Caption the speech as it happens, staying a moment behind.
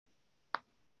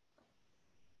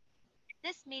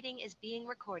This meeting is being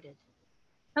recorded.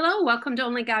 Hello, welcome to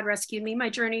Only God Rescued Me, my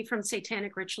journey from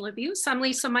satanic ritual abuse. I'm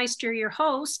Lisa Meister, your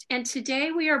host, and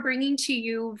today we are bringing to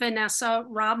you Vanessa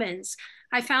Robbins.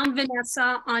 I found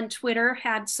Vanessa on Twitter,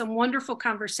 had some wonderful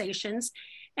conversations,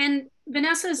 and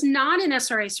Vanessa is not an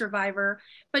SRA survivor,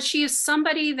 but she is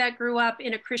somebody that grew up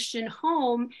in a Christian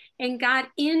home and got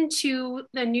into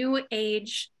the New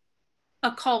Age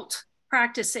occult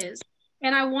practices.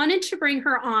 And I wanted to bring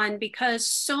her on because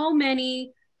so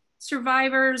many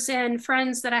survivors and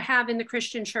friends that I have in the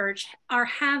Christian church are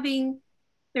having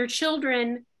their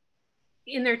children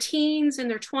in their teens, in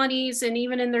their 20s, and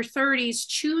even in their 30s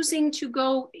choosing to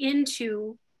go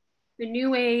into the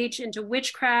New Age, into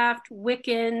witchcraft,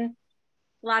 Wiccan,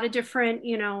 a lot of different,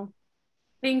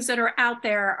 things that are out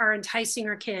there are enticing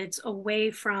our kids away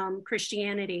from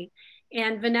Christianity.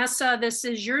 And Vanessa, this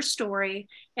is your story.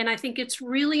 And I think it's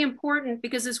really important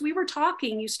because as we were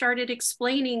talking, you started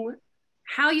explaining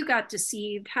how you got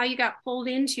deceived, how you got pulled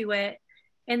into it,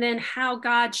 and then how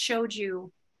God showed you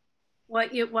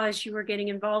what it was you were getting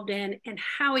involved in and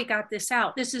how he got this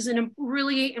out. This is a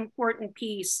really important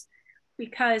piece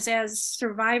because as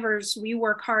survivors, we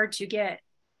work hard to get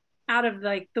out of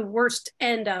like the worst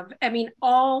end of,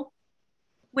 all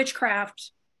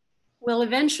witchcraft will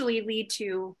eventually lead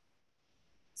to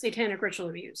satanic ritual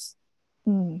abuse.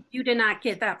 You did not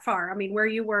get that far. Where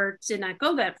you were did not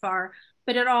go that far,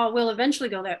 but it all will eventually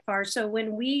go that far. So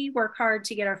when we work hard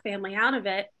to get our family out of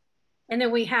it, and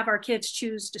then we have our kids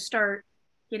choose to start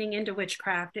getting into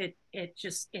witchcraft,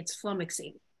 it's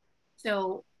flummoxing.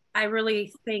 So I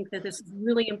really think that this is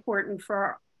really important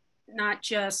for not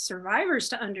just survivors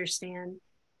to understand,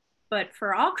 but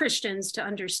for all Christians to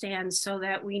understand so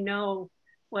that we know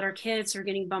what our kids are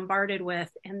getting bombarded with,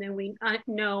 and then we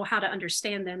know how to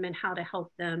understand them and how to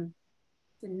help them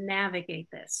to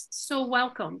navigate this. So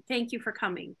welcome. Thank you for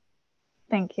coming.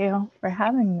 Thank you for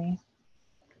having me.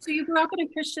 So you grew up in a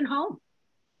Christian home?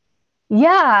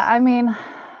 Yeah,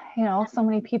 so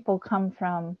many people come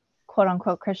from quote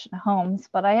unquote Christian homes,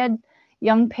 but I had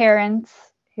young parents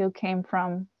who came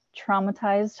from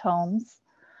traumatized homes.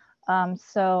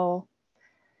 So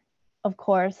of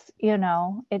course,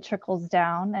 it trickles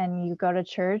down and you go to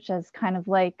church as kind of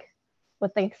like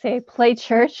what they say, play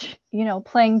church,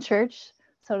 playing church,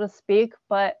 so to speak.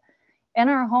 But in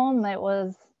our home, it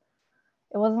wasn't,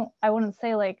 I wouldn't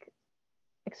say like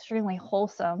extremely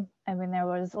wholesome. There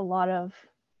was a lot of,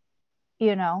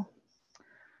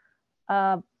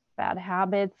 bad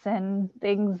habits and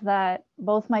things that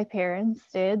both my parents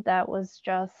did that was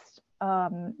just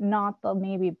not the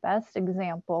maybe best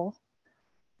example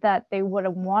that they would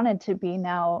have wanted to be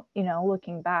now,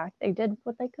 looking back. They did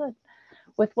what they could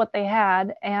with what they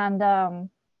had. And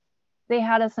they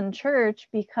had us in church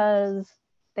because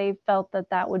they felt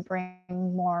that that would bring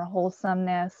more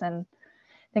wholesomeness and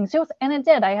things to us. And it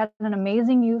did. I had an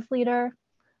amazing youth leader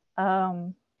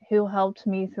who helped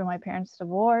me through my parents'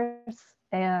 divorce.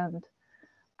 And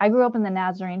I grew up in the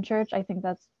Nazarene church. I think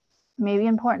that's maybe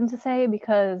important to say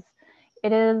because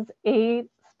it is a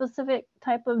specific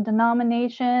type of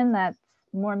denomination that's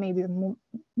more maybe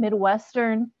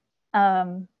Midwestern.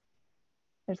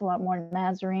 There's a lot more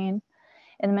Nazarene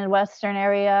in the Midwestern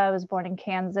area. I was born in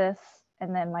Kansas,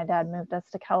 and then my dad moved us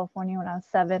to California when I was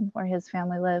 7, where his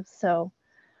family lives. So,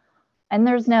 and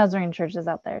there's Nazarene churches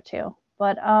out there too.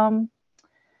 But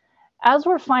as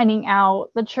we're finding out,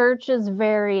 the church is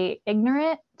very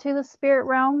ignorant to the spirit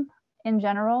realm in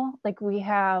general. Like we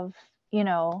have, you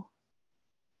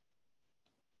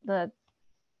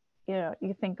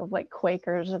think of like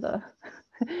Quakers or the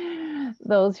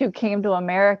those who came to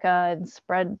America and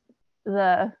spread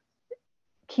the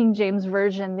King James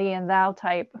Version, thee and thou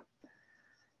type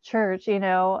church,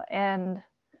 and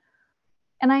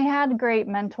I had great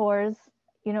mentors,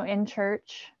 in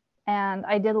church, and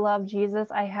I did love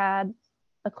Jesus. I had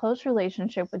a close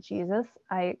relationship with Jesus.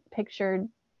 I pictured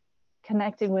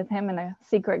connecting with him in a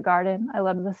secret garden. I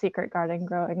loved the secret garden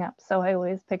growing up, so I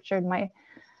always pictured my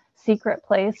secret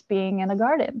place being in a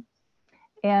garden,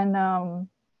 and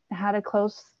had a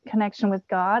close connection with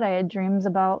God. I had dreams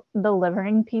about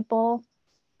delivering people.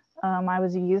 I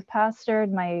was a youth pastor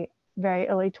in my very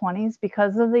early 20s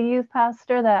because of the youth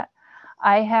pastor that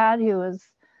I had, who was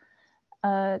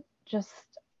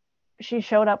she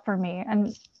showed up for me,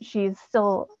 and she's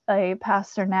still a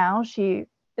pastor now. She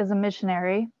is a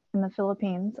missionary in the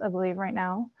Philippines, I believe, right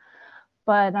now.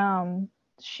 But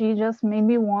she just made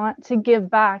me want to give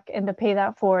back and to pay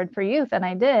that forward for youth. And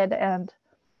I did. And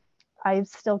I'm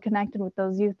still connected with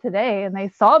those youth today. And they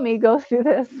saw me go through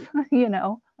this,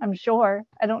 I'm sure.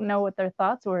 I don't know what their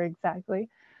thoughts were exactly.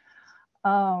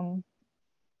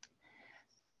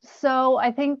 So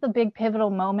I think the big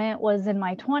pivotal moment was in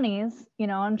my 20s.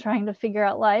 I'm trying to figure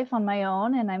out life on my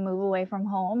own, and I move away from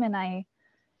home and I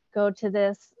go to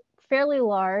this fairly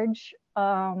large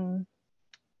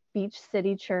beach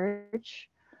city church,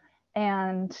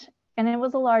 and it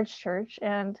was a large church,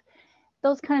 and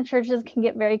those kind of churches can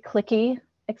get very cliquey,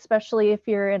 especially if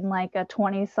you're in like a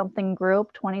 20 something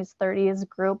group, 20s 30s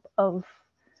group of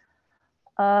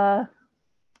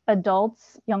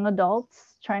young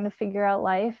adults trying to figure out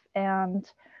life. And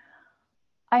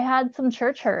I had some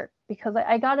church hurt because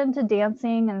I got into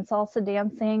dancing and salsa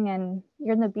dancing, and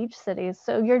you're in the beach cities,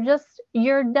 so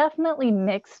you're definitely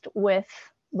mixed with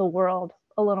the world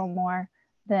a little more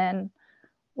than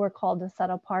we're called to set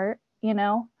apart.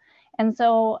 And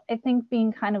so I think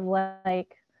being kind of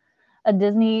like a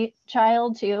Disney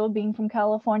child too, being from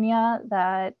California,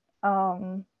 that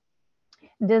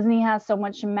Disney has so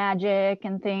much magic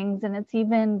and things, and it's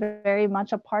even very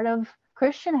much a part of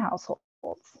Christian households,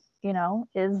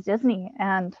 is Disney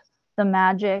and the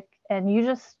magic. And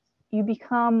you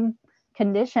become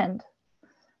conditioned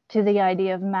to the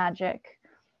idea of magic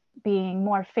being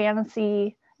more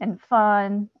fantasy and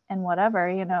fun and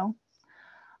whatever.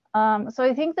 So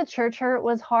I think the church hurt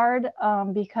was hard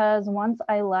because once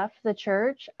I left the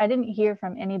church, I didn't hear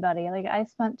from anybody. Like, I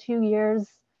spent 2 years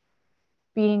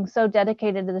being so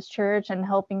dedicated to this church and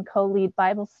helping co-lead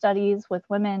Bible studies with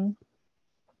women.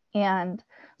 And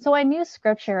so I knew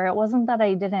scripture. It wasn't that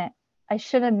I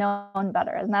should have known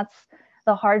better. And that's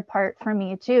the hard part for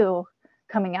me too,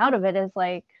 coming out of it, is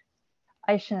like,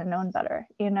 I should have known better,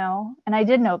 and I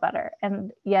did know better.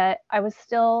 And yet I was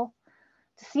still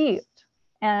deceived.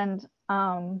 And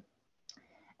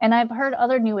I've heard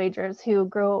other New Agers who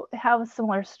have a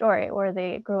similar story where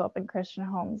they grew up in Christian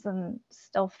homes and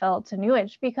still fell to New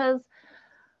Age, because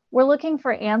we're looking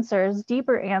for answers,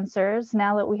 deeper answers,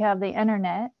 now that we have the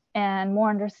internet and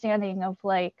more understanding of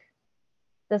like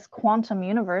this quantum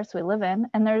universe we live in.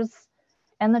 And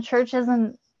the church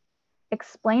isn't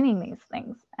explaining these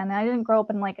things. And I didn't grow up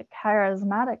in like a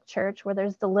charismatic church where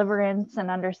there's deliverance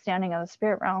and understanding of the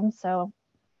spirit realm. So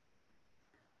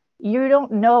you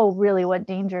don't know really what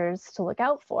dangers to look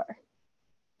out for,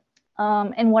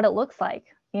 and what it looks like,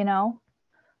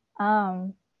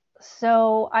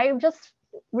 So I just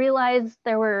realized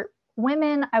there were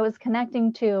women I was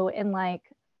connecting to in like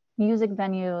music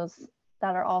venues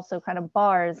that are also kind of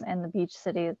bars in the beach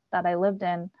city that I lived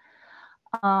in,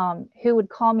 who would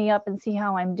call me up and see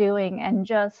how I'm doing and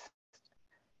just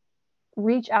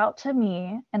reach out to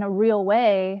me in a real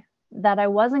way that I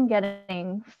wasn't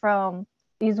getting from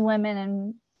these women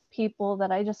and people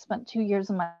that I just spent 2 years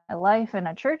of my life in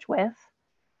a church with.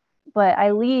 But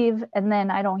I leave and then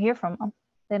I don't hear from them.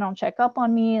 They don't check up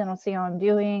on me. They don't see how I'm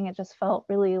doing. It just felt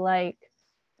really like,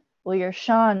 well, you're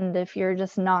shunned if you're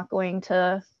just not going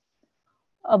to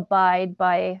abide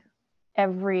by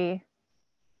every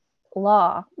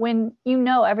law, when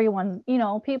everyone,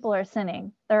 people are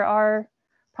sinning. There are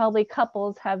probably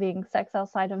couples having sex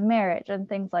outside of marriage and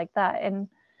things like that. And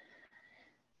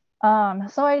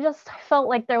so I just felt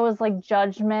like there was like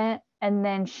judgment and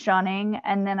then shunning.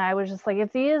 And then I was just like,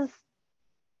 if these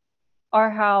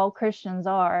are how Christians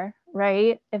are,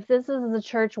 right? If this is the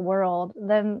church world,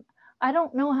 then I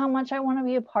don't know how much I want to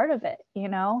be a part of it,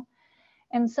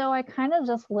 And so I kind of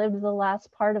just lived the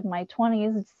last part of my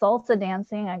 20s salsa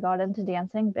dancing. I got into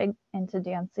dancing, big into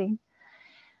dancing,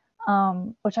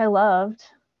 which I loved,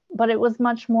 but it was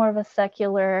much more of a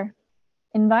secular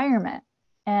environment.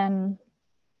 And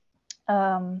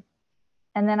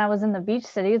then I was in the beach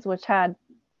cities, which had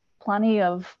plenty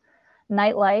of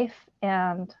nightlife,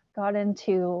 and got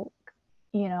into,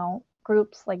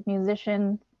 groups like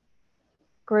musician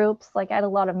groups. Like, I had a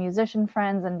lot of musician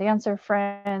friends and dancer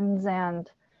friends, and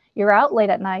you're out late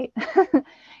at night.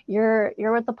 you're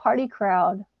with the party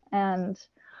crowd. And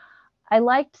I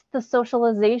liked the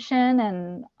socialization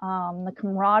and the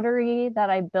camaraderie that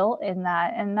I built in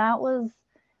that. And that was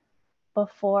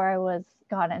before I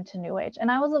got into New Age.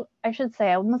 And I should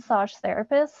say, a massage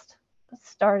therapist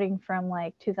starting from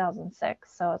like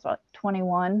 2006. So I was about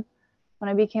 21 when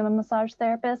I became a massage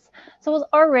therapist. So I was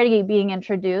already being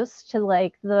introduced to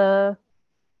like the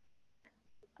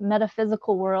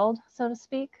metaphysical world, so to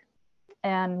speak,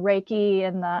 and Reiki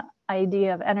and the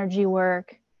idea of energy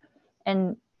work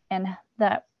and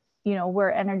that,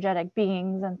 we're energetic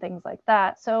beings and things like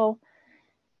that. So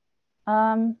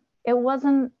it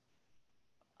wasn't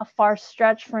a far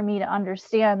stretch for me to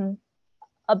understand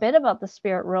a bit about the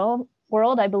spirit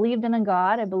world. I believed in a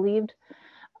God. I believed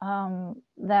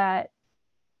that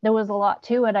there was a lot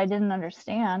to it I didn't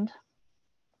understand.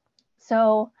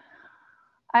 So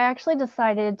I actually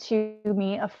decided to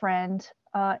meet a friend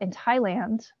in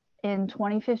Thailand in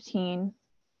 2015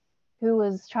 who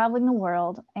was traveling the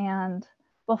world. And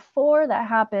before that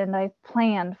happened, I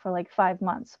planned for like 5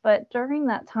 months. But during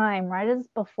that time, right as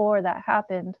before that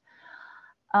happened,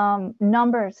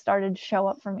 numbers started to show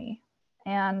up for me.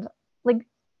 And like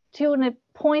to a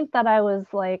point that I was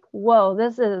like, whoa,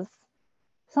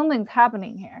 something's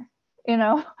happening here. You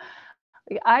know,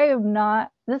 like,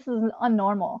 this is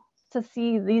unnormal to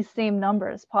see these same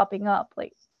numbers popping up.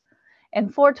 Like,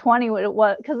 and 420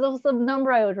 was because it was a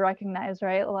number I would recognize,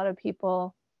 right? A lot of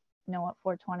people know what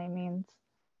 420 means.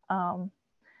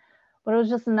 But it was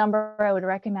just a number I would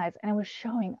recognize, and it was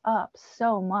showing up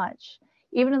so much,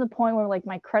 even to the point where like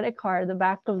my credit card, the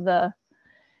back of the,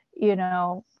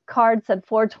 card said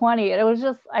 420. And it was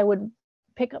just, I would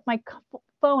pick up my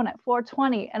phone at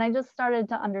 420, and I just started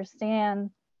to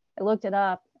understand. I looked it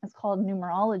up. It's called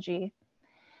numerology.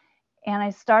 And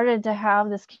I started to have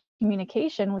this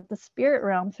communication with the spirit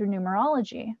realm through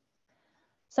numerology.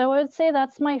 So I would say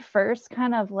that's my first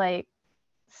kind of like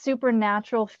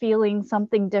supernatural feeling,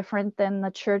 something different than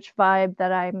the church vibe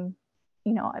that I've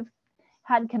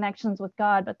had connections with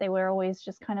God, but they were always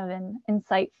just kind of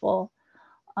insightful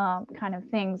kind of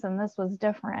things. And this was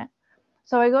different.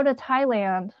 So I go to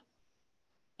Thailand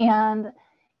and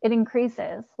it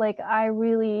increases. Like I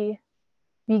really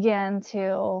began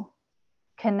to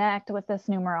connect with this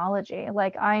numerology.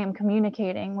 Like I am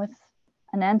communicating with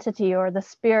an entity or the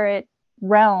spirit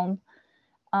realm,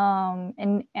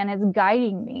 and it's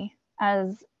guiding me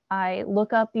as I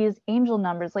look up these angel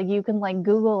numbers. Like you can like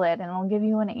Google it and it'll give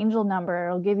you an angel number.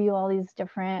 It'll give you all these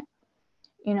different,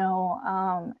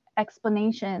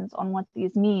 explanations on what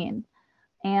these mean.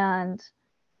 And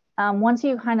once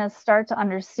you kind of start to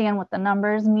understand what the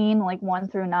numbers mean, like 1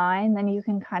 through 9, then you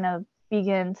can kind of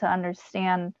begin to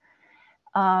understand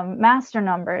master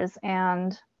numbers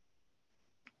and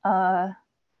what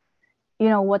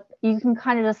you can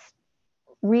kind of just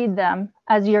read them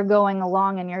as you're going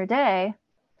along in your day.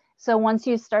 So once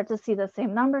you start to see the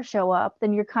same number show up,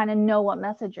 then you kind of know what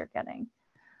message you're getting.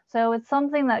 So it's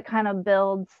something that kind of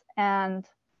builds, and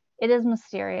it is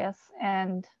mysterious.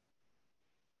 And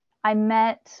I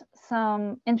met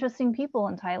some interesting people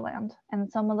in Thailand,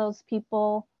 and some of those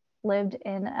people lived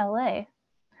in LA,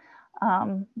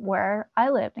 where I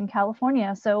lived in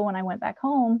California. So when I went back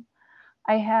home,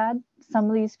 I had some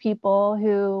of these people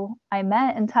who I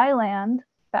met in Thailand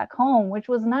back home, which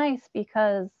was nice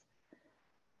because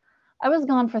I was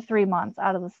gone for 3 months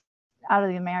out of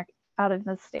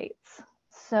the States.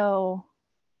 So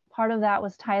part of that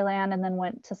was Thailand, and then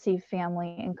went to see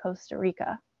family in Costa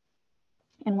Rica.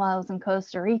 And while I was in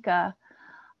Costa Rica,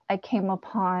 I came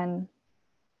upon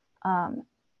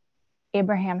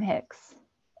Abraham Hicks,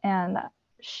 and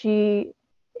she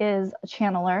is a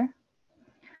channeler.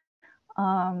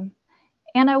 And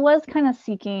I was kind of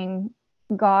seeking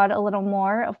God a little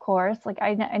more, of course. Like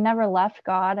I never left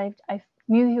God. I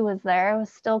knew he was there. I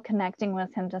was still connecting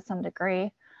with him to some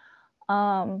degree.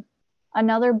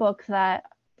 Another book that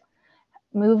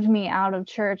moved me out of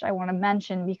church I want to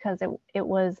mention, because it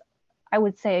was, I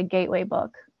would say, a gateway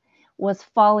book, was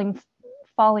Falling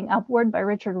Upward by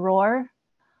Richard Rohr.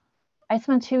 I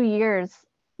spent 2 years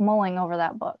mulling over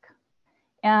that book,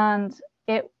 and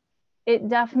it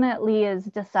definitely is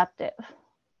deceptive,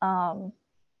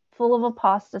 full of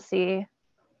apostasy,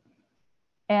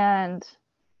 and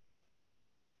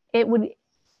it would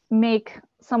make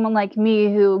someone like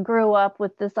me who grew up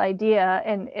with this idea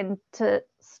and to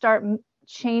start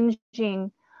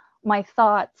changing my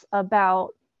thoughts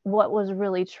about what was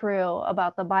really true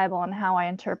about the Bible and how I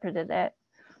interpreted it.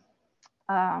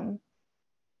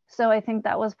 So I think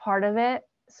that was part of it.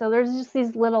 So there's just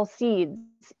these little seeds,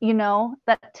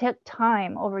 that took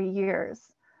time over years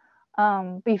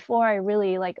before I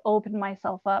really like opened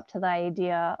myself up to the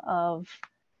idea of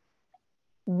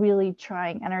really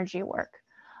trying energy work.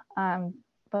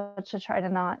 But to try to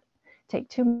not take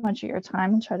too much of your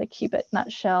time, try to keep it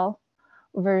nutshell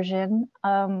version.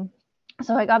 So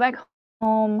I got back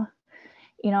home,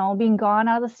 being gone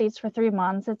out of the States for 3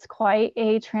 months. It's quite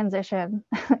a transition.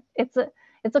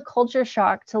 It's a culture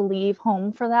shock to leave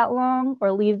home for that long,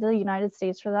 or leave the United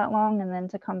States for that long, and then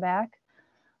to come back,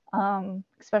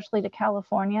 especially to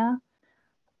California.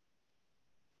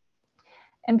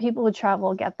 And people who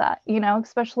travel get that,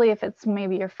 especially if it's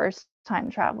maybe your first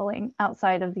time traveling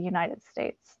outside of the United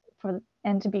States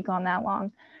and to be gone that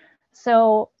long.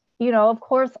 So, of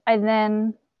course, I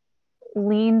then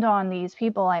leaned on these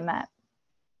people I met.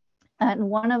 And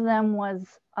one of them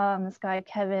was this guy,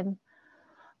 Kevin.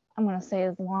 I'm going to say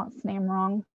his last name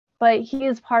wrong, but he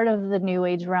is part of the New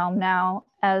Age realm now.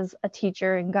 as a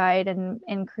teacher and guide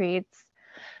and creates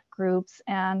groups.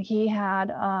 And he had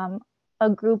a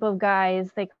group of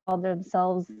guys, they called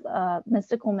themselves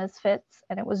Mystical Misfits,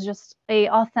 and it was just a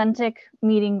authentic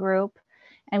meeting group,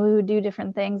 and we would do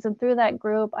different things. And through that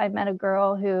group, I met a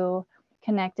girl who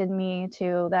connected me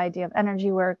to the idea of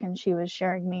energy work, and she was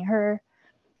sharing me her,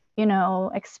 you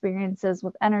know, experiences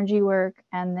with energy work.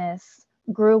 And this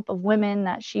group of women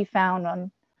that she found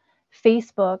on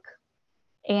Facebook,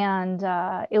 and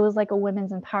it was like a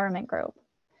women's empowerment group,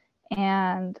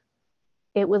 and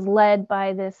it was led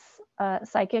by this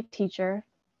psychic teacher.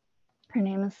 Her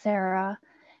name is Sarah,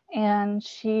 and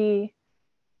she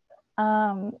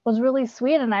was really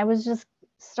sweet. And I was just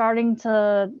starting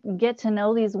to get to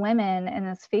know these women in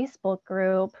this Facebook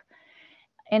group,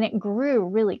 and it grew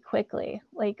really quickly.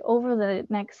 Like over the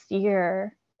next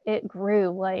year, it grew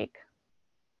like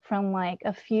from like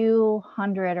a few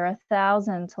hundred or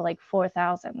 1,000 to like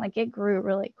 4,000. Like it grew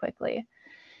really quickly.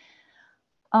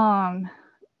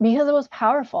 Because it was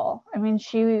powerful. I mean,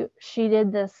 she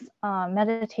did this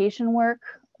meditation work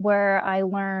where I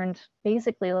learned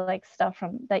basically like stuff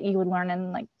from that you would learn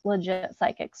in like legit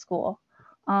psychic school.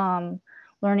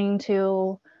 Learning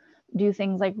to do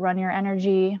things like run your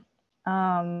energy,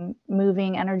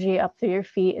 moving energy up through your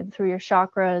feet and through your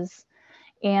chakras,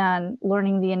 and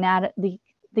learning the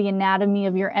anatomy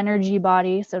of your energy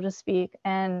body, so to speak.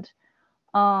 And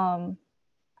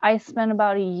I spent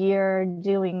about a year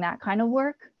doing that kind of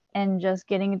work and just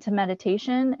getting into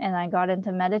meditation. And I got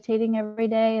into meditating every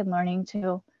day and learning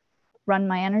to run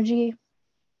my energy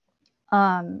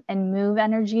and move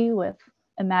energy with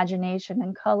imagination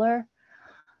and color.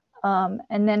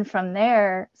 And then from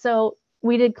there, so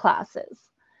we did classes.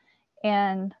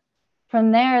 And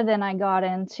from there, then I got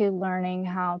into learning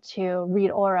how to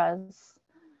read auras.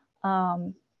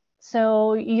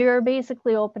 So you're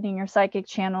basically opening your psychic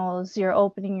channels, you're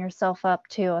opening yourself up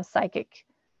to a psychic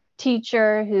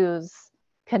teacher who's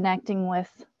connecting with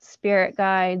spirit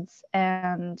guides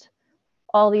and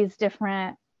all these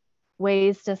different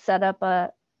ways to set up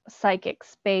a psychic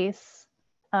space,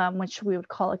 which we would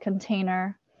call a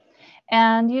container.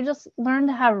 And you just learn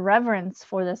to have reverence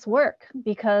for this work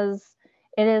because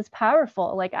it is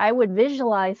powerful. Like I would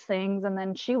visualize things and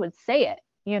then she would say it,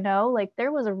 you know, like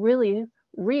there was a really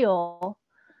real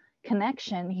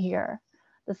connection here.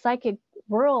 The psychic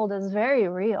world is very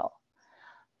real.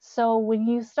 So when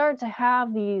you start to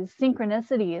have these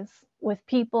synchronicities with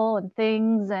people and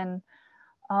things and,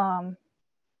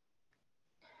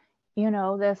 you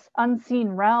know, this unseen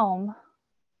realm,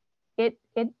 it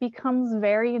becomes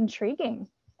very intriguing,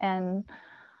 and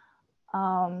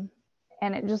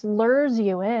it just lures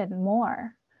you in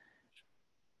more.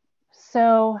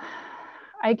 So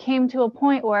I came to a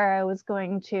point where I was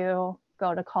going to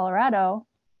go to Colorado.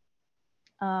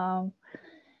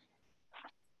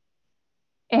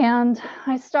 And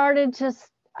I started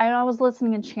I was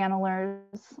listening to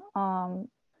channelers,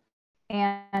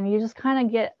 and you just kind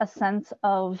of get a sense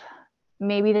of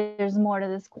maybe there's more to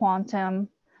this quantum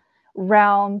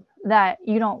realm that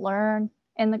you don't learn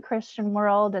in the Christian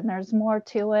world, and there's more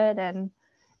to it. And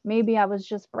maybe I was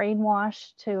just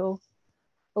brainwashed to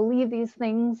believe these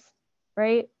things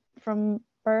right from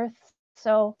birth.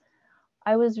 So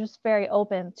I was just very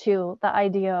open to the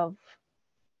idea of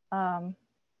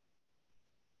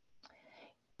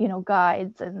you know,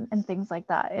 guides and things like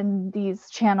that, and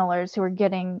these channelers who are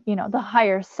getting, you know, the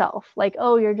higher self, like,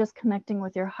 oh, you're just connecting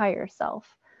with your higher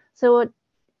self. So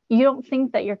you don't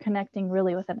think that you're connecting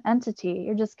really with an entity,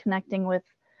 you're just connecting with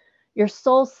your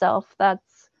soul self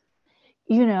that's,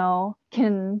 you know,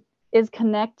 is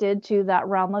connected to that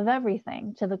realm of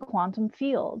everything, to the quantum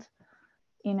field,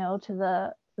 you know, to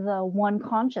the one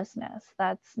consciousness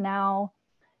that's now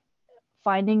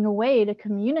finding a way to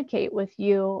communicate with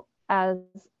you as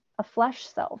a flesh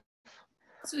self.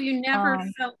 So you never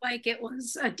felt like it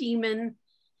was a demon?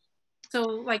 So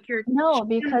like you're no,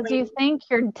 because you think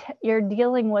you're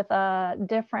dealing with a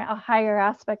higher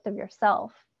aspect of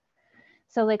yourself.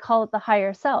 So they call it the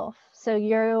higher self. So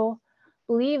you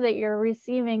believe that you're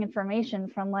receiving information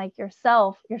from like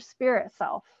yourself, your spirit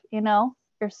self, you know,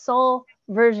 your soul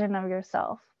version of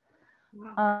yourself.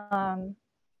 Wow.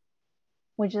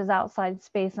 Which is outside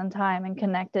space and time and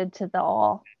connected to the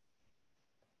all.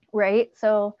 Right?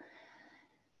 So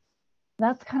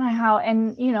that's kind of how,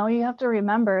 and you know, you have to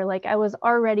remember, like I was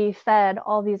already fed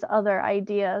all these other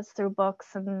ideas through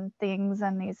books and things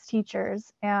and these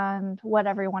teachers and what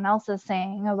everyone else is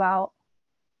saying about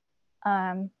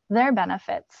their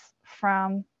benefits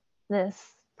from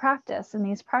this practice and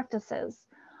these practices.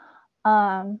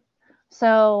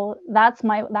 So that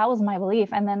was my belief.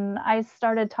 And then I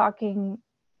started talking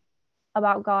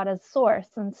about God as source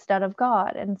instead of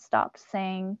God, and stopped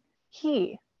saying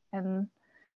he, and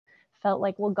felt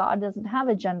like, well, God doesn't have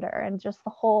a gender, and just the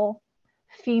whole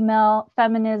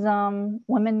feminism,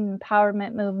 women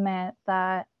empowerment movement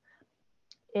that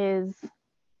is,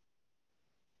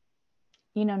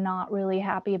 not really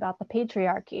happy about the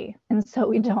patriarchy. And so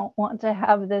we don't want to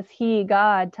have this he,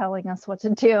 God, telling us what to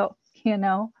do,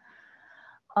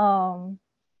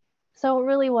 So it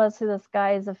really was through this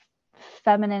guise of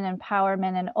feminine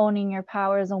empowerment and owning your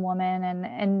power as a woman,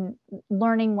 and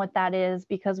learning what that is,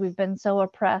 because we've been so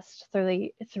oppressed through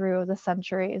the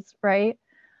centuries, right?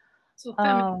 So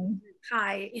feminine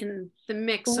high in the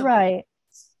mix of right.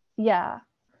 Yeah.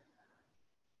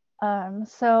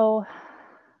 So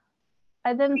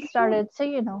I then started to,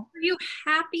 Were you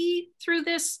happy through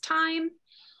this time?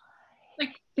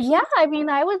 Yeah, I mean,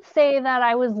 I would say that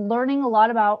I was learning a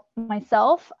lot about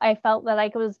myself. I felt that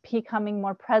I was becoming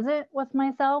more present with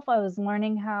myself. I was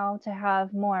learning how to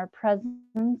have more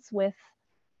presence with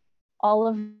all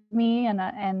of me,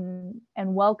 and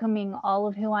welcoming all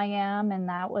of who I am. And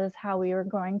that was how we were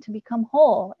going to become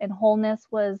whole. And wholeness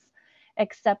was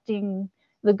accepting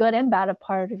the good and bad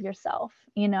part of yourself,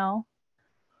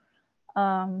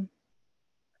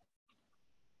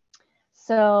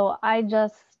 So I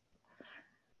just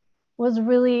was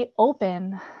really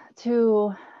open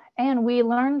to, and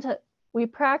we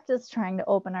practiced trying to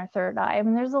open our third eye. I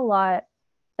mean, there's a lot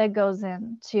that goes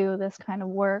into this kind of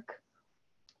work.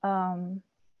 And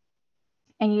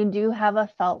you do have a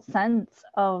felt sense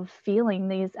of feeling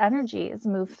these energies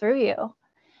move through you,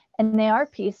 and they are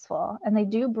peaceful, and they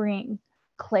do bring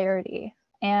clarity.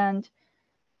 And,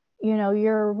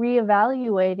 you're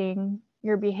reevaluating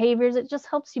your behaviors. It just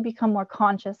helps you become more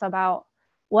conscious about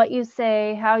what you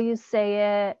say, how you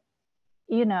say it,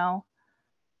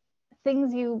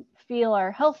 things you feel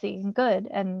are healthy and good,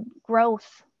 and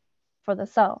growth for the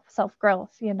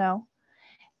self-growth,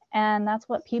 and that's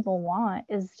what people want,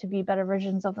 is to be better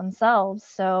versions of themselves.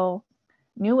 So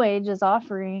New Age is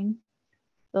offering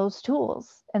those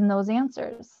tools and those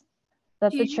answers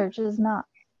that the church is not.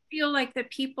 Feel like the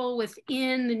people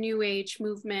within the New Age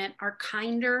movement are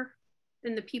kinder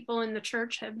than the people in the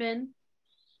church have been?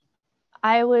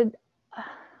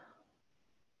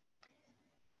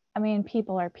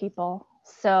 People are people.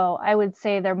 So I would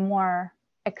say they're more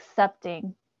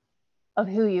accepting of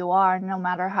who you are, no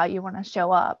matter how you want to show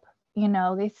up. They're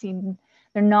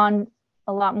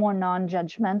a lot more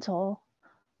non-judgmental,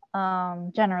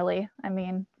 generally.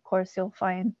 Of course, you'll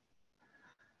find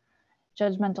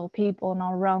judgmental people in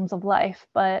all realms of life,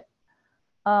 but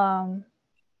I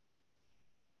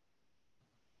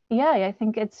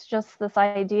think it's just this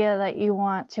idea that you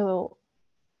want to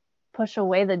push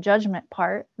away the judgment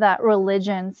part that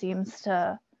religion seems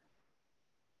to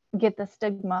get the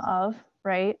stigma of,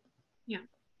 right? Yeah.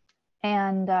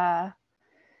 And I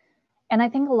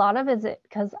think a lot of it is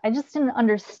because I just didn't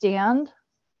understand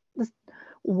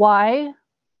why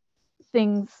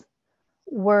things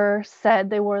were said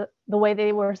they were the way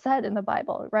they were said in the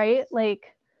Bible, right?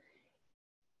 Like,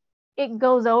 it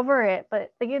goes over it,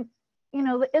 but the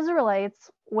Israelites,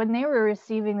 when they were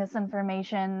receiving this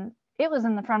information, it was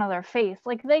in the front of their face.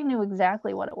 Like, they knew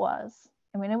exactly what it was.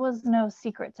 It was no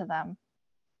secret to them,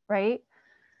 right?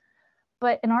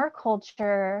 But in our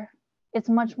culture, it's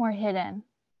much more hidden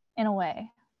in a way,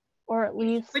 or at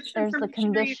least there's the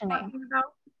conditioning.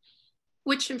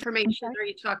 Which information are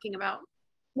you talking about?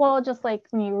 Well, just like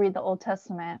when you read the Old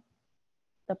Testament,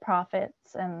 the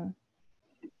prophets and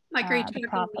are you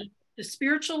talking the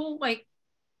spiritual,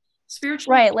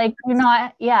 spiritual? Right, like you're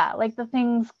not, like the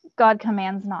things God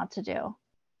commands not to do,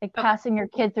 like passing your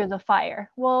kid through the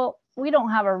fire. Well, we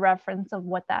don't have a reference of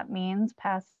what that means,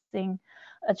 passing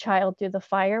a child through the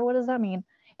fire. What does that mean?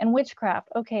 And witchcraft,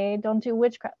 okay, don't do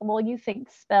witchcraft. Well, you think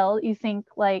spell, you think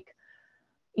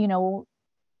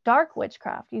dark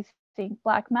witchcraft, you think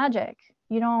black magic.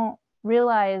 You don't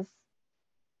realize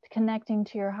connecting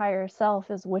to your higher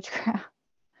self is witchcraft,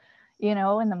 in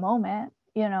the moment,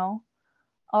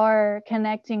 or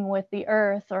connecting with the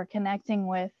earth, or connecting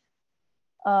with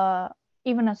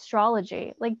even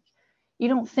astrology. Like, you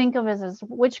don't think of it as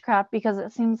witchcraft because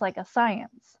it seems like a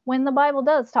science, when the Bible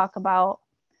does talk about,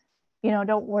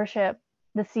 don't worship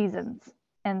the seasons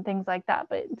and things like that.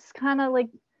 But it's kind of like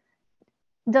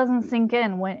doesn't sink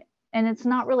in and it's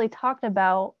not really talked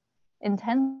about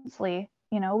intensely.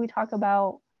 We talk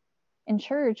about in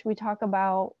church, we talk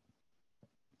about,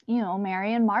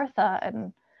 Mary and Martha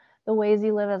and the ways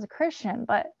you live as a Christian,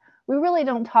 but we really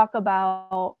don't talk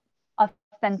about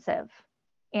offensive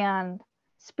and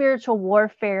spiritual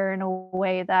warfare in a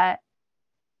way that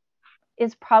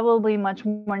is probably much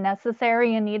more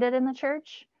necessary and needed in the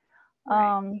church.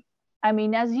 Right. I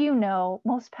mean, as you know,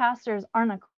 most pastors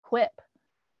aren't equipped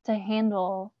to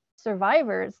handle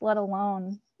survivors, let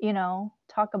alone,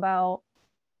 talk about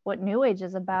what New Age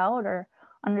is about or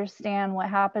understand what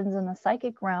happens in the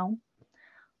psychic realm.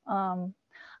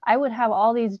 I would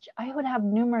have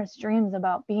numerous dreams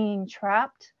about being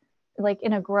trapped like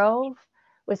in a grove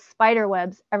with spider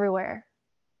webs everywhere.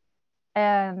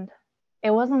 And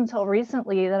it wasn't until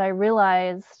recently that I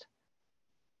realized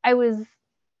I was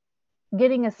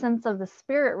getting a sense of the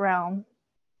spirit realm,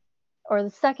 or the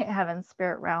second heaven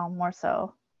spirit realm more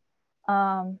so.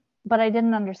 But I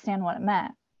didn't understand what it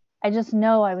meant. I just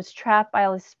know I was trapped by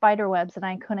all these spider webs and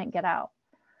I couldn't get out.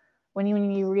 When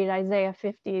you read Isaiah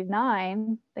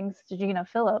 59, thanks to Gina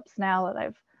Phillips, now that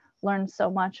I've learned so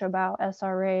much about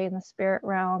SRA and the spirit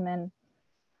realm and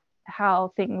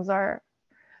how things are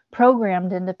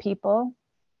programmed into people,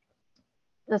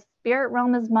 the spirit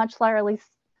realm is much like, or at least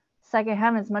second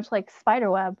heaven is much like spider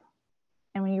web.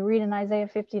 And when you read in Isaiah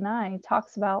 59, it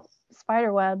talks about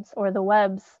spider webs, or the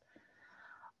webs,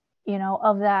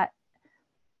 of that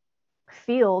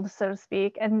field, so to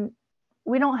speak. And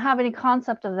we don't have any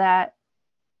concept of that,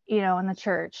 in the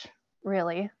church,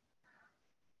 really.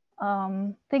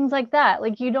 Things like that.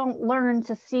 Like, you don't learn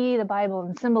to see the Bible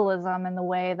and symbolism in the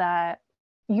way that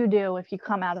you do if you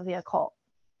come out of the occult.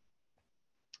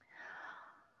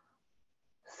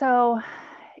 So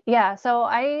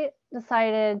I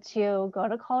decided to go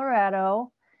to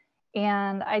Colorado,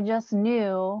 and I just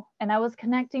knew, and I was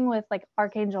connecting with like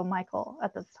Archangel Michael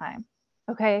at this time.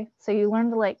 Okay, so you learn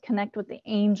to like connect with the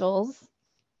angels.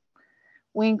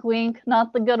 Wink, wink,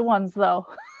 not the good ones though.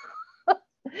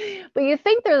 But you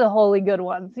think they're the holy good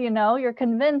ones, you're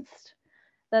convinced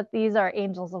that these are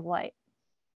angels of light.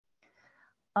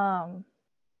 So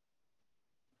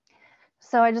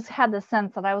I just had the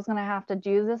sense that I was going to have to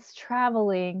do this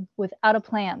traveling without a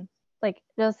plan, like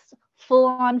just full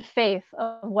on faith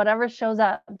of whatever shows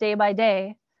up day by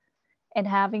day, and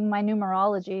having my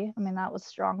numerology. I mean, that was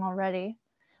strong already.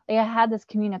 Like, I had this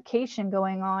communication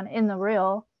going on in the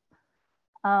real,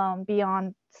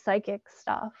 beyond psychic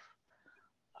stuff.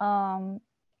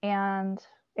 And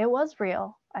it was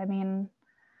real. I mean,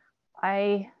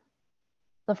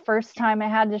 the first time I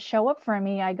had to show up for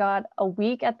me, I got a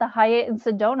week at the Hyatt in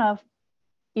Sedona,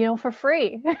 for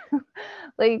free.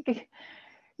 Like,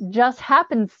 just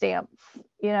happenstance,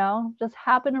 just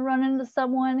happened to run into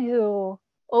someone who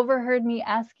overheard me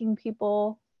asking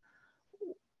people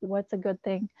what's a good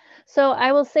thing. So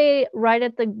I will say right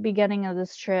at the beginning of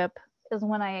this trip is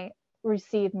when I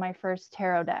received my first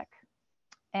tarot deck.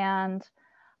 And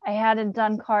I hadn't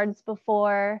done cards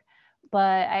before,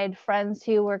 but I had friends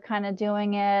who were kind of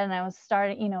doing it, and I was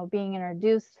starting, being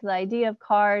introduced to the idea of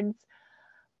cards,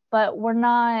 but we're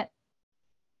not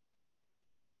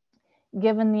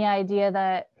given the idea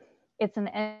that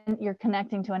you're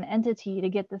connecting to an entity to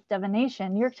get this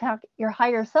divination. Your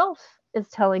higher self is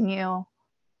telling you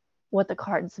what the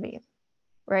cards mean,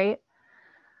 right?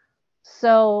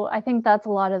 So I think that's a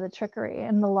lot of the trickery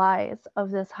and the lies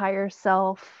of this higher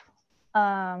self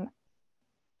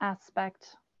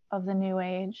aspect of the New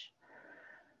Age.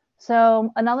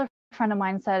 So another friend of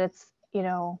mine said it's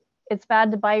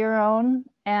bad to buy your own,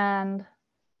 and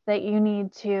that you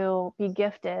need to be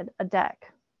gifted a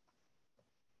deck.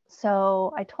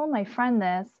 So I told my friend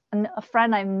this, and a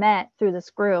friend I met through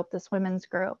this women's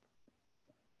group,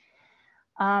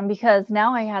 because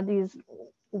now I had these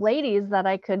ladies that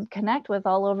I could connect with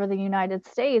all over the United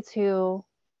States who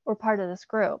were part of this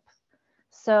group.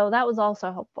 So that was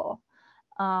also helpful,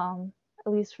 at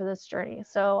least for this journey.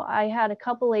 So I had a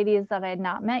couple ladies that I had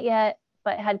not met yet,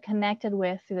 but had connected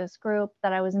with through this group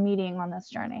that I was meeting on this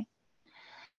journey.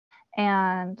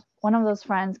 And one of those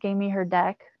friends gave me her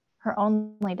deck, her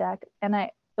only deck. And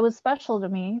it was special to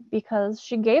me because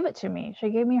she gave it to me. She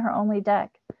gave me her only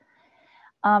deck.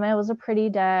 It was a pretty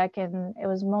deck, and it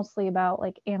was mostly about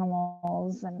like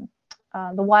animals and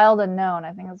the wild unknown,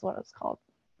 I think is what it's called.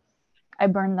 I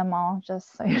burned them all,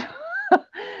 just so you know.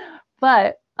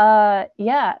 But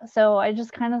so I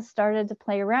just kind of started to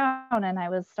play around, and I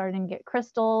was starting to get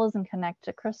crystals and connect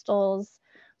to crystals.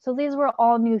 So these were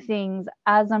all new things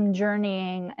as I'm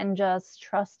journeying and just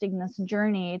trusting this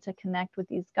journey to connect with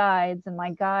these guides, and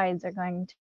my guides are going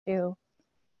to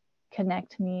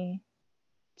connect me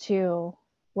to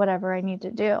whatever I need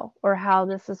to do or how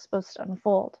this is supposed to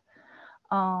unfold.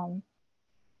 And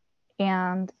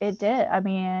it did. I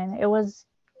mean, it was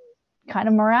kind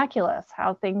of miraculous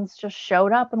how things just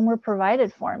showed up and were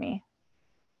provided for me.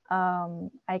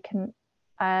 One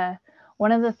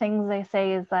of the things they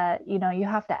say is that, you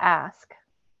have to ask.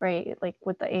 right? Like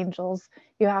with the angels,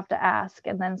 you have to ask.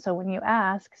 And then so when you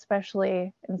ask,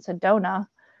 especially in Sedona,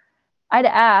 I'd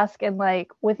ask, and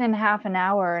like within half an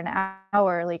hour,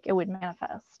 like it would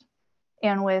manifest.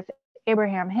 And with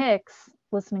Abraham Hicks,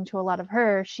 listening to a lot of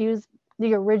her, she was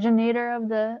the originator of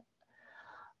the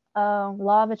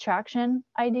law of attraction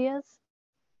ideas.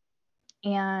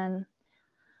 And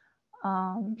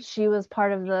she was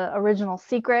part of the original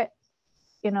Secret.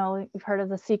 You know, you've heard of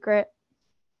The Secret.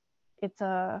 It's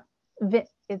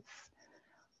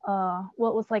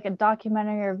what was like a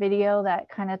documentary or video that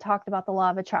kind of talked about the law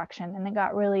of attraction, and it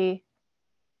got a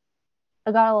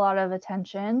lot of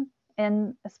attention,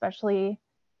 and especially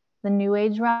the New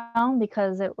Age realm,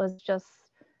 because it was just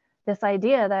this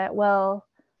idea that, well,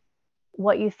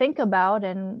 what you think about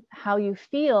and how you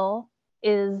feel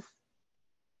is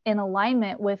in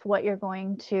alignment with what you're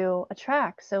going to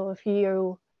attract. So if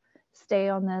you stay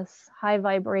on this high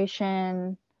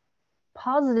vibration,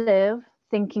 positive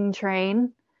thinking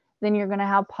train, then you're going to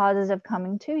have positive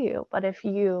coming to you. But if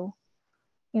you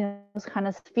just kind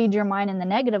of feed your mind in the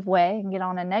negative way and get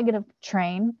on a negative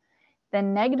train,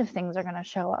 then negative things are going to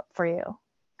show up for you,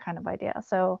 kind of idea.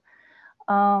 So,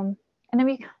 and I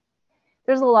mean,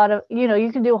 there's a lot of,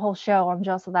 you can do a whole show on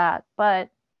just that, but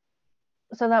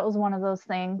so that was one of those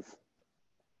things.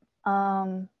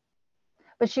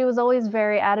 But she was always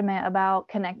very adamant about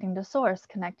connecting to source.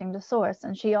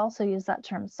 And she also used that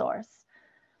term source.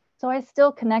 So I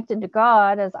still connected to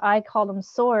God, as I called him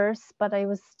source, but I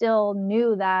was still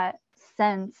knew that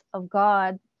sense of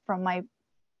God from my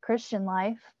Christian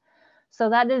life. So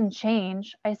that didn't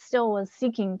change. I still was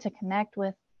seeking to connect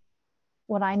with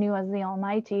what I knew as the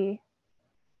Almighty,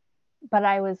 but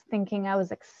I was thinking I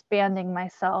was expanding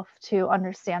myself to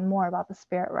understand more about the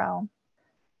spirit realm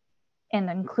and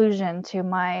inclusion to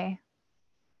my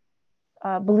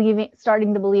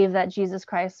starting to believe that Jesus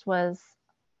Christ was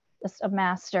just a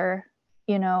master,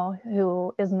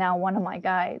 who is now one of my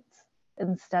guides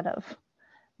instead of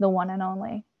the one and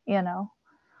only, So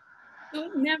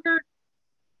it never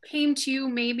came to you,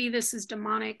 maybe this is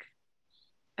demonic,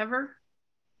 ever?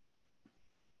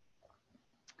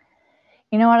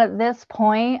 You know what, at this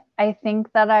point, I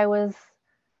think that I was,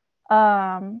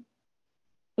 I'd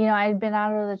been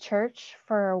out of the church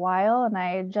for a while, and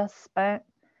I had just spent,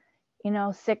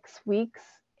 6 weeks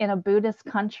in a Buddhist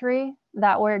country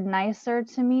that were nicer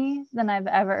to me than I've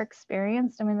ever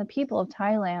experienced. I mean, the people of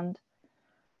Thailand,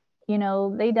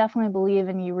 they definitely believe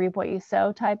in you reap what you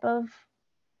sow type of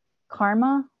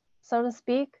karma, so to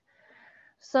speak.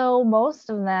 So most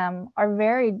of them are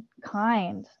very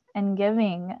kind and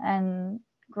giving and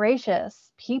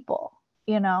gracious people,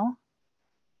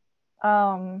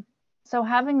 So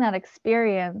having that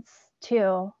experience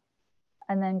too,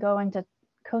 and then going to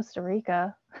Costa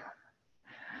Rica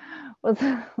was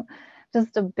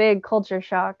just a big culture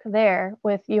shock there.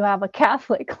 With you have a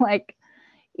Catholic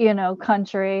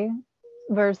country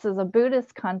versus a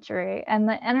Buddhist country, and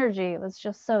the energy was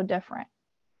just so different.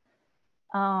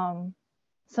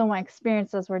 So my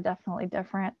experiences were definitely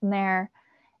different there.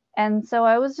 And so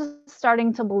I was just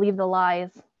starting to believe the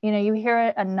lies. You hear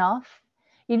it enough,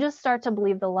 you just start to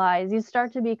believe the lies. You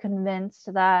start to be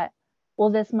convinced that, well,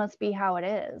 this must be how it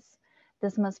is.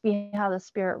 This must be how the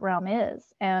spirit realm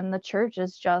is. And the church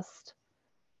is just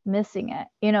missing it.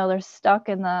 They're stuck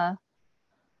in the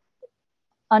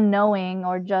unknowing,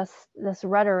 or just this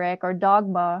rhetoric or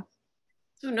dogma.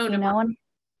 So no,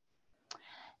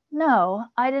 no,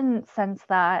 I didn't sense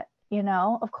that.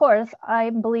 Of course,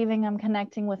 I'm believing I'm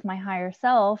connecting with my higher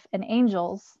self and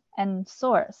angels and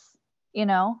source,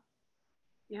 Yeah.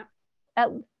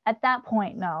 At that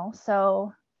point, no.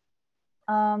 So,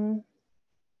 do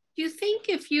you think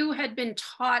if you had been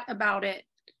taught about it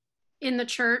in the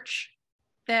church,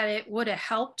 that it would have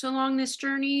helped along this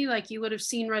journey? Like you would have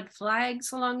seen red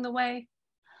flags along the way?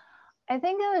 I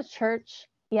think the church,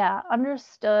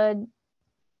 understood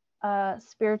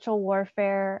spiritual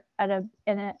warfare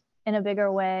in a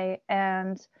bigger way,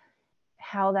 and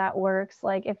how that works.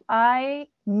 Like if I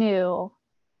knew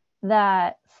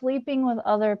that sleeping with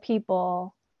other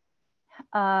people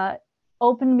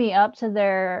opened me up to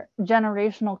their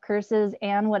generational curses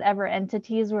and whatever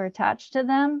entities were attached to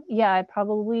them, I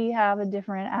probably have a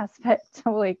different aspect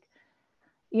of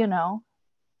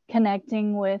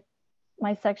connecting with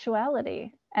my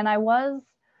sexuality. And I was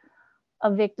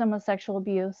a victim of sexual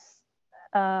abuse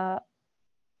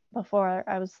before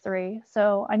I was 3.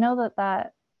 So I know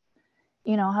that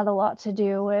had a lot to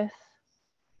do with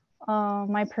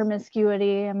my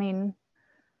promiscuity. I mean,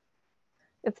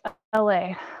 it's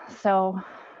LA, so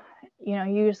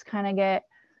you just kind of get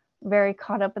very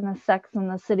caught up in the Sex and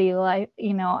the City life,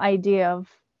 idea of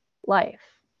life,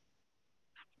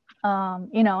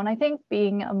 You know, and I think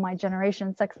being of my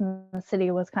generation, Sex in the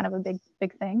City was kind of a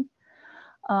big thing.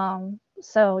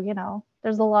 So, you know,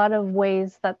 there's a lot of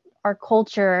ways that our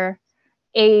culture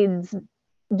aids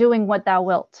doing what thou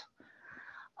wilt.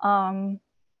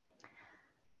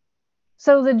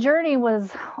 So the journey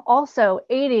was also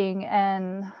aiding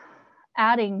and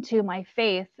adding to my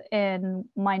faith in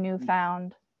my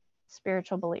newfound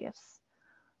spiritual beliefs,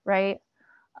 right?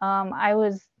 I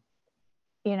was,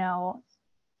 you know,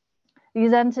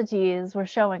 these entities were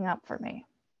showing up for me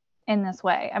in this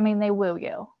way. I mean, they woo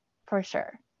you for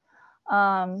sure.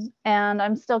 And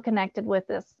I'm still connected with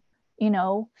this, you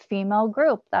know, female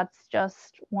group. That's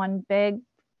just one big,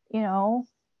 you know,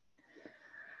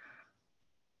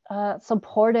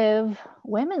 supportive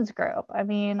women's group. I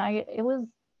mean, it was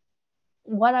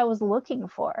what I was looking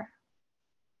for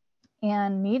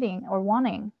and needing or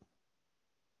wanting,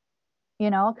 you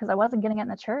know, because I wasn't getting it in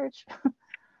the church.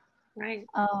 Right.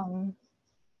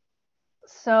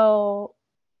 So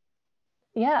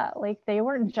yeah, like they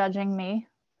weren't judging me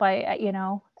by, you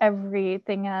know,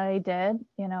 everything that I did,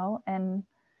 you know, and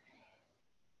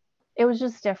it was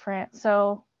just different.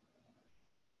 So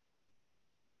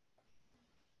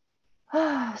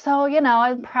you know,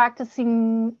 I'm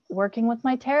practicing working with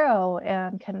my tarot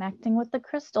and connecting with the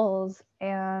crystals.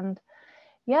 And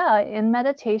yeah, in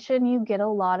meditation, you get a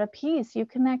lot of peace. You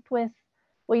connect with,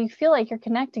 well, you feel like you're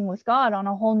connecting with God on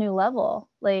a whole new level.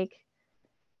 Like,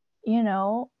 you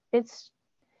know, it's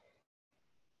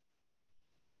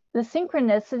the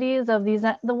synchronicities of these,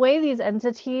 the way these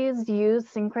entities use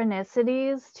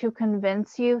synchronicities to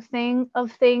convince you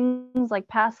of things like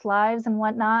past lives and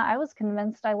whatnot. I was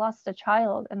convinced I lost a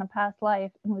child in a past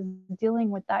life and was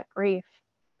dealing with that grief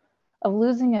of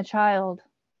losing a child.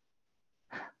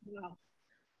 Wow.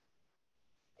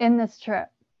 In this trip,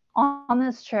 on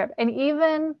this trip. And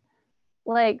even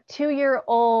like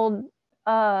 2-year-old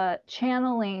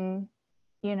channeling,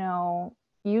 you know,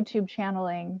 YouTube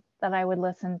channeling that I would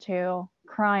listen to.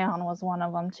 Cryon was one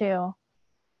of them too.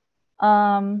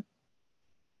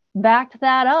 Backed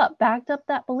up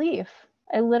that belief.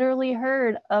 I literally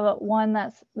heard of one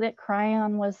that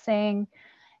Cryon was saying,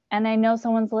 and I know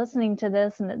someone's listening to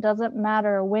this, and it doesn't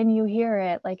matter when you hear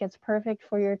it, like it's perfect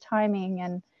for your timing,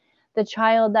 and the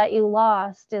child that you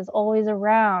lost is always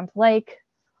around. Like,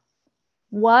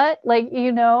 what? Like,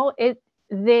 you know,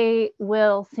 they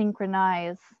will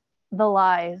synchronize the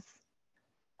lies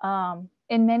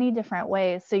in many different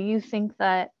ways. So you think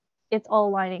that it's all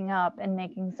lining up and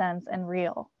making sense and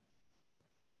real.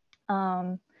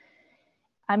 I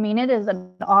mean, it is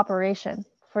an operation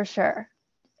for sure,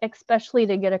 especially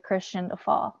to get a Christian to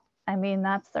fall. I mean,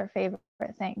 that's their favorite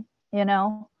thing, you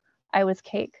know? I was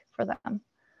cake for them.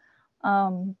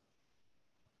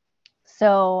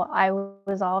 So I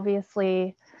was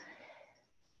obviously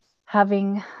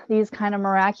having these kind of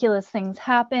miraculous things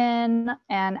happen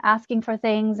and asking for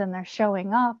things, and they're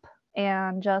showing up,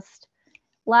 and just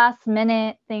last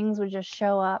minute things would just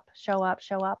show up.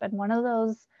 And one of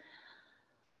those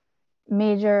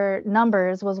major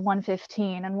numbers was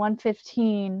 115, and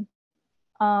 115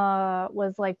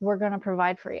 was like, we're going to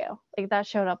provide for you. Like, that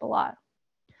showed up a lot.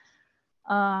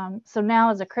 So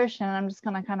now as a Christian, I'm just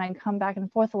going to kind of come back and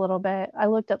forth a little bit. I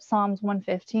looked up Psalms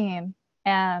 115,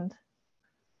 and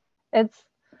it's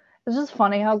just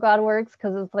funny how God works,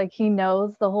 because it's like he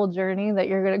knows the whole journey that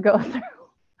you're going to go through.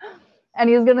 And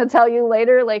he's going to tell you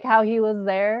later, like, how he was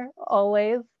there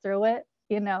always through it,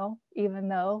 you know, even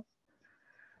though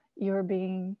you were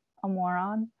being a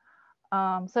moron.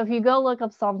 So if you go look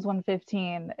up Psalms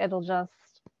 115,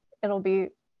 it'll be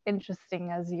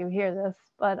interesting as you hear this,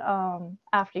 but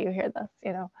after you hear this,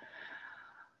 you know.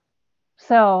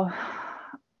 So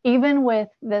even with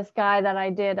this guy that I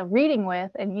did a reading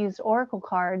with and used oracle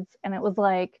cards, and it was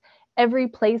like every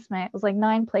placement was like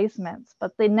 9 placements,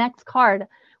 but the next card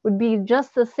would be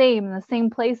just the same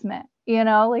placement, you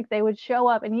know, like they would show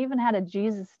up. And he even had a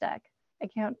Jesus deck. I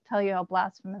can't tell you how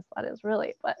blasphemous that is,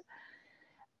 really, but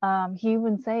he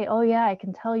would say, oh yeah, I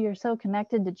can tell you're so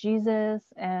connected to Jesus.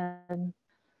 And,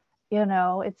 you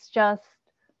know, it's just,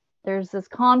 there's this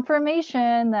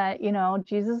confirmation that, you know,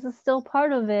 Jesus is still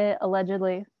part of it,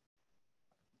 allegedly.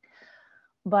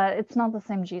 But it's not the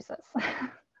same Jesus,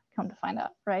 come to find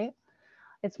out, right?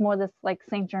 It's more this like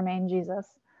Saint Germain Jesus.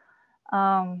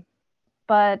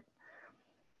 But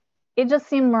it just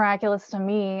seemed miraculous to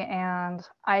me. And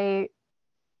I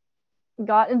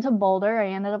got into Boulder. I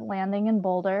ended up landing in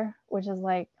Boulder, which is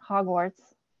like Hogwarts,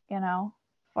 you know,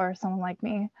 for someone like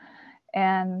me.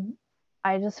 And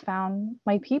I just found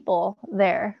my people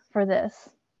there for this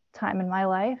time in my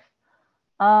life.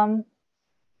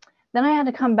 then I had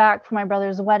to come back for my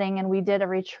brother's wedding, and we did a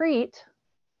retreat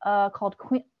called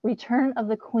Return of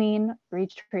the Queen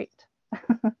Retreat.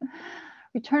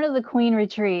 Return of the Queen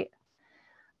Retreat.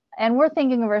 And we're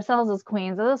thinking of ourselves as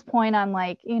queens. At this point, I'm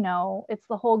like, it's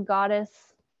the whole goddess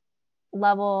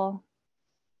level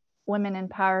women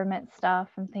empowerment stuff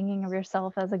and thinking of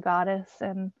yourself as a goddess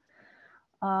and,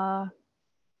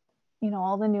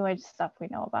 all the new age stuff we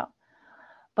know about.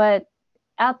 But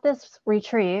at this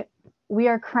retreat, we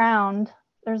are crowned.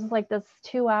 There's like this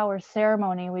 2-hour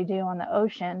ceremony we do on the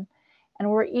ocean, and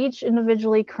we're each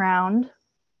individually crowned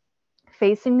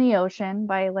facing the ocean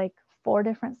by like 4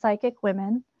 different psychic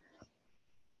women.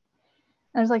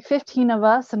 There's like 15 of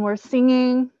us, and we're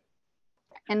singing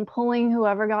and pulling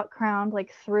whoever got crowned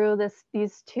like through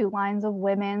these 2 lines of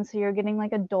women. So you're getting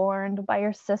like adorned by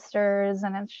your sisters,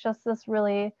 and it's just this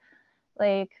really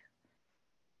like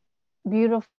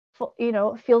beautiful,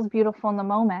 it feels beautiful in the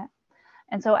moment.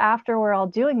 And so after we're all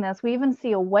doing this, we even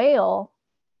see a whale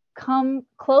come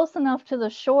close enough to the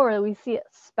shore that we see it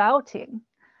spouting,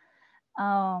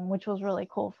 which was really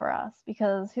cool for us,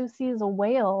 because who sees a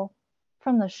whale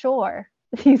from the shore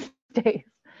these days?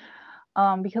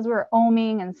 Because we were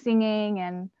oming and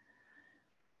singing,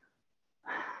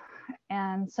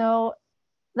 and so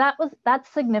that's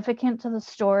significant to the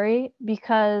story,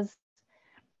 because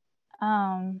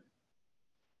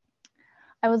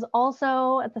I was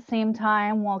also at the same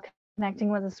time, while connecting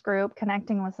with this group,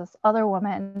 connecting with this other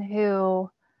woman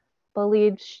who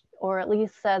believed, or at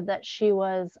least said, that she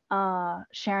was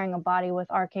sharing a body with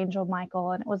Archangel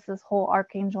Michael, and it was this whole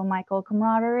Archangel Michael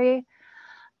camaraderie.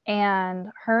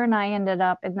 And her and I ended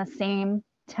up in the same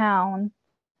town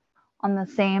on the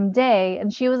same day,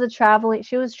 and she was traveling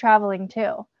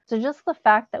too. So just the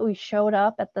fact that we showed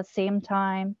up at the same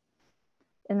time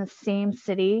in the same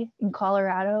city in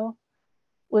Colorado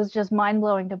was just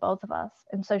mind-blowing to both of us.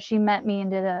 And so she met me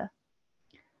and did a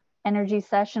energy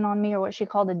session on me, or what she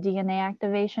called a DNA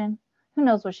activation. Who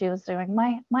knows what she was doing?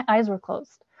 My eyes were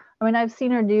closed. I mean, I've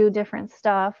seen her do different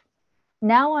stuff.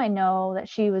 Now I know that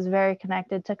she was very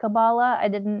connected to Kabbalah.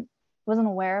 Wasn't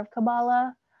aware of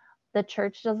Kabbalah. The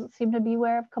church doesn't seem to be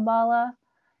aware of Kabbalah,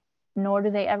 nor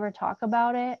do they ever talk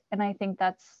about it. And I think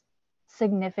that's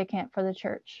significant for the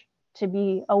church to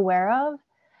be aware of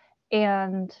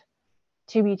and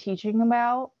to be teaching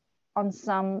about on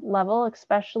some level,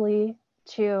 especially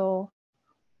to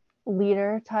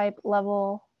leader type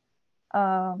level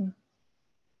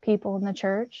people in the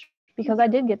church, because I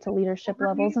did get to leadership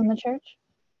levels in the church.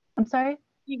 I'm sorry? Can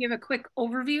you give a quick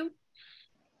overview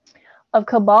of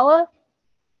Kabbalah?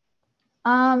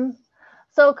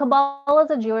 So Kabbalah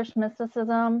is a Jewish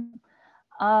mysticism.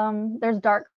 There's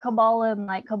dark Kabbalah and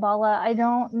light Kabbalah. I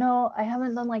don't know. I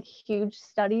haven't done like huge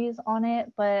studies on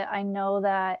it, but I know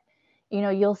that,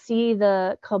 you'll see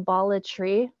the Kabbalah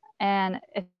tree, and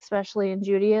especially in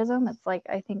Judaism, it's like,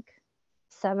 I think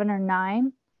 7 or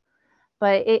 9,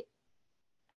 but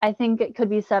I think it could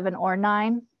be 7 or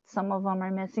 9. Some of them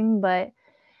are missing, but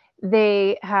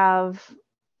they have,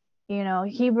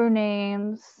 Hebrew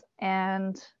names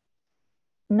and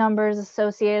numbers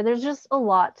associated. There's just a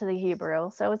lot to the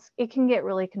Hebrew, so it can get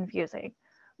really confusing.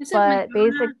 But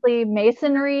basically,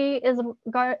 Masonry is,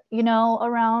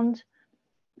 around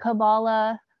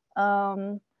Kabbalah.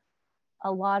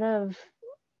 A lot of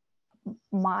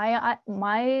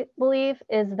my belief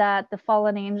is that the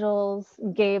fallen angels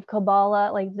gave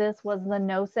Kabbalah, like this was the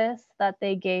gnosis that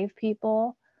they gave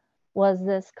people, was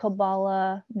this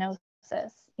Kabbalah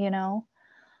gnosis,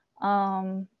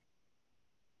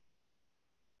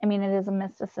 I mean, it is a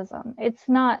mysticism. It's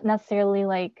not necessarily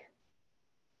like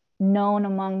known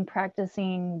among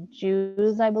practicing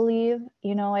Jews, I believe.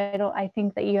 I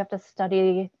think that you have to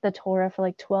study the Torah for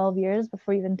like 12 years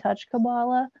before you even touch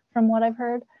Kabbalah, from what I've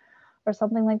heard, or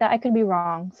something like that. I could be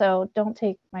wrong. So don't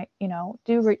take my,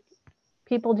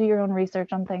 people do your own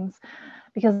research on things,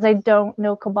 because I don't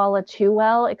know Kabbalah too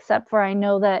well, except for I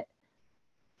know that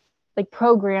like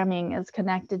programming is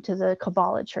connected to the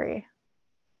Kabbalah tree.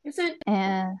 Isn't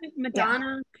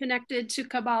Madonna connected to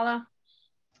Kabbalah?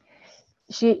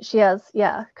 She has,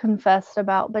 confessed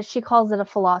about, but she calls it a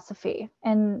philosophy.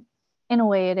 And in a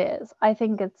way it is. I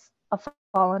think it's a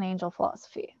fallen angel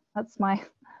philosophy. That's my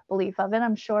belief of it.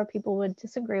 I'm sure people would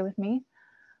disagree with me,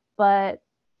 but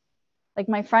like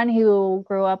my friend who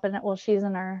grew up in it, well, she's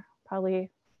in her probably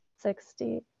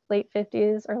late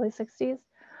 50s, early 60s.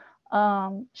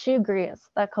 She agrees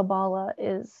that Kabbalah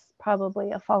is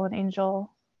probably a fallen angel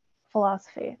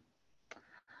philosophy.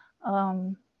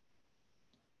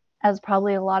 As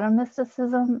probably a lot of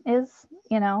mysticism is,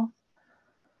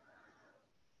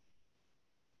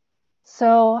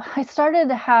 So I started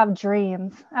to have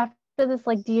dreams after this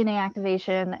like DNA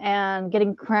activation and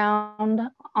getting crowned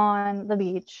on the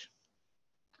beach,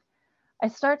 I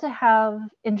start to have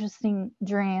interesting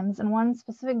dreams. And one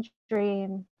specific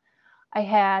dream I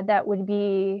had that would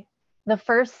be the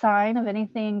first sign of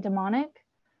anything demonic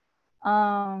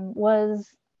was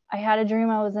I had a dream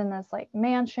I was in this like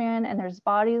mansion and there's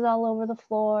bodies all over the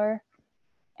floor.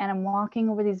 And I'm walking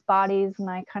over these bodies and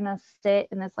I kind of sit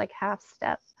in this like half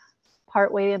step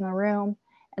partway in the room.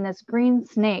 And this green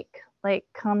snake like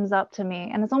comes up to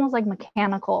me, and it's almost like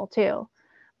mechanical too,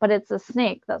 but it's a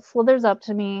snake that slithers up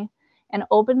to me and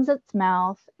opens its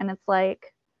mouth, and it's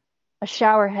like a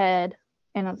shower head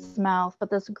in its mouth, but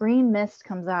this green mist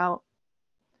comes out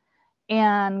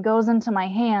and goes into my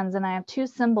hands, and I have two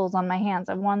symbols on my hands.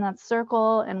 I have one that's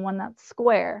circle and one that's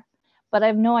square, but I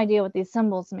have no idea what these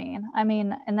symbols mean. I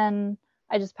mean, and then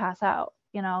I just pass out,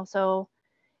 you know. So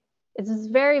it's this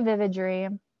very vivid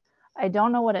dream. I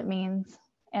don't know what it means,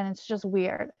 and it's just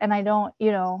weird, and I don't,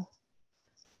 you know,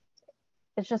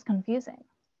 it's just confusing.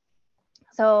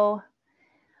 So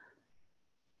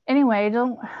anyway, I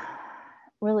don't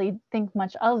really think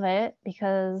much of it,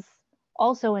 because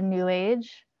also in New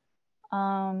Age,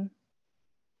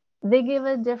 they give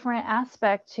a different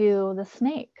aspect to the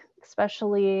snake,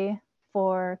 especially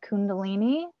for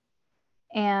Kundalini,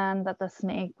 and that the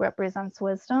snake represents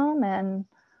wisdom. And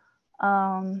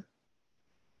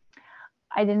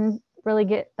I didn't really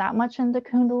get that much into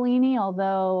Kundalini,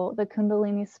 although the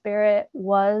Kundalini spirit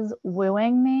was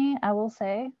wooing me, I will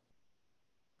say.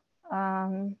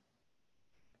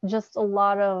 Just a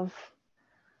lot of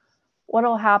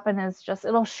what'll happen is just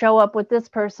it'll show up with this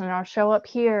person, or show up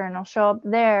here, and it'll show up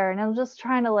there, and it'll just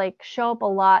trying to like show up a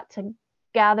lot to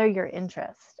gather your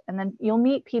interest. And then you'll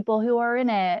meet people who are in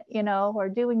it, you know, who are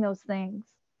doing those things.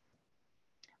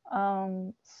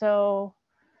 So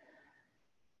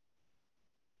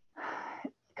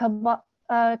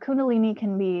Kundalini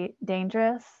can be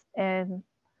dangerous, and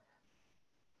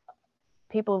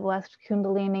people who've left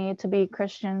Kundalini to be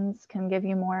Christians can give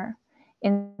you more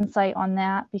insight on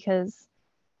that, because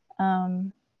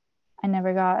I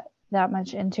never got that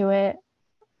much into it.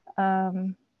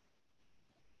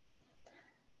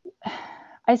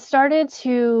 I started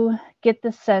to get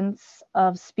the sense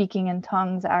of speaking in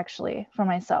tongues actually for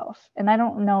myself. And I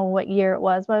don't know what year it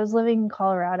was, but I was living in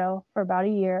Colorado for about a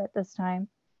year at this time.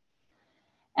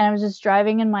 And I was just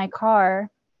driving in my car,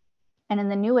 and in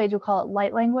the New Age, we call it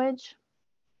light language.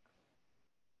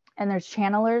 And there's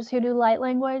channelers who do light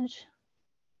language.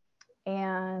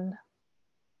 And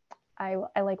I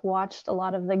like watched a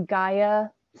lot of the Gaia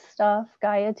stuff,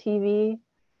 Gaia TV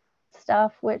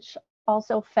stuff, which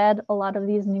also fed a lot of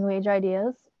these New Age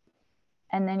ideas.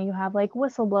 And then you have like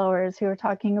whistleblowers who are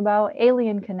talking about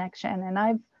alien connection. And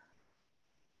I've,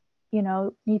 you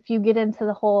know, if you get into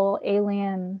the whole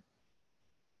alien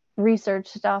research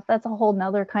stuff, that's a whole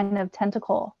nother kind of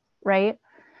tentacle, right?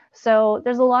 So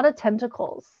there's a lot of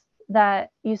tentacles that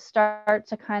you start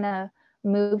to kind of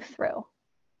move through.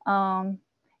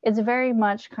 It's very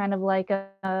much kind of like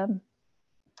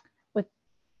with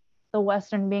the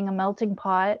Western being a melting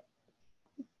pot,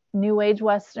 New Age,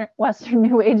 Western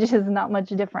New Age is not much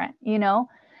different, you know?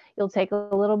 You'll take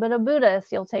a little bit of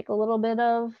Buddhist, you'll take a little bit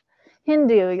of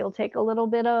Hindu, you'll take a little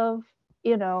bit of,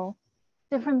 you know,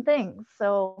 different things.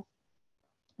 So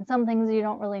some things you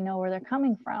don't really know where they're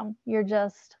coming from. You're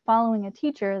just following a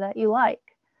teacher that you like,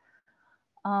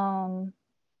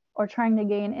 or trying to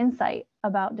gain insight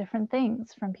about different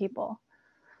things from people.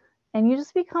 And you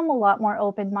just become a lot more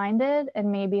open-minded,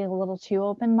 and maybe a little too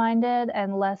open-minded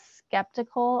and less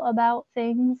skeptical about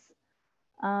things.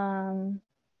 So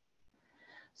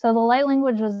the light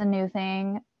language was a new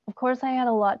thing. Of course, I had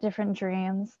a lot different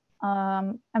dreams.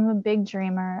 I'm a big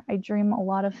dreamer. I dream a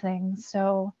lot of things.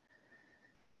 So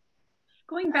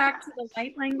going back to the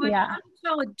light language, yeah. how do you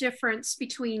tell a difference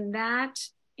between that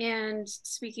and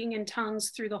speaking in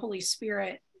tongues through the Holy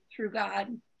Spirit, through God?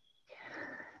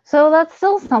 So that's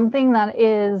still something that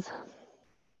is,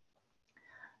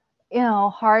 you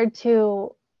know, hard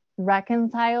to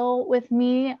reconcile with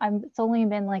me. It's only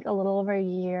been like a little over a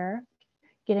year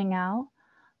getting out.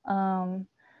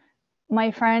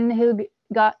 My friend who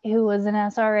was an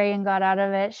SRA and got out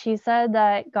of it, she said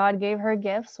that God gave her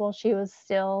gifts while she was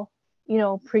still, you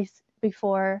know,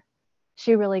 before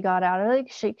she really got out of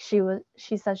it.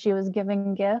 She said she was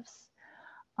given gifts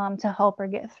to help her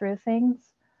get through things.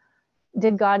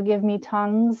 Did God give me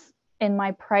tongues in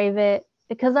my private?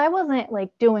 Because I wasn't like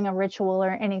doing a ritual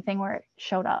or anything where it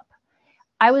showed up.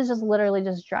 I was just literally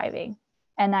just driving,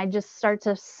 and I just start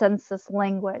to sense this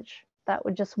language that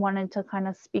would just wanted to kind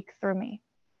of speak through me.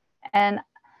 And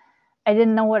I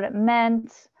didn't know what it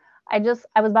meant. I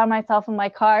was by myself in my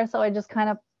car, so I just kind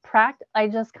of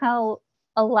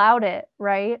allowed it,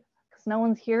 right? Because no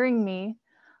one's hearing me.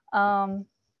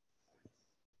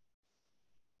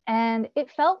 And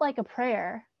it felt like a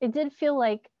prayer. It did feel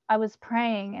like I was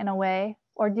praying in a way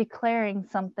or declaring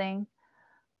something,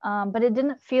 but it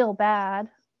didn't feel bad.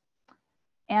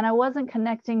 And I wasn't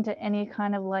connecting to any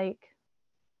kind of like,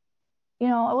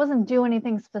 I wasn't doing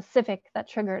anything specific that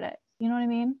triggered it. You know what I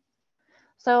mean?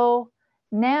 So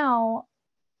now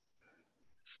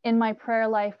in my prayer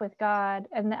life with God,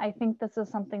 and I think this is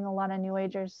something a lot of New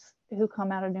Agers who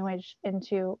come out of New Age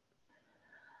into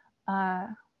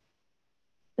the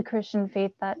Christian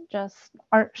faith that just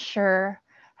aren't sure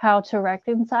how to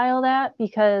reconcile that,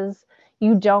 because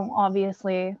you don't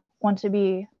obviously want to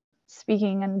be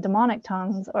speaking in demonic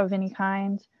tongues of any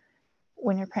kind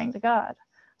when you're praying to God.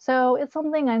 So it's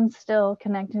something I'm still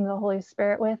connecting to the Holy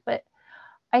Spirit with, but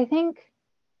I think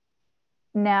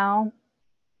now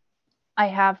I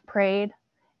have prayed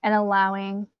and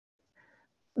allowing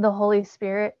the Holy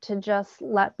Spirit to just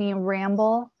let me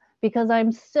ramble, because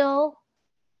I'm still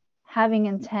having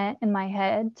intent in my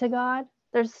head to God.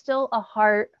 There's still a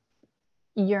heart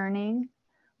yearning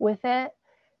with it.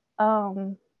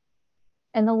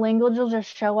 And the language will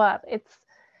just show up.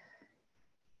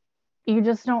 You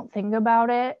just don't think about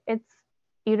it. If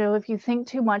you think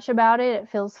too much about it, it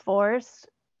feels forced,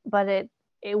 but it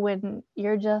when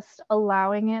you're just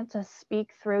allowing it to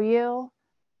speak through you.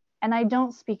 And I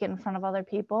don't speak it in front of other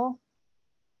people.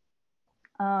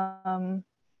 Because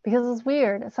it's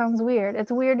weird. It sounds weird.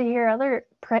 It's weird to hear other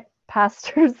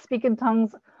pastors speak in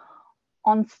tongues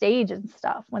on stage and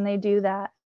stuff when they do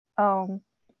that.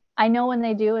 I know when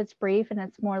they do, it's brief and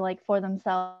it's more like for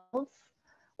themselves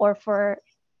or for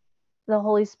the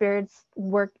Holy Spirit's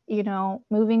work,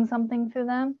 moving something through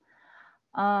them.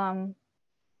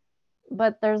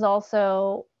 But there's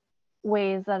also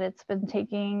ways that it's been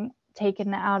taken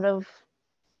out of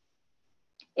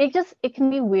it can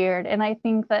be weird. And I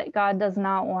think that God does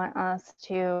not want us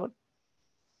to,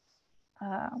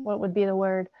 what would be the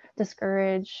word,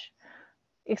 discourage,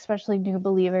 especially new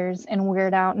believers, and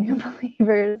weird out new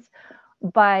believers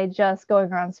by just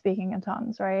going around speaking in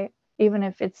tongues, right? Even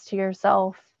if it's to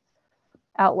yourself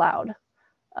out loud,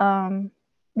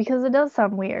 because it does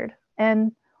sound weird.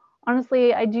 And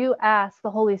honestly, I do ask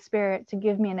the Holy Spirit to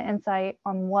give me an insight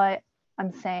on what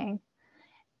I'm saying.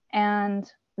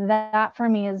 And that for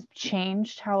me has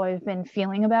changed how I've been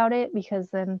feeling about it, because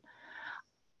then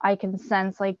I can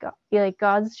sense like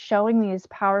God's showing me these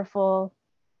powerful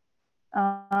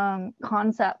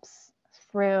concepts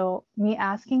through me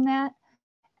asking that.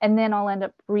 And then I'll end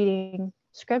up reading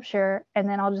scripture, and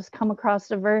then I'll just come across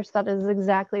a verse that is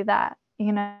exactly that,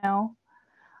 because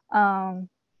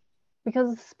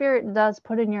the Spirit does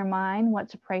put in your mind what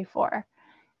to pray for.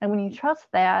 And when you trust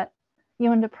that,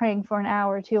 you end up praying for an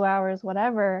hour, 2 hours,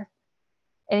 whatever,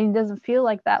 and it doesn't feel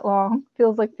like that long. It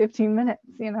feels like 15 minutes,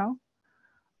 Yeah.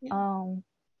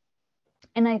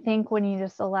 And I think when you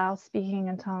just allow speaking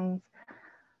in tongues,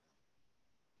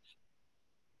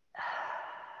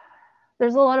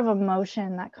 there's a lot of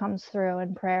emotion that comes through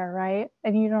in prayer, right?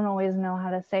 And you don't always know how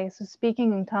to say. So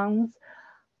speaking in tongues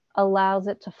allows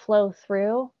it to flow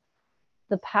through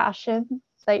the passion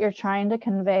that you're trying to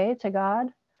convey to God,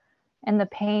 and the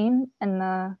pain and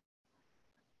the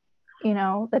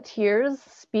tears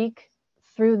speak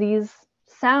through these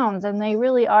sounds, and they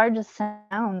really are just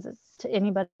sounds. It's to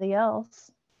anybody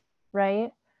else,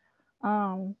 right?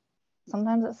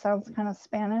 Sometimes it sounds kind of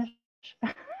Spanish,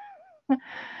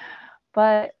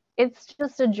 but it's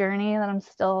just a journey that I'm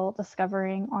still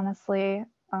discovering, honestly.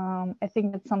 I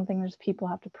think it's something there's people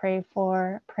have to pray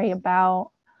for, pray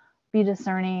about, be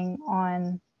discerning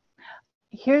on.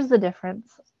 Here's the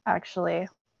difference, actually.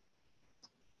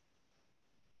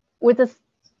 With this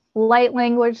light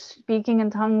language, speaking in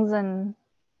tongues, and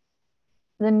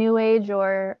the New Age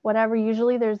or whatever,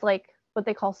 usually there's like what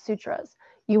they call sutras.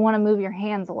 You want to move your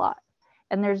hands a lot.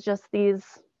 And there's just these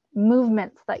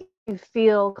movements that you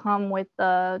feel come with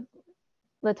the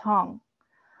tongue.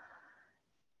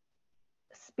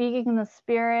 Speaking in the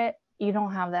Spirit, you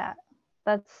don't have that.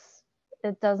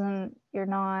 You're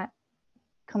not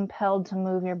compelled to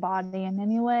move your body in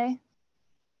any way.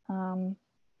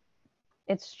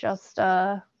 It's just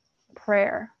a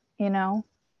prayer,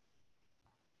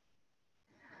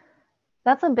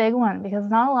 That's a big one, because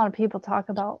not a lot of people talk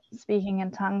about speaking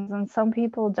in tongues, and some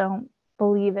people don't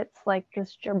believe it's like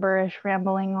this gibberish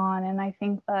rambling on. And I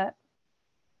think that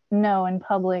no, in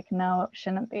public, no, it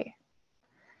shouldn't be.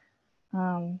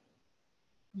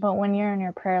 But when you're in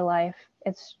your prayer life,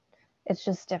 it's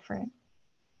just different.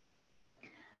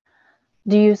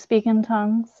 Do you speak in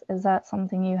tongues? Is that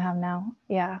something you have now?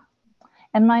 Yeah.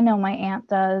 And I know my aunt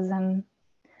does. And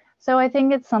so I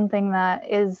think it's something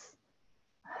that is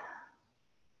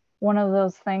one of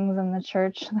those things in the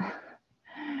church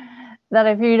that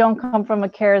if you don't come from a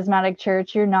charismatic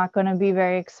church, you're not going to be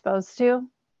very exposed to,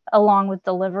 along with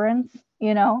deliverance,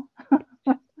 you know,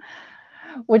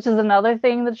 which is another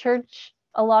thing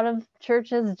a lot of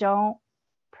churches don't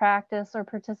practice or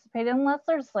participate unless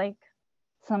there's like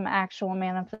some actual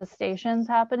manifestations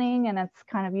happening, and it's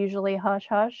kind of usually hush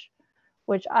hush,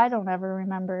 which I don't ever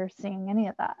remember seeing any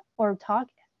of that or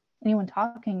anyone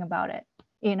talking about it,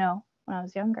 you know, when I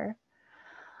was younger.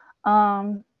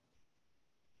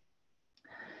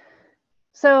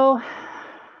 So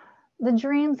the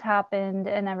dreams happened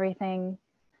and everything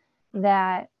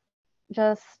that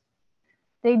just,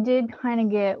 they did kind of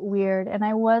get weird, and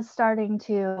I was starting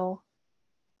to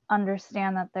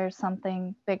understand that there's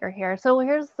something bigger here. So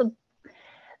here's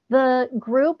the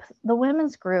group, the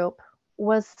women's group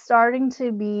was starting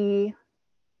to be,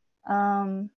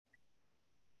 and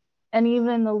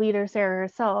even the leader, Sarah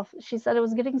herself, she said it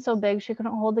was getting so big she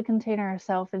couldn't hold the container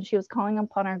herself, and she was calling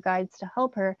upon her guides to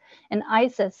help her. And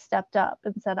Isis stepped up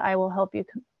and said, I will help you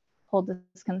hold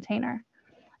this container.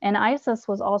 And Isis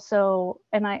was also,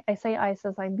 and I say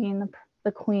Isis, I mean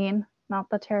the queen, not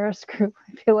the terrorist group.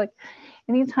 I feel like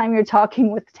anytime you're talking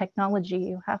with technology,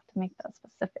 you have to make that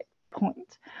specific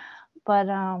point. But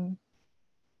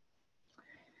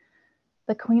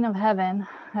the Queen of Heaven,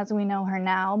 as we know her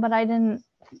now, but I didn't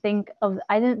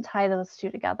tie those two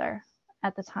together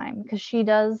at the time, because she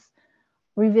does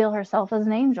reveal herself as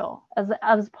an angel,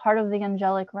 as part of the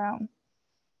angelic realm,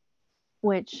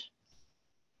 which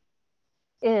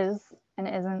is and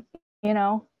isn't, you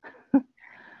know,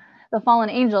 the fallen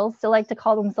angels still like to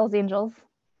call themselves angels.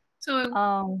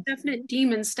 So definite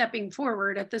demon stepping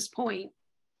forward at this point.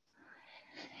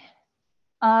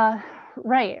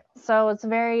 Right. So it's a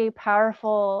very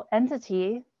powerful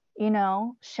entity, you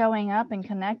know, showing up and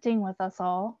connecting with us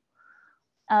all,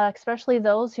 especially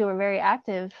those who are very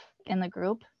active in the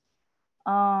group,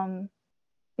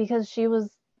 because she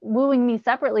was wooing me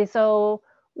separately. So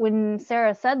when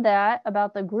Sarah said that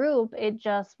about the group, it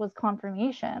just was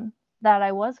confirmation that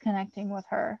I was connecting with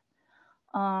her.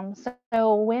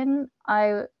 So when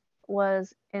I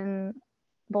was in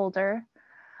Boulder,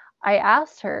 I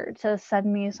asked her to send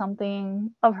me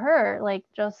something of her, like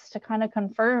just to kind of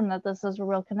confirm that this is a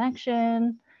real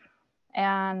connection,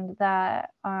 and that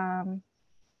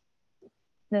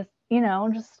this, you know,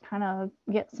 just kind of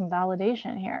get some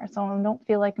validation here, so I don't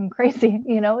feel like I'm crazy.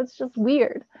 You know, it's just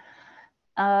weird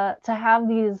to have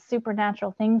these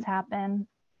supernatural things happen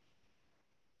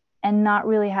and not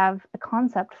really have a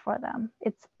concept for them.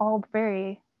 It's all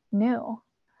very new.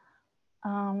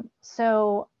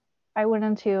 So I went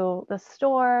into the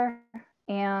store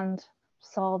and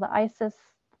saw the Isis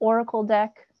Oracle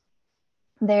deck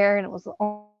there, and it was the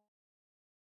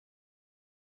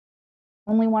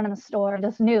only one in the store. I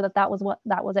just knew that that was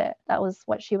it. That was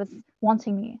what she was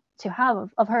wanting me to have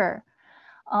of her.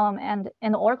 And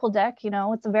in the Oracle deck, you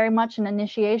know, it's very much an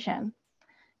initiation.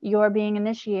 You're being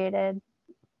initiated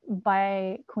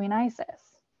by Queen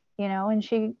Isis, you know,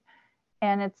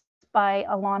 and it's by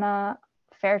Alana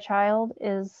Fairchild,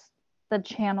 is the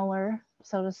channeler,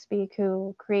 so to speak,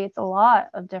 who creates a lot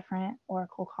of different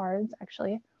oracle cards,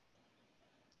 actually.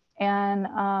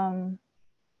 And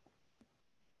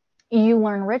you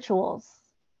learn rituals.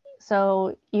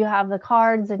 So you have the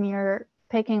cards and you're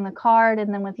picking the card,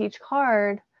 and then with each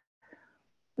card,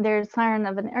 there's kind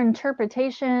of an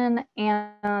interpretation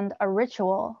and a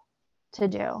ritual to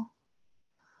do.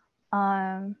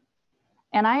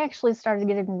 And I actually started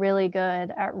getting really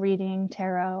good at reading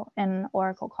tarot and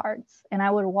oracle cards. And I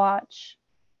would watch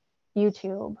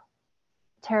YouTube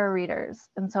tarot readers.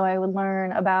 And so I would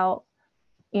learn about,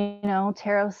 you know,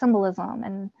 tarot symbolism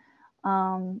and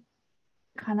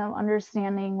kind of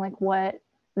understanding like what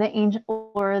the ancient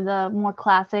or the more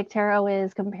classic tarot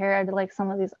is compared to like some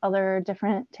of these other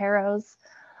different tarots.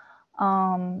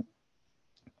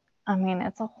 I mean,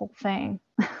 it's a whole thing.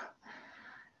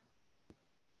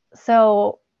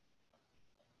 So,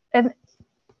 and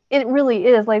it really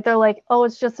is like, they're like, oh,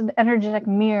 it's just an energetic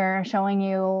mirror showing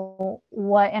you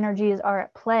what energies are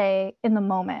at play in the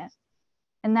moment.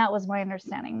 And that was my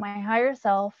understanding. My higher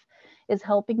self is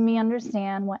helping me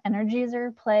understand what energies are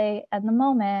at play at the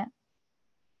moment.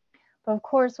 But of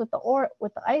course, with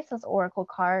the Isis Oracle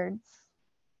cards,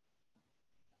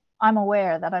 I'm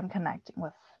aware that I'm connecting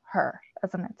with her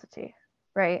as an entity,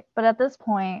 right? But at this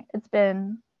point, it's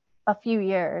been a few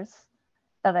years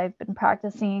that I've been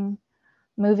practicing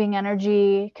moving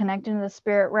energy, connecting to the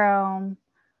spirit realm,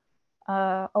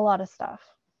 a lot of stuff,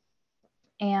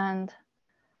 and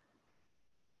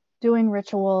doing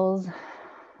rituals.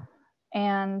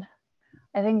 And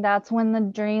I think that's when the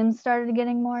dreams started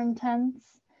getting more intense.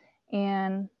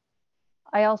 And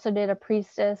I also did a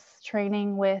priestess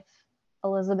training with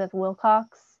Elizabeth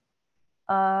Wilcox,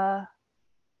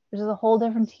 which is a whole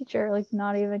different teacher, like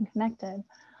not even connected.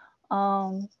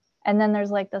 And then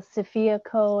there's like the Sophia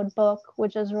Code book,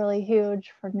 which is really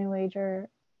huge for New Ager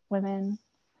women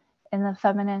in the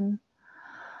feminine,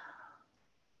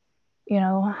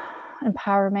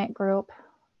 empowerment group,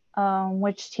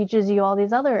 which teaches you all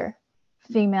these other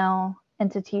female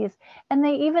entities. And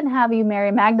they even have you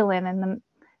Mary Magdalene in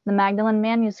the Magdalene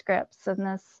manuscripts, and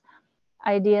this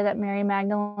idea that Mary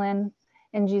Magdalene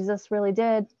and Jesus really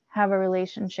did have a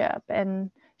relationship,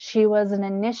 and she was an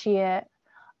initiate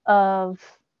of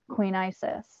Queen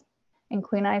Isis, and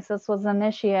Queen Isis was an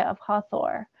initiate of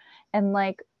Hathor. And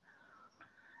like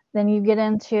then you get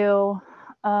into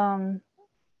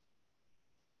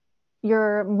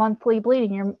your monthly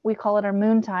bleeding, we call it our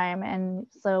moon time, and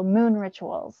so moon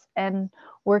rituals and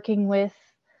working with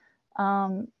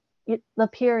the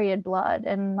period blood,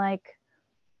 and like,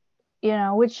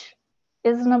 which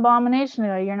is an abomination.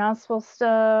 You're not supposed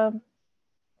to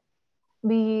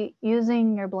be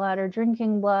using your blood or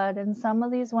drinking blood. And some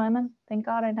of these women, thank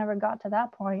God I never got to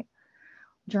that point,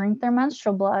 drink their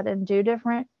menstrual blood and do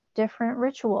different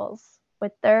rituals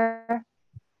with their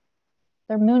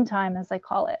moon time, as they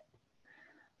call it,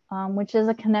 which is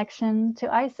a connection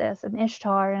to Isis and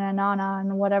Ishtar and Inanna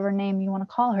and whatever name you want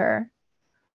to call her,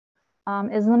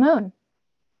 is the moon.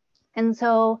 And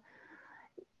so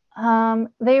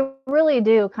they really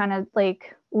do kind of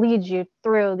like lead you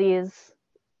through these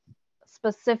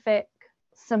specific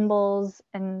symbols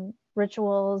and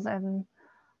rituals and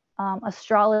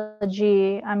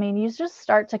astrology. I mean, you just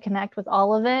start to connect with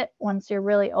all of it once you're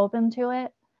really open to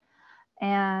it.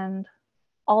 And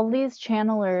all these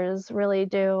channelers really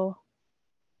do.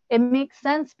 It makes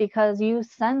sense because you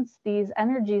sense these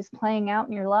energies playing out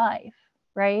in your life,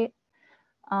 right?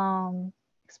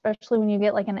 Especially when you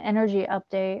get like an energy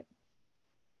update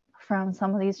from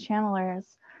some of these channelers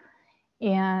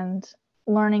and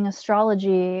learning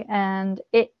astrology, and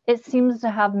it seems to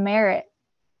have merit,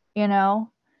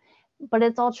 but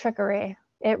it's all trickery.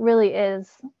 It really is.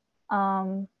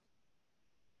 But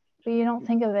you don't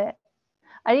think of it.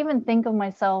 I didn't even think of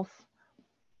myself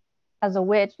as a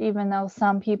witch, even though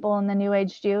some people in the New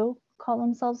Age do call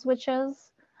themselves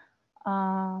witches.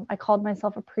 I called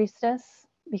myself a priestess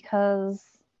because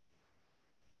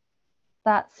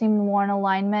that seemed more in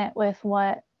alignment with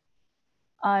what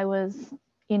I was,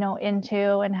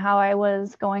 into, and how I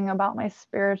was going about my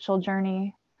spiritual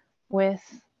journey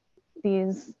with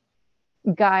these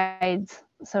guides,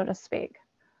 so to speak.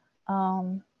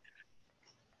 And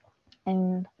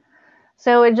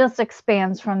so it just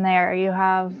expands from there. You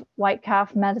have white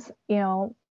calf medicine,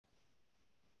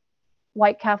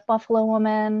 white calf buffalo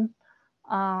woman.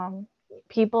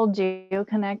 People do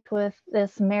connect with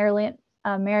this Mary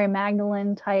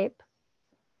Magdalene type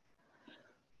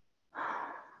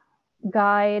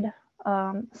guide.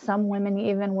 Some women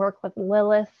even work with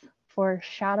Lilith for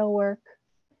shadow work,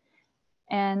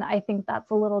 and I think that's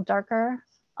a little darker.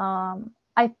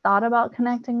 I thought about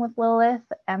connecting with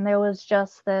Lilith, and there was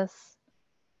just this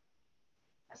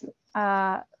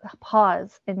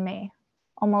pause in me,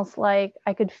 almost like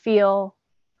I could feel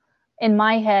in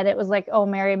my head. It was like, oh,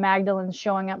 Mary Magdalene's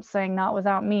showing up saying not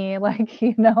without me, like,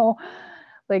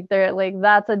 like they're like,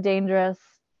 that's a dangerous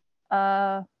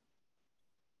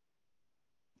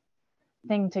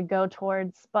thing to go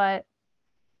towards. But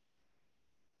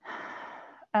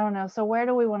I don't know. So where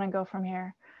do we want to go from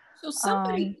here? So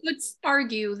somebody could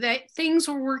argue that things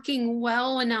were working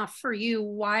well enough for you.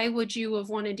 Why would you have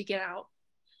wanted to get out?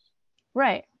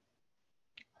 Right.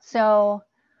 So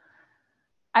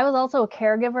I was also a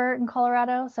caregiver in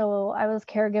Colorado. So I was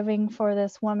caregiving for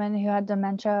this woman who had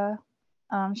dementia.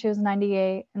 She was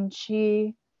 98, and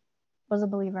she was a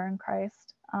believer in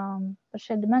Christ, but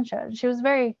she had dementia. She was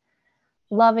very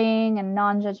loving and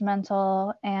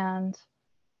non-judgmental, and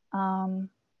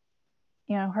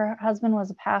her husband was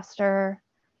a pastor.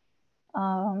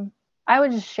 I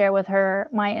would just share with her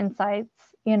my insights,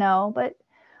 but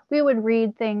we would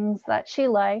read things that she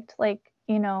liked, like,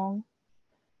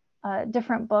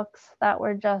 different books that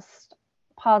were just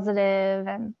positive,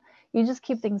 and you just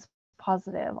keep things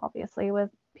positive, obviously, with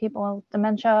people with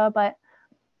dementia. But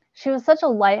she was such a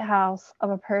lighthouse of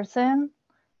a person,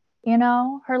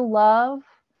 her love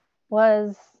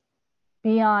was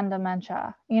beyond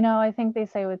dementia. I think they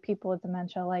say with people with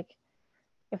dementia, like,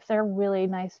 if they're really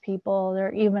nice people,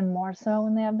 they're even more so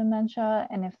when they have dementia.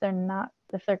 And if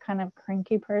they're kind of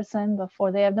cranky person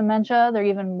before they have dementia, they're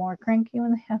even more cranky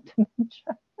when they have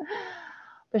dementia.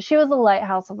 But she was a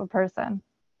lighthouse of a person.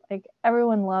 Like,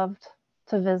 everyone loved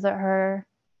to visit her,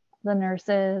 the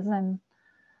nurses and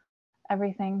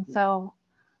everything. So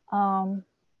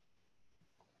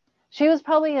she was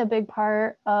probably a big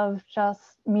part of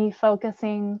just me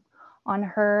focusing on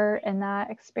her and that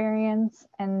experience,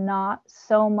 and not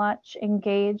so much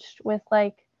engaged with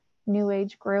like new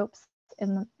age groups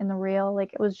in the real.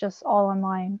 Like, it was just all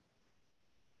online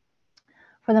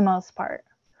for the most part.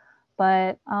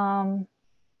 But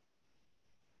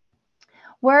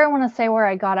where I want to say where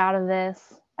I got out of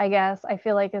this, I guess I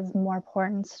feel like is a more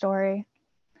important story,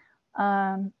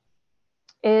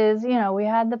 is, we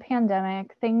had the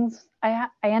pandemic. Things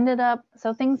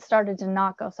things started to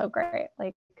not go so great.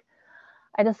 Like,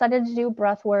 I decided to do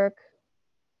breath work,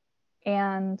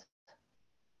 and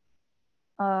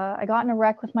I got in a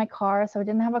wreck with my car, so I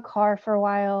didn't have a car for a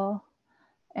while.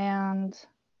 And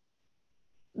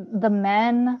the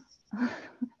men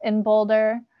in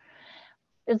Boulder,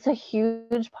 it's a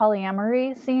huge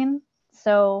polyamory scene.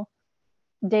 So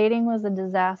dating was a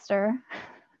disaster.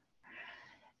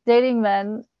 Dating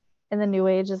men in the new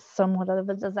age is somewhat of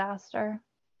a disaster.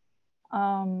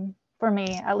 For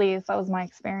me, at least, that was my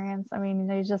experience. I mean,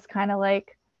 they just kind of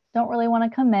like don't really want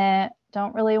to commit,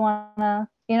 don't really want to,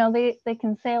 they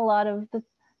can say a lot of the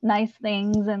nice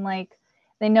things, and like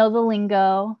they know the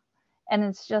lingo, and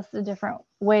it's just a different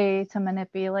way to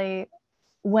manipulate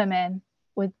women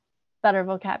with better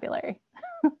vocabulary.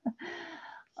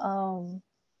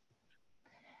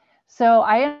 So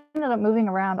I ended up moving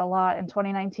around a lot in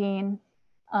 2019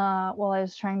 while I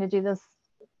was trying to do this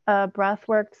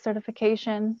breathwork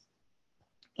certification.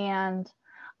 And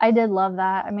I did love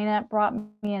that. I mean, it brought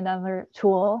me another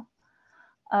tool.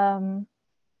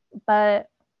 But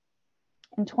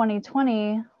in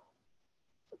 2020,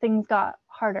 things got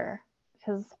harder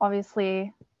because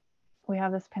obviously we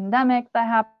have this pandemic that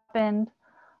happened.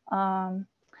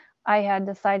 I had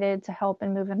decided to help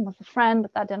and move in with a friend,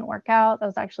 but that didn't work out. That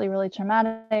was actually really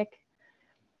traumatic.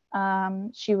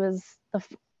 She was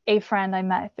a friend I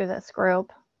met through this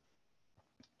group.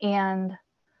 And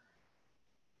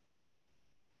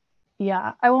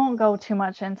yeah, I won't go too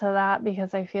much into that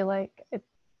because I feel like it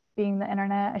being the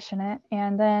internet, I shouldn't.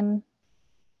 And then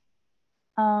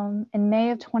in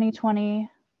May of 2020,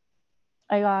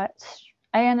 I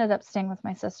ended up staying with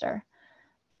my sister,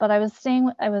 but I was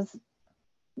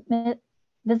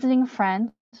visiting a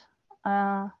friend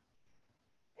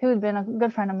who had been a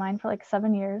good friend of mine for like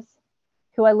 7 years,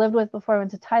 who I lived with before I went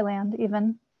to Thailand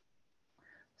even.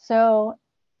 So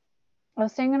I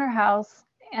was staying in her house,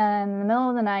 and in the middle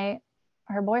of the night,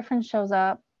 her boyfriend shows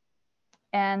up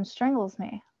and strangles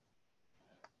me.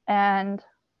 And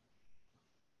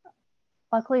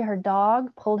luckily her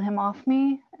dog pulled him off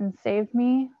me and saved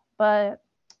me. But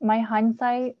my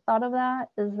hindsight thought of that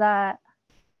is that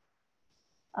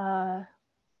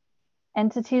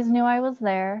entities knew I was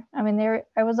there. I mean,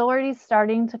 I was already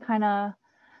starting to kind of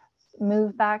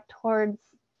move back towards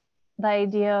the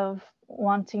idea of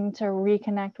wanting to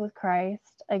reconnect with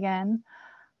Christ again,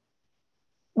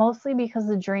 mostly because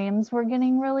the dreams were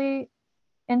getting really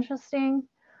interesting,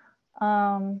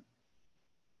 and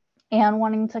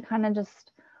wanting to kind of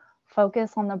just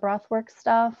focus on the breathwork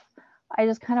stuff. I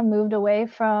just kind of moved away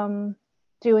from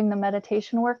doing the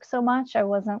meditation work so much. I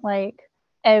wasn't like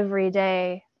every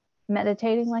day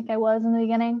meditating like I was in the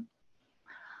beginning.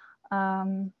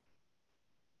 And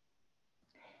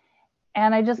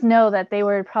I just know that they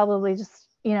were probably just,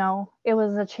 it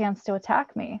was a chance to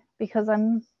attack me because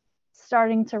I'm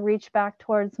starting to reach back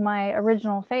towards my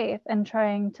original faith and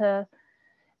trying to,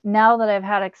 now that I've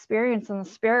had experience in the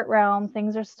spirit realm,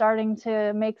 things are starting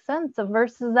to make sense of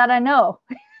verses that I know,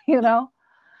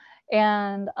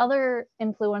 and other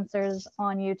influencers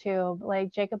on YouTube,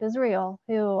 like Jacob Israel,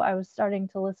 who I was starting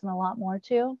to listen a lot more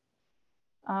to,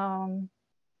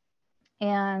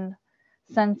 and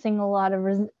sensing a lot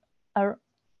of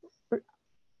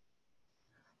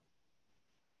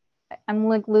I'm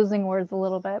like losing words a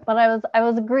little bit, but I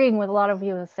was agreeing with a lot of what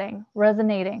he was saying,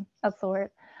 resonating. That's the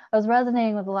word. I was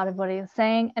resonating with a lot of what he was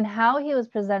saying and how he was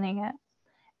presenting it,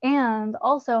 and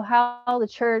also how the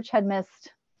church had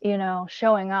missed,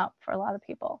 showing up for a lot of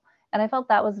people. And I felt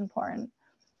that was important.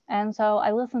 And so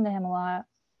I listened to him a lot.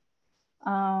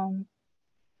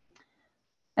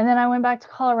 And then I went back to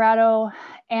Colorado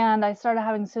and I started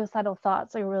having suicidal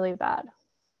thoughts, like really bad.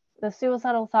 The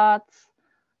suicidal thoughts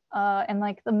and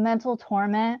like the mental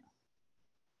torment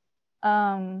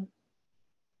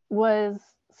was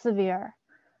severe.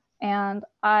 And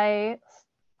I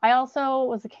also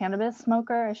was a cannabis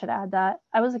smoker. I should add that.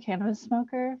 I was a cannabis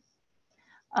smoker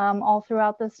all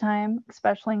throughout this time,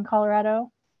 especially in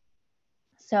Colorado.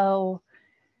 So,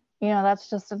 that's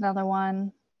just another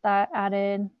one that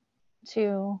added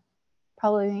to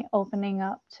probably opening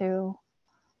up to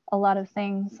a lot of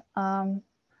things.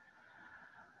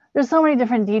 There's so many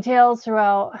different details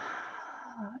throughout,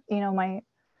 my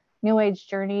New Age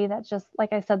journey that just,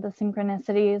 like I said, the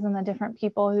synchronicities and the different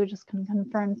people who just can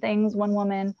confirm things. One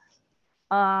woman,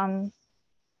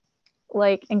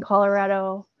 like in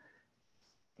Colorado,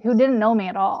 who didn't know me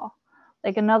at all.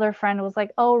 Like another friend was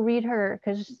like, oh, read her,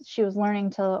 because she was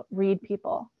learning to read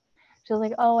people. She was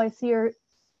like, oh, I see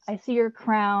your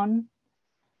crown,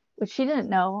 which she didn't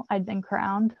know I'd been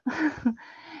crowned.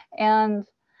 And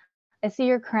I see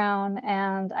your crown,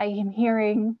 and I am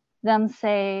hearing them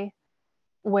say,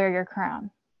 wear your crown,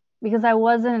 because I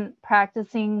wasn't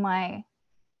practicing my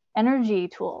energy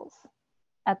tools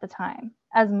at the time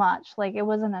as much. Like it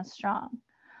wasn't as strong.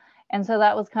 And so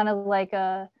that was kind of like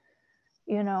a,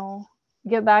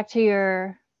 get back to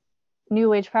your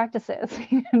New Age practices,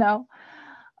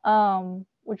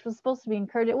 which was supposed to be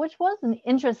encouraging, which was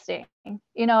interesting.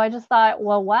 I just thought,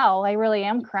 well, wow, I really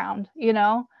am crowned,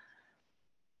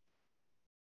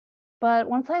 But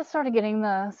once I started getting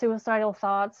the suicidal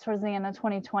thoughts towards the end of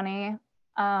 2020,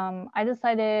 I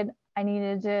decided I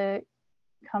needed to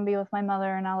come be with my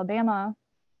mother in Alabama,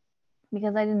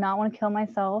 because I did not want to kill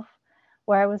myself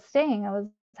where I was staying. I was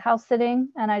house sitting,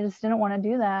 and I just didn't want to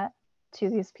do that to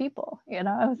these people.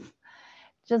 I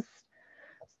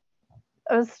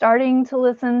was starting to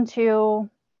listen to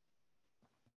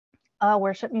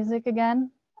worship music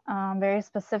again, very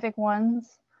specific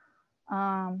ones.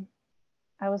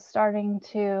 I was starting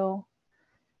to,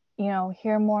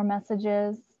 hear more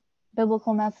messages,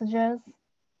 biblical messages,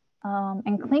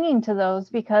 and clinging to those,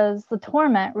 because the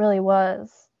torment really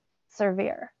was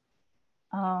severe.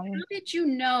 How did you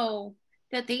know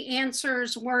that the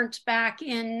answers weren't back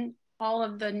in all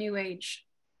of the New Age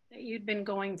that you'd been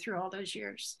going through all those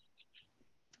years?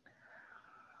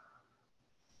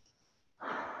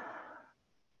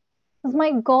 Was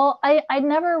my goal. I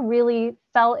never really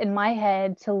felt in my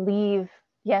head to leave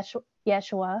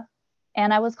Yeshua,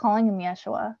 and I was calling him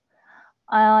Yeshua.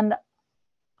 And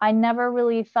I never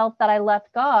really felt that I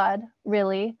left God,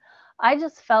 really. I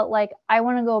just felt like I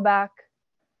want to go back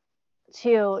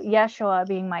to Yeshua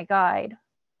being my guide,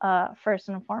 first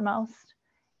and foremost,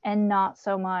 and not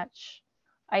so much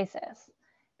Isis,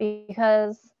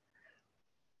 because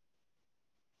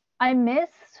I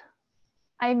missed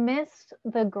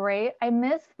the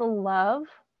love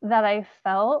that I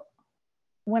felt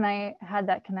when I had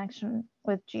that connection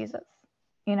with Jesus,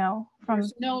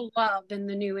 There's no love in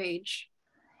the New Age.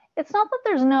 It's not that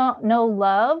there's no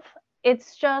love.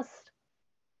 It's just,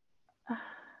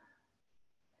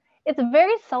 it's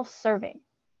very self-serving,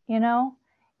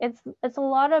 it's a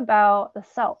lot about the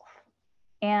self.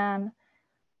 And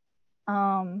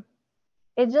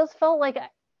it just felt like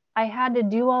I had to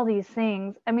do all these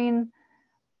things. I mean,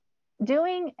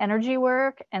 doing energy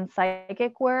work and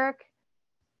psychic work,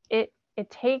 it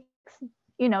takes,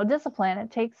 discipline, it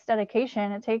takes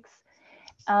dedication, it takes,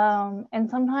 and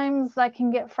sometimes that can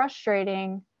get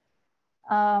frustrating.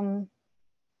 And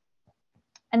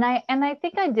I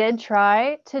think I did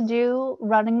try to do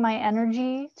running my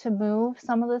energy to move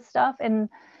some of this stuff. And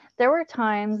there were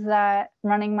times that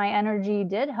running my energy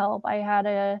did help. I had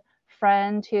a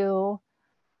friend who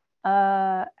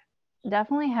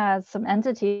definitely has some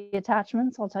entity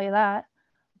attachments, I'll tell you that.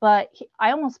 But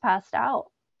I almost passed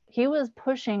out. He was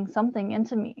pushing something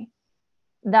into me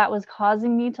that was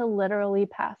causing me to literally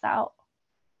pass out.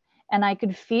 And I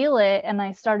could feel it, and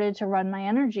I started to run my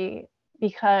energy,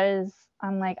 because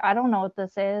I'm like, I don't know what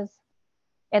this is.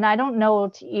 And I don't know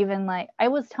to even, like, I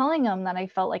was telling him that I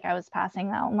felt like I was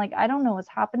passing out. I'm like, I don't know what's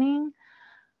happening,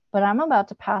 but I'm about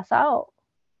to pass out.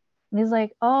 And he's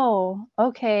like, oh,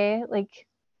 okay. Like,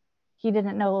 he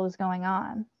didn't know what was going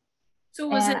on. So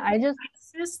was it Isis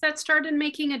that started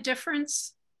making a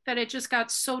difference, that it just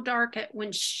got so dark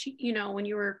when when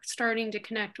you were starting to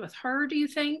connect with her, do you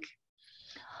think?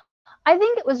 I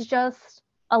think it was just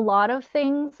a lot of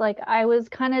things. Like, I was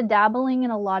kind of dabbling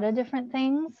in a lot of different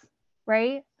things,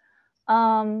 right?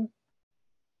 I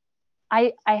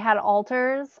had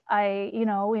altars.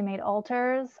 We made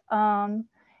altars.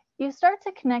 You start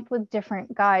to connect with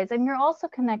different guides, and you're also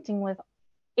connecting with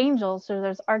angels. So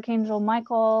there's Archangel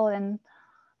Michael and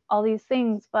all these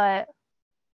things. But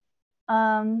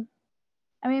I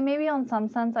mean, maybe on some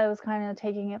sense I was kind of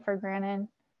taking it for granted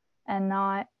and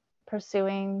not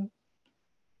pursuing.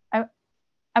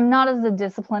 I'm not as a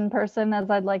disciplined person as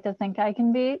I'd like to think I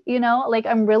can be, you know, like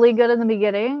I'm really good in the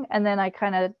beginning and then I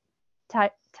kind of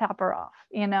tap her off,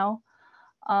 you know,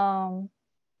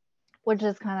 which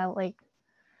is kind of like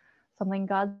something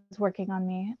God's working on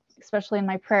me, especially in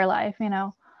my prayer life, you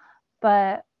know.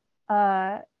 But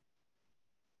I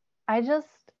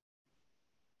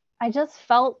just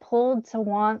felt pulled to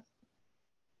want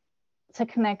to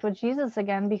connect with Jesus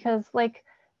again, because like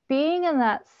being in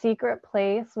that secret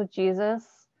place with Jesus,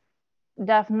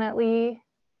 definitely,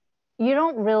 you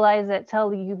don't realize it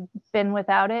till you've been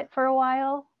without it for a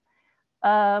while.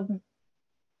 That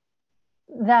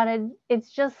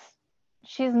it's just,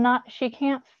 she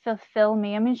can't fulfill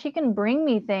me. I mean, she can bring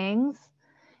me things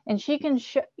and she can,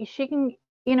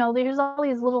 you know, there's all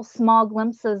these little small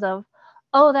glimpses of,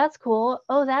 oh, that's cool.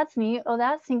 Oh, that's neat. Oh,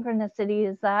 that synchronicity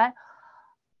is that.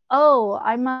 Oh,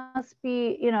 I must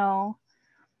be, you know,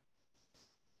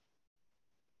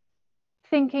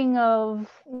 thinking of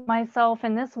myself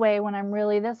in this way when I'm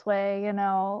really this way, you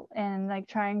know, and like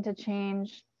trying to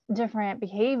change different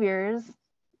behaviors,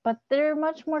 but they're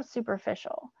much more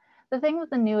superficial. The thing with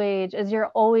the new age is you're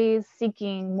always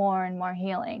seeking more and more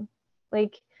healing.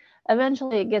 Like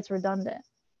eventually it gets redundant,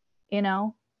 you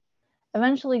know?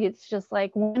 Eventually it's just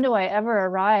like, when do I ever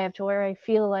arrive to where I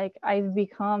feel like I've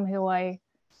become who I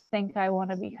think I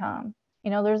want to become?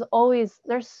 You know, there's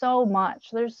so much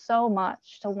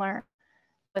to learn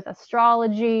with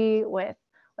astrology, with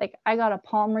like, I got a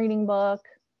palm reading book,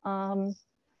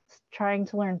 trying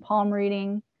to learn palm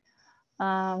reading,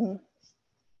 because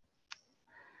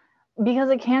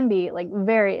it can be like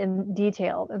very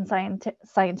detailed and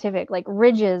scientific. Like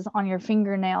ridges on your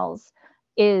fingernails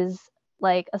is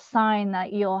like a sign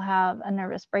that you'll have a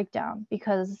nervous breakdown,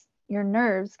 because your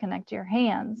nerves connect to your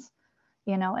hands,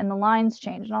 you know, and the lines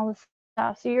change and all this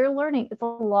stuff. So you're learning, it's a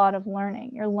lot of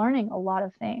learning. You're learning a lot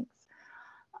of things.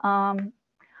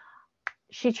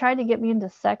 She tried to get me into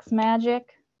sex magic.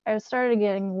 I started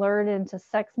getting lured into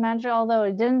sex magic, although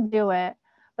I didn't do it,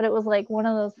 but it was like one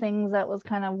of those things that was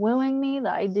kind of wooing me,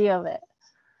 the idea of it.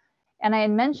 And I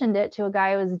had mentioned it to a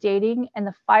guy I was dating, and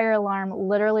the fire alarm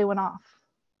literally went off,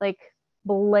 like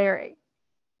blaring,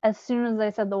 as soon as I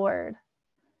said the word,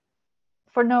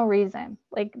 for no reason.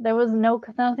 Like there was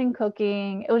nothing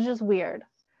cooking. It was just weird.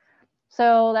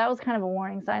 So that was kind of a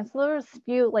warning sign. So there was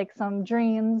like some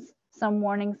dreams, some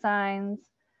warning signs.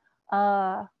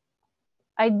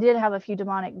 I did have a few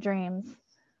demonic dreams,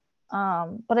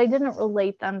 but I didn't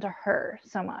relate them to her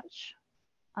so much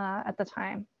at the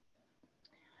time.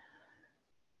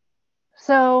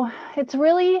 So it's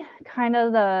really kind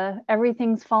of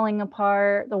everything's falling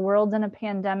apart. The world's in a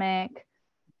pandemic.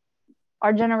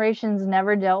 Our generation's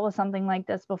never dealt with something like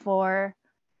this before.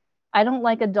 I don't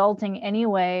like adulting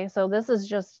anyway, so this is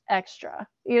just extra,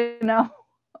 you know?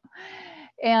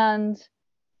 And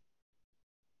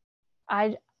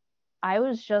I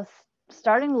was just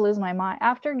starting to lose my mind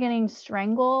after getting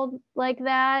strangled like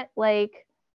that. Like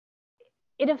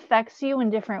it affects you in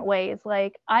different ways.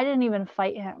 Like I didn't even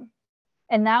fight him.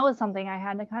 And that was something I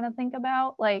had to kind of think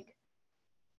about. Like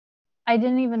I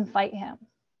didn't even fight him.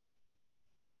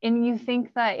 And you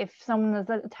think that if someone is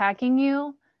attacking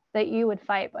you, that you would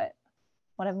fight. But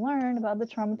what I've learned about the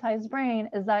traumatized brain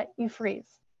is that you freeze.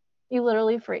 You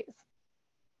literally freeze.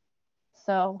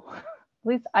 So at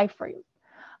least I freeze.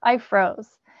 I froze.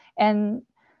 And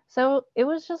so it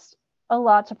was just a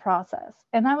lot to process.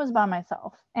 And I was by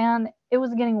myself. And it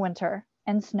was getting winter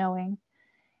and snowing.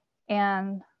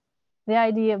 And the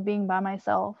idea of being by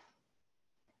myself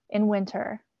in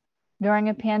winter during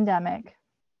a pandemic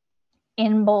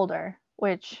in Boulder,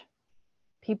 which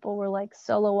people were like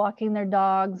solo walking their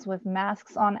dogs with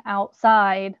masks on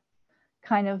outside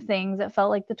kind of things. It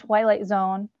felt like the Twilight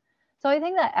Zone. So I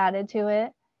think that added to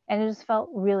it. And it just felt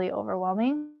really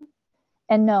overwhelming.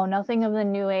 And no, nothing of the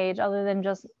new age other than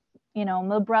just, you know,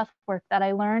 the breath work that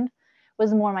I learned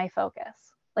was more my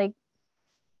focus. Like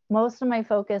most of my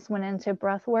focus went into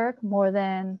breath work more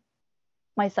than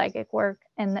my psychic work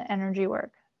and the energy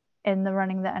work and the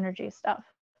running the energy stuff.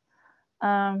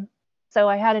 So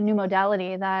I had a new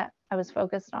modality that I was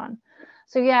focused on.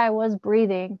 So yeah, I was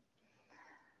breathing.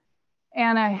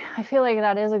 And I feel like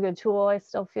that is a good tool. I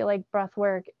still feel like breath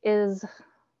work is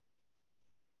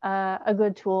a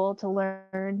good tool to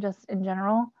learn just in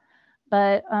general.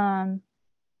 But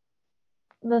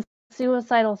the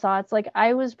suicidal thoughts, like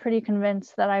I was pretty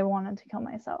convinced that I wanted to kill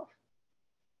myself.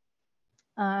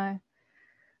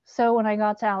 So when I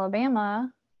got to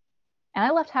Alabama, and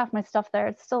I left half my stuff there,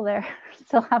 it's still there,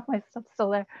 still half my stuff still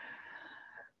there.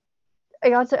 I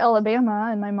got to Alabama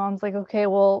and my mom's like, okay,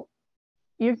 well,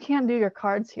 you can't do your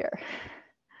cards here.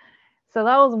 So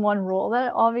that was one rule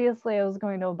that obviously I was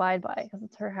going to abide by because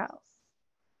it's her house.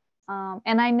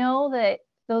 And I know that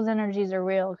those energies are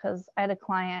real because I had a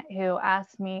client who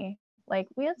asked me, like,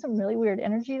 we had some really weird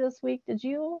energy this week. Did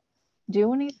you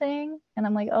do anything? And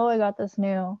I'm like, oh, I got this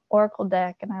new Oracle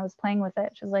deck and I was playing with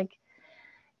it. She's like,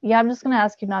 yeah, I'm just going to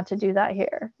ask you not to do that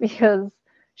here because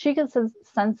she could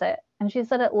sense it. And she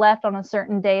said it left on a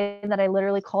certain day that I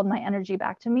literally called my energy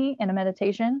back to me in a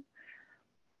meditation.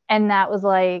 And that was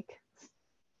like,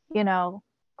 you know,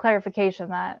 clarification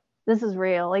that this is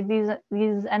real. Like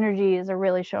these energies are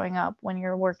really showing up when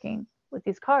you're working with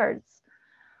these cards.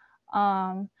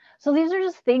 So these are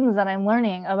just things that I'm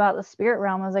learning about the spirit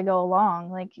realm as I go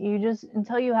along. Like you just,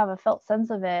 until you have a felt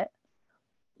sense of it,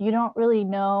 you don't really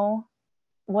know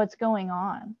what's going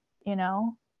on, you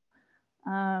know?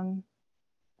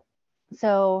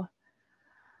 So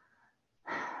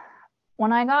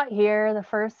when I got here, the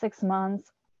first 6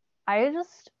 months, I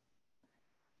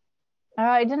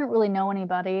didn't really know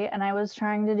anybody, and I was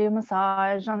trying to do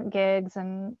massage on gigs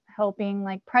and helping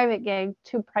like private gig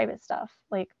to private stuff,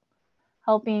 like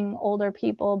helping older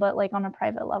people, but like on a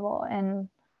private level and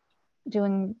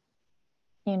doing,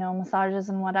 you know, massages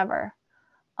and whatever.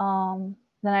 Then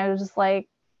I was just like,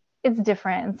 it's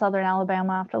different in Southern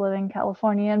Alabama after living in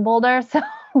California and Boulder. So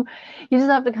you just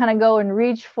have to kind of go and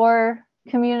reach for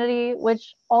community,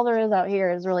 which all there is out here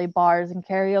is really bars and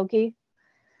karaoke.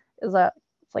 It's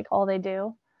like all they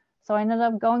do. So I ended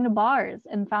up going to bars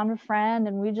and found a friend,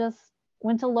 and we just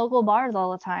went to local bars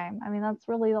all the time. I mean, that's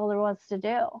really all there was to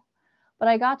do. But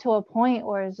I got to a point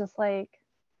where it's just like,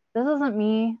 this isn't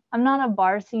me. I'm not a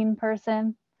bar scene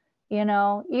person, you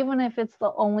know, even if it's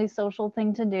the only social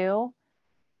thing to do.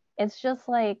 It's just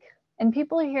like, and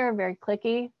people here are very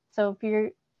cliquey. So if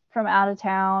you're from out of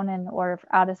town or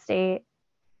out of state,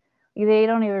 they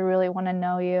don't even really want to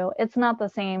know you. It's not the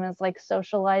same as like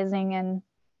socializing in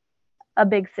a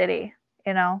big city,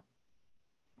 you know,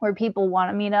 where people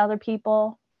want to meet other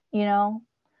people, you know,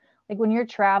 like when you're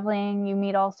traveling, you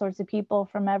meet all sorts of people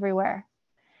from everywhere.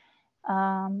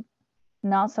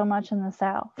 Not so much in the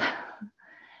South.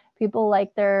 People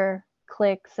like their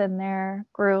cliques and their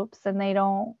groups, and they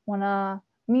don't want to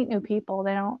meet new people.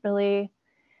 They don't really,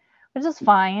 which is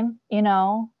fine, you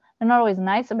know. They're not always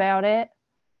nice about it,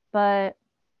 but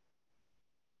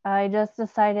I just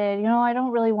decided, you know, I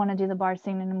don't really want to do the bar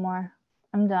scene anymore.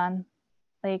 I'm done.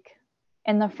 Like,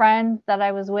 and the friend that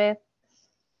I was with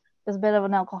is a bit of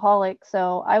an alcoholic,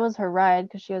 so I was her ride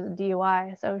because she was a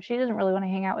DUI. So she didn't really want to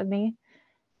hang out with me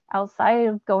outside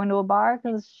of going to a bar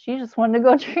because she just wanted to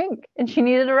go drink and she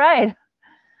needed a ride.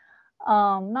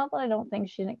 Not that I don't think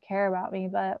she didn't care about me,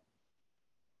 but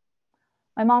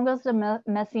my mom goes to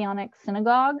Messianic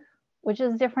synagogue, which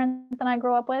is different than I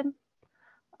grew up with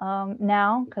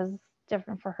now because it's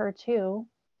different for her too.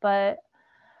 But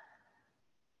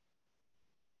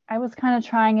I was kind of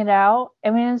trying it out. I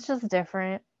mean, it's just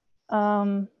different.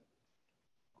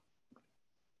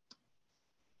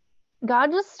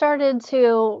 God just started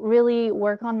to really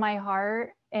work on my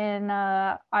heart, and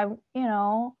I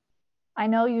know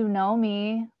you know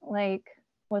me, like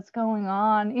what's going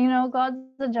on. You know, God's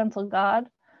a gentle God.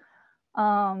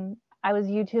 I was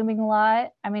YouTubing a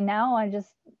lot. I mean, now I just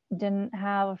didn't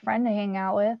have a friend to hang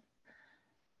out with,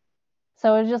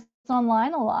 so it was just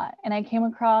online a lot, and I came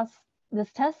across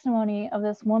this testimony of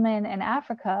this woman in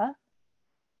Africa.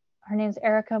 Her name's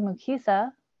Erica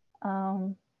Mukisa.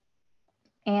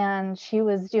 And she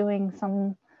was doing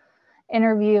some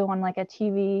interview on like a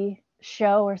TV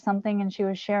show or something, and she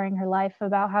was sharing her life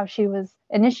about how she was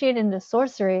initiated into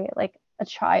sorcery like a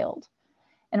child.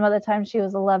 And by the time she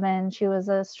was 11, she was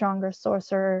a stronger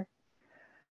sorcerer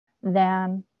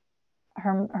than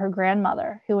her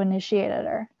grandmother who initiated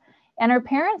her. And her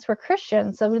parents were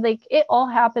Christians, so like it all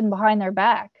happened behind their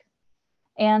back.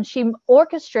 And she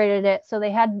orchestrated it, so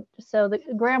the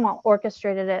grandma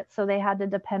orchestrated it, so they had to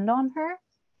depend on her.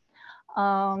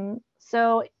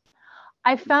 So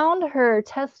I found her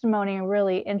testimony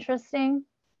really interesting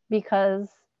because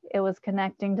it was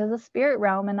connecting to the spirit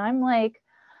realm, and I'm like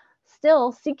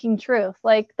still seeking truth.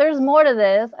 Like there's more to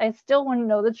this. I still want to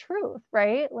know the truth,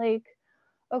 right? Like,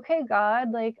 okay,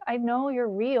 God, like I know you're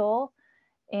real,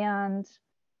 and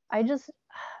I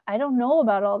don't know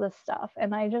about all this stuff,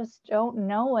 and I just don't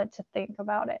know what to think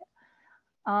about it.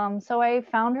 So I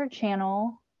found her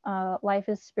channel, Life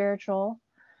is Spiritual.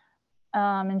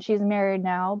 And she's married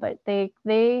now, but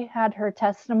they had her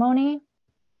testimony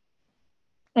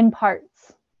in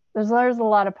parts. There's a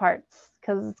lot of parts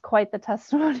because it's quite the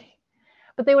testimony.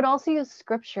 But they would also use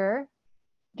scripture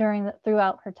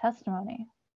throughout her testimony.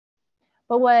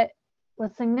 But what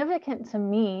was significant to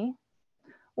me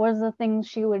was the things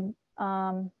she would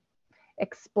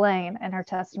explain in her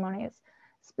testimonies,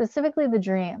 specifically the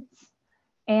dreams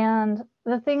and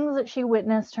the things that she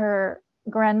witnessed her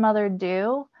grandmother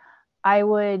do. I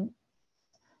would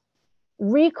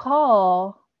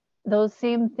recall those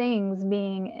same things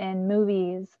being in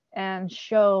movies and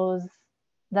shows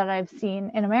that I've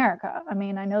seen in America. I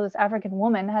mean, I know this African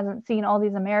woman hasn't seen all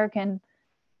these American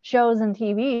shows and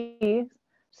TV,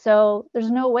 so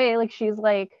there's no way like she's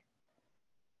like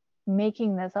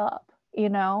making this up, you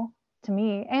know, to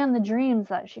me. And the dreams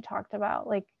that she talked about,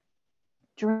 like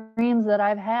dreams that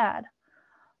I've had.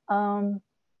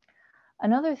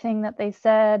 Another thing that they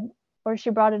said, or she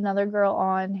brought another girl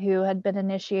on who had been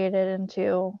initiated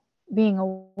into being a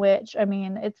witch. I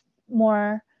mean, it's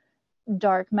more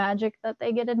dark magic that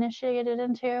they get initiated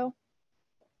into.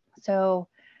 So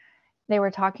they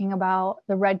were talking about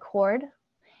the red cord.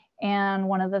 And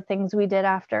one of the things we did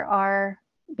after our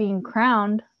being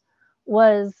crowned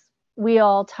was we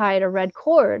all tied a red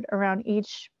cord around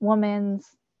each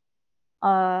woman's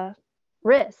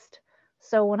wrist.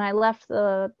 So when I left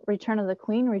the Return of the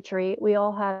Queen retreat, we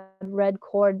all had red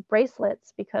cord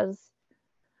bracelets because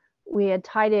we had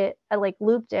tied it, I like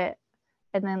looped it,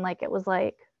 and then like it was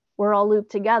like we're all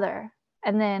looped together.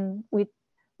 And then we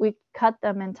cut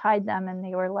them and tied them, and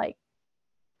they were like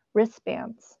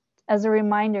wristbands as a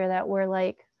reminder that we're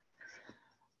like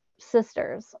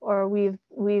sisters, or we've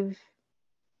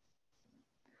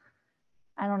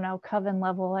I don't know, coven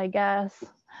level, I guess.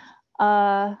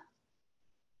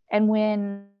 And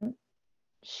when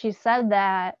she said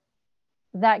that,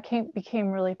 that became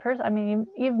really personal. I mean,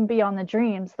 even beyond the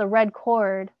dreams, the red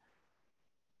cord.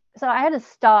 So I had to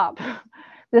stop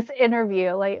this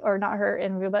interview, like, or not her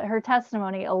interview, but her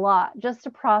testimony a lot, just to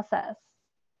process,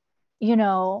 you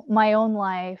know, my own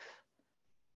life,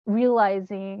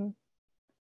 realizing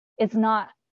it's not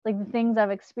like the things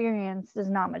I've experienced is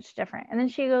not much different. And then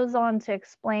she goes on to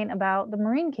explain about the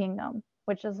Marine Kingdom,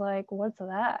 which is like, what's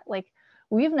that? Like,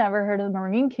 we've never heard of the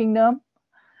Marine Kingdom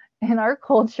in our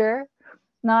culture.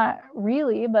 Not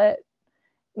really, but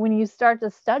when you start to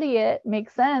study it,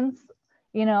 makes sense.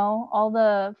 You know, all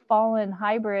the fallen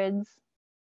hybrids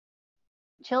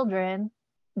children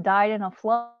died in a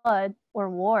flood or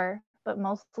war, but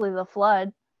mostly the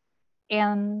flood.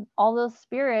 And all those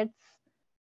spirits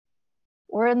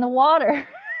were in the water.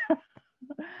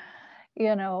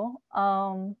 You know,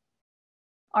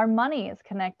 our money is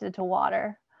connected to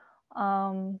water.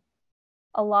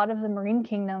 A lot of the Marine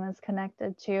Kingdom is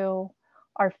connected to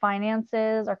our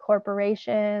finances, our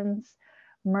corporations,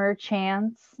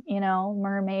 merchants, you know,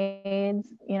 mermaids,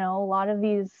 you know, a lot of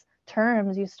these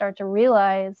terms you start to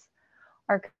realize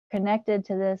are connected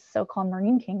to this so-called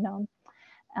Marine Kingdom.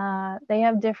 They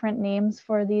have different names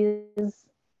for these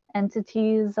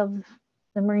entities of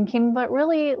the Marine Kingdom, but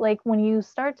really, like, when you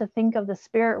start to think of the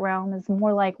spirit realm as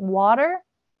more like water,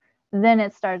 then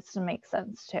it starts to make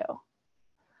sense too.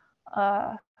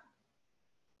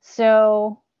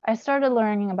 So I started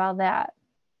learning about that.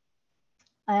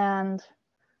 And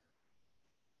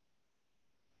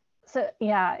so,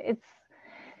 yeah, it's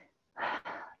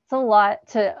a lot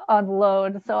to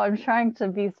unload. So I'm trying to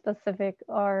be specific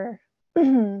or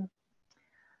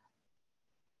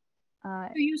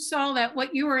you saw that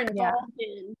what you were involved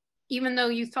in, even though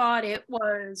you thought it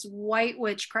was white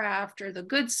witchcraft or the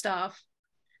good stuff,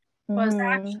 was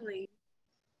actually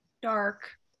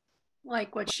dark,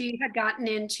 like what she had gotten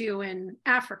into in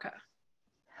Africa.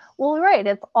 Well, right.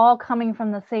 It's all coming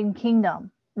from the same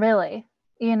kingdom, really,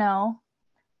 you know?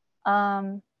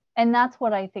 And that's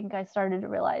what I think I started to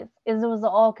realize, is it was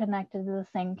all connected to the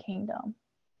same kingdom.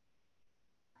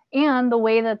 And the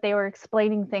way that they were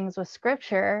explaining things with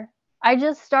scripture, I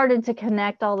just started to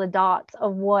connect all the dots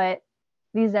of what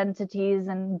these entities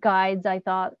and guides, I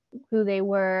thought who they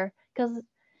were, because,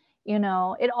 you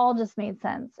know, it all just made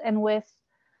sense. And with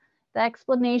the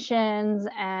explanations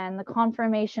and the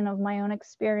confirmation of my own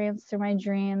experience through my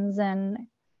dreams and,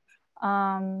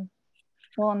 and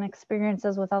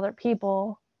experiences with other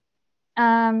people,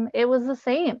 it was the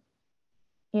same,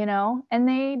 you know. And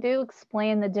they do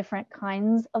explain the different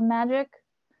kinds of magic.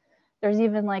 There's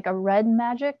even like a red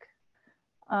magic,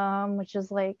 which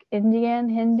is like Indian,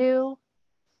 Hindu.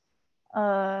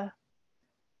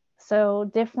 So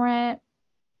different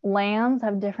lands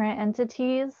have different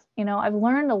entities. You know, I've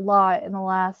learned a lot in the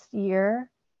last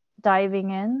year diving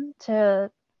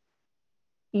into,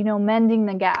 you know, mending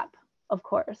the gap, of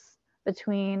course,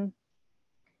 between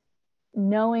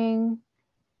knowing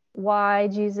why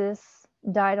Jesus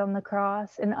died on the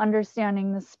cross and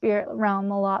understanding the spirit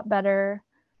realm a lot better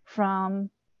from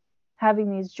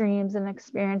having these dreams and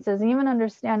experiences, and even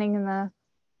understanding in the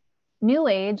new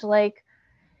age, like,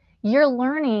 you're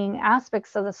learning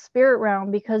aspects of the spirit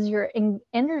realm because you're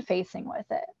interfacing with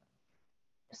it.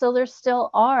 So there still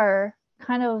are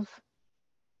kind of,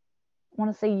 I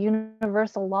want to say,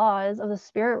 universal laws of the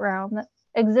spirit realm that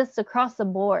exist across the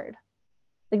board.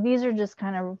 Like these are just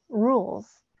kind of rules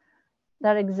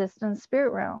that exist in the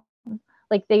spirit realm.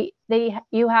 Like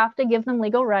you have to give them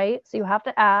legal right. So you have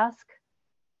to ask,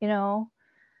 you know,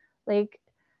 like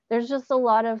there's just a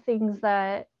lot of things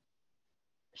that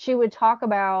she would talk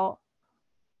about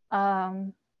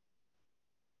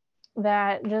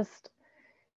that just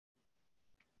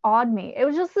awed me. It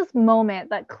was just this moment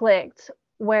that clicked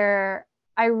where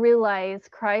I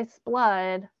realized Christ's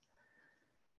blood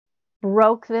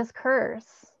broke this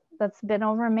curse that's been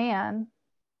over man,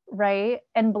 right?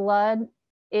 And blood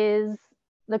is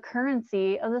the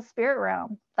currency of the spirit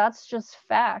realm. That's just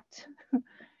fact,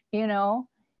 you know,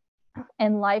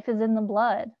 and life is in the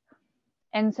blood.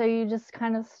 And so you just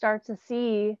kind of start to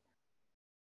see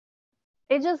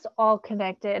it just all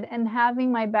connected. And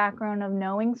having my background of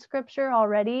knowing scripture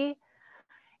already,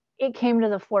 it came to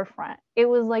the forefront. It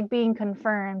was like being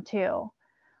confirmed too.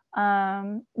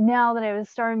 Now that I was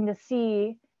starting to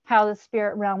see how the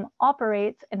spirit realm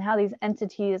operates and how these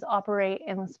entities operate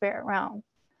in the spirit realm.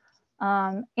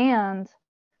 And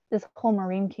this whole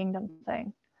marine kingdom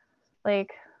thing.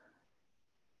 Like,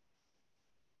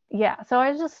 yeah, so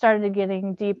I just started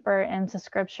getting deeper into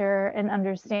scripture and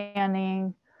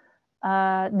understanding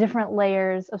different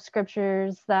layers of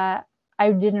scriptures that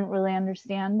I didn't really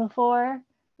understand before,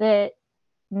 that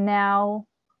now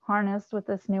harnessed with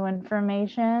this new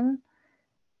information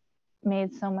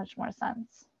made so much more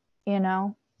sense, you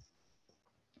know?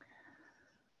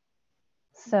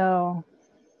 So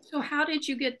how did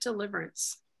you get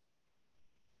deliverance?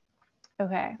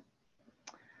 Okay.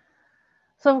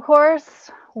 So of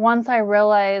course, once I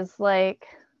realized like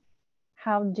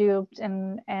how duped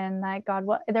and that God,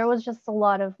 there was just a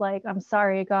lot of like, I'm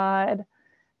sorry, God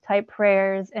type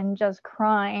prayers and just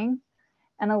crying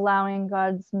and allowing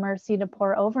God's mercy to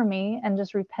pour over me and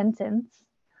just repentance.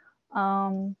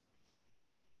 And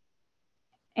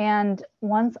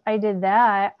once I did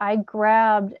that, I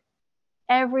grabbed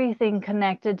everything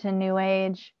connected to New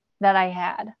Age that I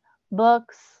had,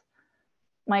 books,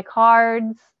 my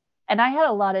cards, and I had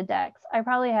a lot of decks. I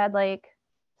probably had like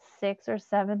 6 or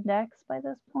 7 decks by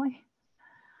this point.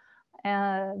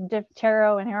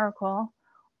 Tarot and oracle,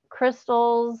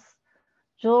 crystals,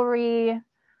 jewelry,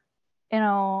 you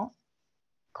know,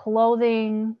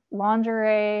 clothing,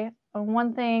 lingerie. And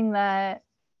one thing that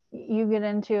you get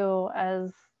into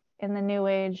as in the New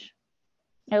Age,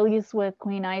 at least with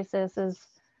Queen Isis, is,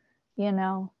 you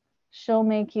know, she'll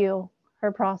make you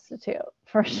her prostitute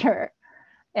for sure.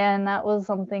 And that was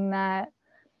something that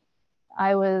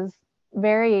I was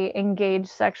very engaged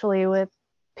sexually with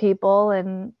people,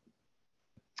 and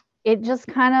it just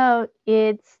kind of,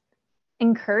 it's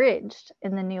encouraged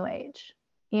in the New Age.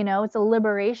 You know, it's a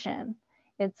liberation.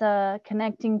 It's a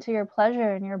connecting to your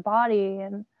pleasure and your body.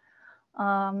 And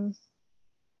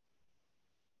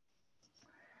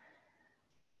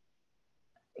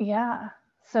yeah,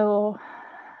 so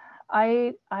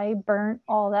I burnt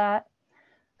all that.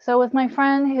 So with my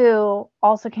friend who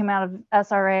also came out of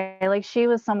SRA, like she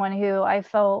was someone who I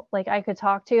felt like I could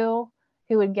talk to,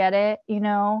 who would get it, you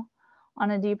know,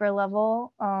 on a deeper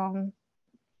level.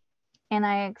 And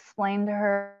I explained to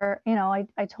her, you know,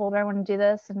 I told her I want to do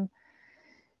this, and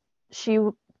she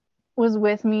was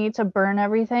with me to burn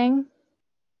everything.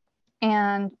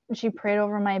 And she prayed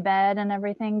over my bed and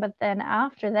everything. But then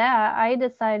after that, I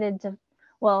decided to,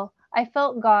 well, I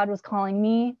felt God was calling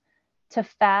me to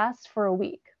fast for a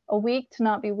week to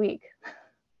not be weak.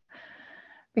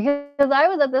 Because I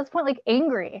was at this point like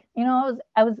angry, you know,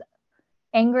 I was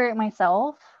angry at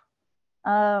myself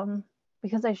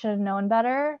because I should have known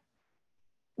better,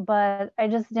 but I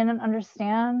just didn't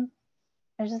understand.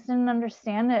 I just didn't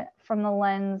understand it from the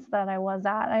lens that I was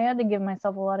at. I had to give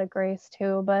myself a lot of grace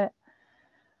too, but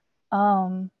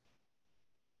I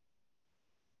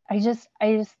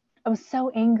was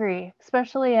so angry,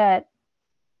 especially at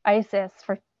Isis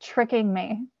for tricking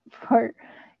me, for,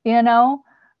 you know,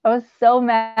 I was so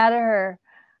mad at her.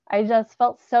 I just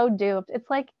felt so duped. It's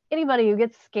like anybody who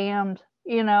gets scammed,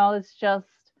 you know, it's just,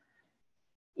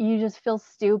 you just feel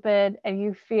stupid and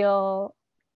you feel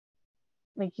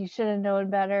like you should have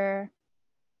known better.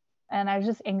 And I was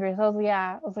just angry. So I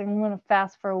was like, I'm going to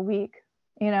fast for a week,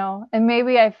 you know, and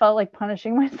maybe I felt like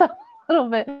punishing myself a little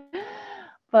bit,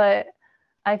 but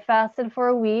I fasted for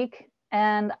a week,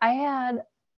 and I had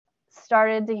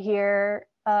started to hear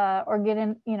or get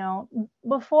in, you know,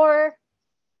 before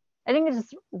I didn't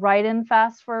just right in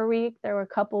fast for a week. There were a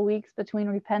couple weeks between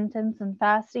repentance and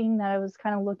fasting that I was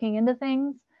kind of looking into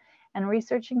things and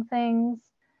researching things,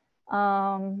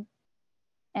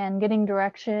 and getting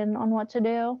direction on what to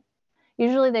do.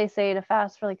 Usually they say to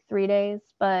fast for like 3 days,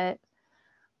 but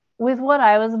with what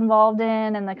I was involved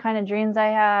in and the kind of dreams I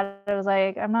had, I was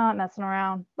like, I'm not messing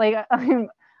around. Like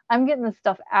I'm getting this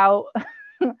stuff out.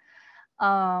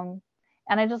 And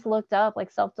I just looked up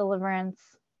like self-deliverance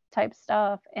type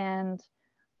stuff, and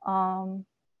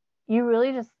you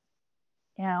really just,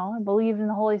 I believe in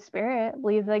the Holy Spirit,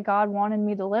 believe that God wanted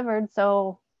me delivered.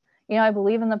 So, I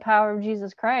believe in the power of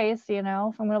Jesus Christ. If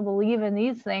I'm going to believe in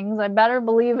these things, I better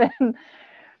believe in,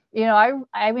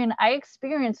 I mean, I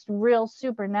experienced real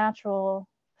supernatural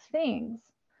things.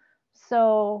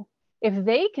 So if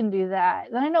they can do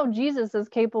that, then I know Jesus is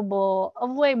capable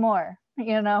of way more,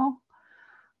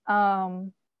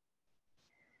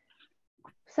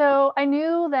 So I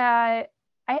knew that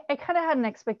I kind of had an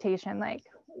expectation. Like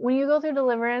when you go through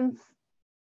deliverance,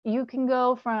 you can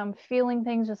go from feeling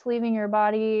things just leaving your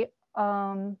body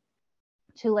to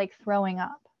like throwing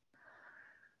up.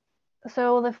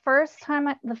 So the first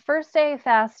day I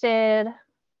fasted,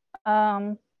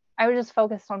 I was just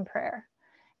focused on prayer.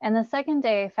 And the second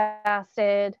day I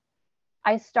fasted,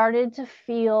 I started to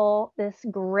feel this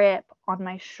grip on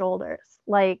my shoulders,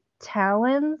 like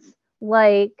talons,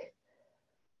 like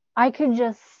I could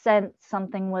just sense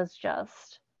something was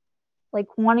just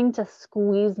like wanting to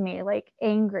squeeze me, like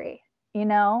angry,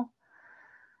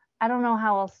 I don't know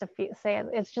how else to say it.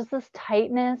 It's just this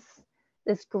tightness,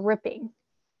 this gripping.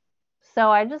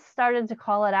 So I just started to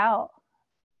call it out,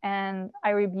 and I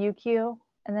rebuke you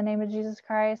in the name of Jesus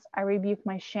Christ. I rebuke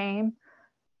my shame.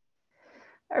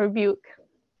 I rebuke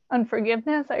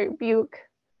unforgiveness. I rebuke,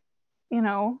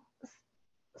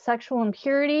 sexual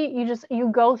impurity. You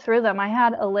go through them. I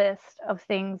had a list of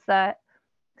things that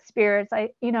spirits,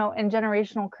 and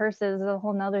generational curses is a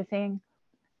whole nother thing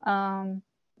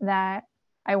that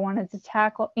I wanted to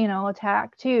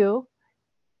attack too,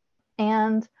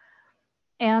 and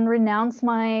renounce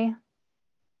my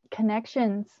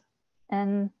connections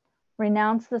and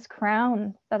renounce this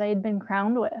crown that I had been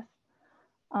crowned with.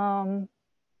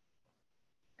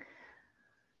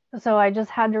 So I just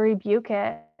had to rebuke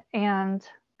it. And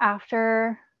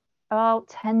after about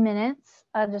 10 minutes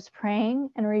of just praying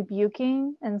and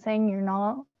rebuking and saying you're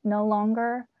no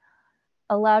longer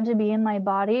allowed to be in my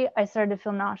body, I started to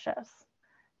feel nauseous.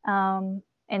 And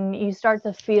you start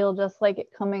to feel just like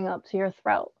it coming up to your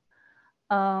throat.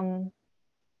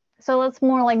 So it's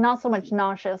more like not so much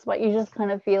nauseous, but you just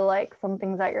kind of feel like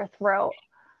something's at your throat,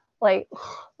 like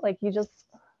you just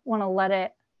want to let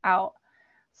it out.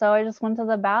 So I just went to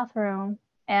the bathroom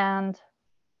and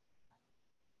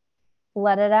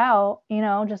let it out,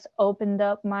 just opened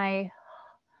up my,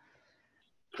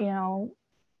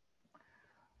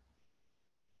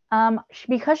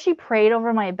 because she prayed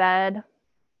over my bed,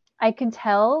 I could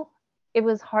tell it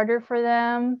was harder for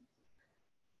them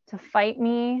to fight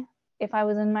me if I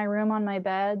was in my room on my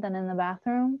bed than in the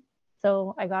bathroom.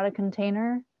 So I got a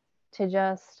container to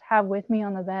just have with me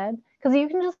on the bed, because you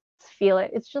can just feel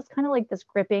it. It's just kind of like this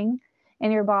gripping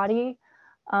in your body.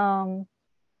 So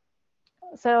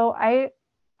I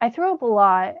threw up a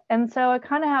lot. And so I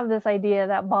kind of have this idea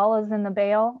that ball is in the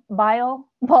bile,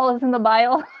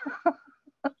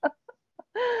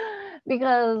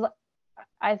 because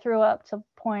I threw up to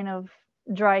point of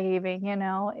dry heaving,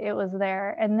 it was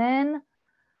there. And then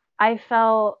I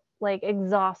felt like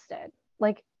exhausted,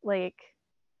 like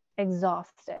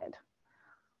exhausted.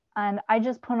 And I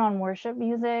just put on worship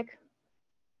music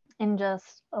and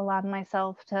just allowed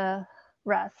myself to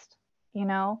rest,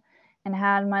 and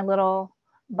had my little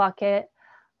bucket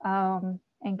in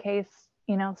case,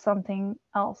 something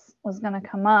else was going to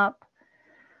come up.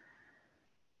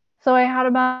 So I had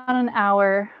about an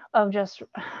hour of just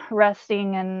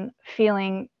resting and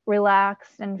feeling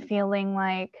relaxed and feeling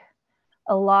like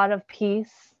a lot of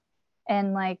peace.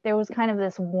 And like there was kind of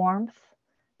this warmth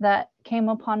that came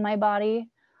upon my body.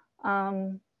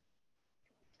 So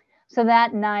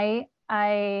that night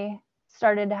I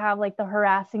started to have like the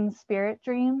harassing spirit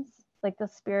dreams, like the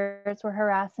spirits were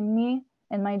harassing me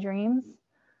in my dreams.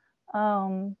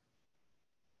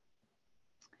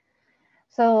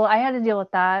 So I had to deal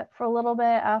with that for a little bit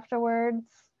afterwards.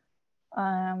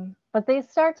 But they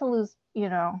start to lose,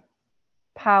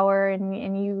 power,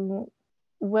 and you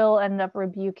will end up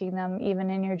rebuking them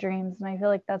even in your dreams. And I feel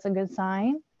like that's a good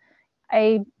sign.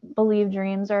 I believe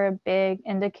dreams are a big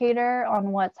indicator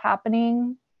on what's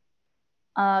happening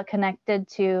connected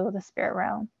to the spirit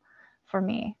realm for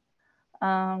me.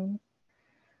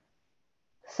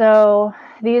 So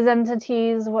these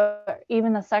entities were,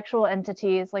 even the sexual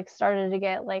entities, like started to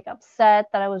get like upset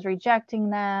that I was rejecting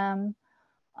them.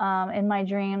 In my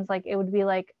dreams, like it would be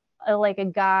like a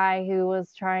guy who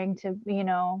was trying to, you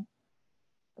know,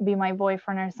 be my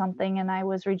boyfriend or something, and I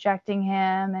was rejecting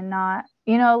him and not,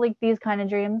 you know, like these kind of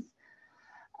dreams.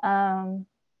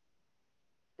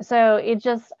 So it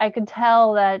just, I could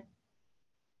tell that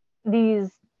these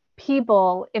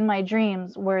people in my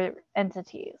dreams were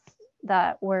entities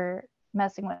that were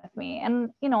messing with me. And,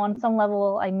 you know, on some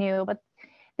level I knew, but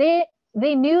they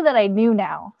knew that I knew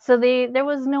now. So there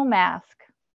was no mask,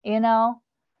 you know?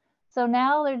 So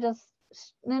now they're just,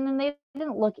 and they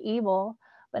didn't look evil,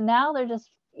 but now they're just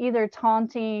either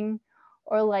taunting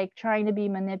or like trying to be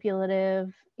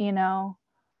manipulative, you know?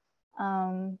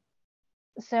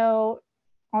 So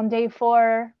on day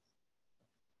 4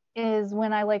 is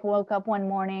when I like woke up one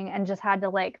morning and just had to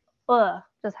like,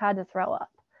 just had to throw up.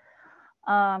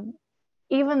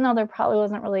 Even though there probably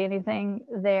wasn't really anything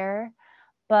there,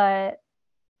 but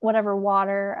whatever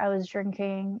water I was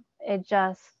drinking, it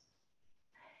just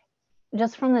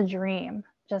from the dream,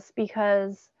 just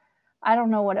because I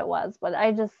don't know what it was, but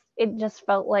it just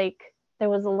felt like there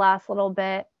was the last little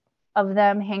bit of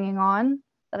them hanging on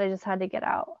that I just had to get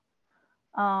out.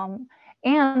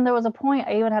 And there was a point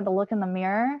I even had to look in the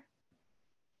mirror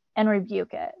and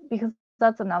rebuke it, because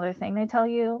that's another thing they tell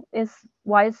you is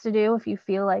wise to do if you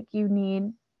feel like you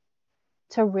need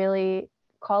to really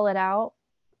call it out.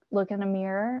 Look in a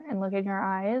mirror and look in your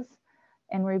eyes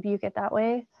and rebuke it that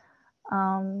way.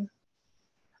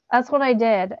 That's what I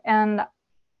did. And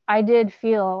I did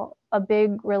feel a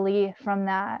big relief from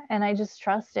that. And I just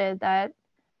trusted that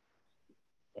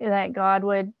God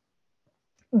would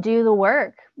do the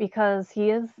work, because he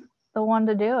is the one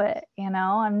to do it. You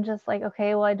know, I'm just like,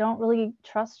 okay, well, I don't really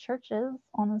trust churches,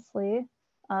 honestly,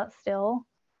 still.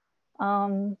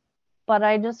 But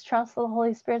I just trust the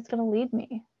Holy Spirit's going to lead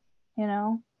me, you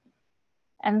know?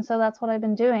 And so that's what I've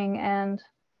been doing. And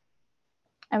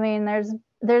I mean,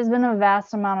 there's been a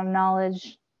vast amount of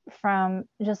knowledge from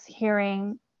just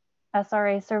hearing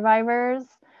SRA survivors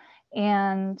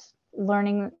and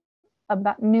learning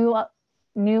about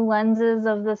new lenses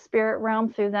of the spirit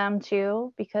realm through them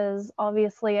too, because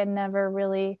obviously I never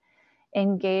really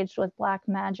engaged with black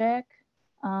magic,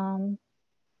 or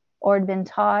had been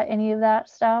taught any of that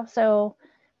stuff. So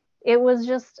it was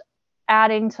just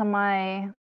adding to my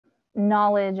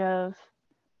knowledge of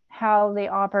how they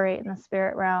operate in the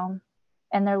spirit realm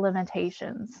and their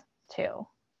limitations too,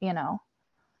 you know,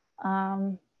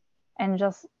 and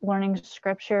just learning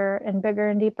scripture in bigger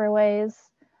and deeper ways.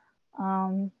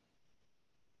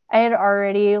 I had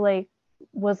already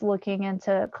was looking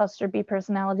into cluster B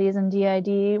personalities and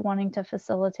DID, wanting to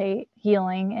facilitate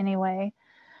healing anyway.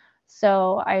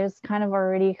 So I was kind of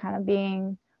already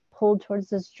being pulled towards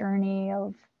this journey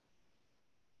of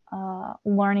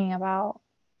learning about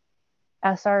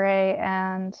SRA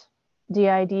and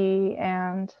DID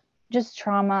and just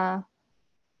trauma,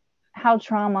 how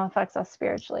trauma affects us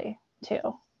spiritually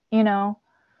too, you know?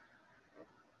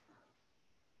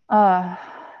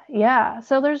 Yeah,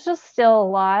 so there's just still a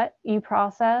lot you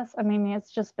process. I mean,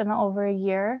 it's just been over a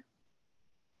year.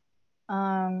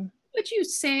 What would you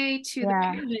say to the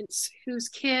parents whose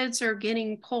kids are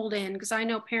getting pulled in? Because I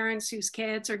know parents whose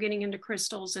kids are getting into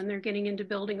crystals and they're getting into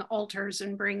building altars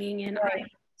and bringing in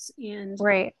items and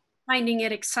finding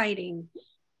it exciting.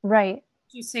 Right. What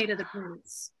would you say to the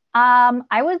parents?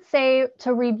 I would say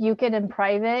to rebuke it in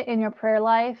private in your prayer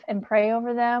life and pray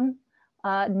over them.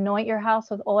 Anoint your house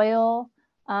with oil.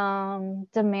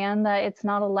 Demand that it's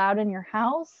not allowed in your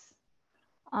house.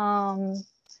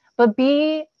 But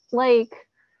be like,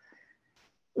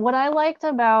 what I liked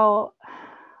about,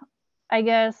 I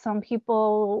guess, some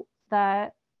people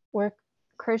that were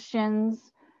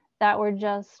Christians that were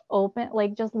just open,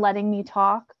 like just letting me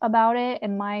talk about it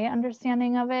and my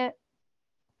understanding of it.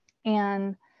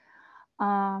 And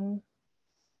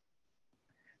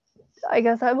I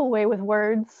guess I have a way with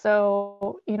words,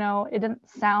 so, you know, it didn't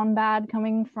sound bad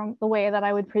coming from the way that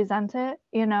I would present it,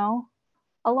 you know.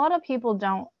 A lot of people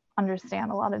don't understand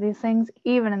a lot of these things,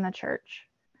 even in the church.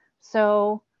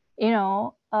 So, you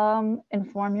know,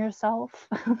 inform yourself,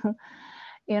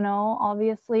 you know,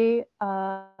 obviously,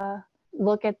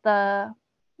 look at the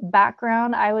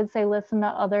background. I would say listen to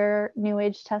other New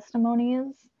Age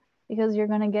testimonies, because you're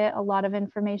going to get a lot of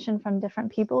information from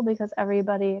different people, because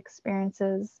everybody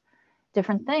experiences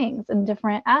different things and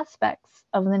different aspects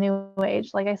of the New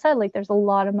Age. Like I said, like there's a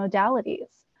lot of modalities.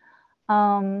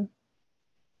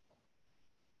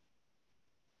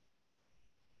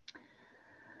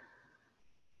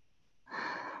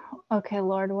 Okay,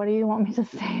 Lord, what do you want me to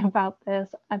say about this?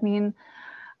 I mean,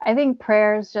 I think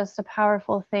prayer is just a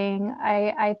powerful thing.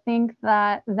 I think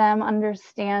that them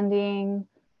understanding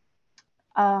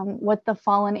what the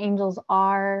fallen angels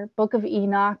are. Book of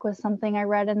Enoch was something I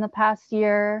read in the past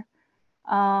year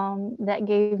that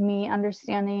gave me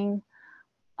understanding.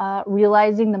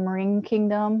 Realizing the marine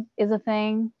kingdom is a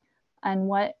thing and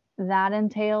what that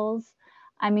entails.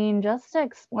 I mean, just to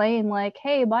explain, like,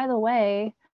 hey, by the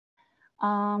way,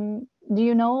 do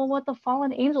you know what the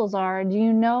fallen angels are? Do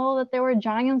you know that there were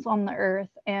giants on the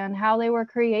earth and how they were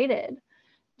created?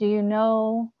 Do you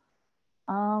know?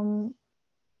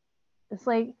 It's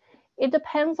like, it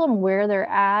depends on where they're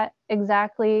at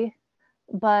exactly.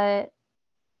 But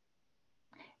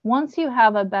once you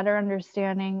have a better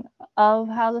understanding of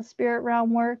how the spirit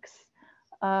realm works,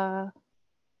 I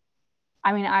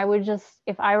mean, I would just,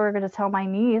 if I were going to tell my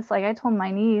niece, like I told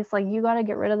my niece, like, you got to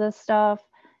get rid of this stuff.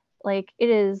 Like, it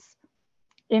is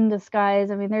in disguise.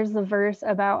 I mean, there's the verse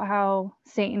about how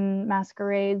Satan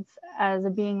masquerades as a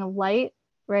being of light,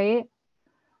 right?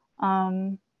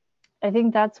 I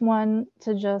think that's one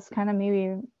to just kind of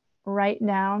maybe write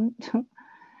down.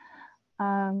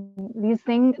 These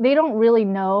things, they don't really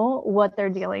know what they're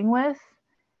dealing with.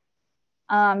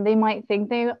 They might think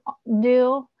they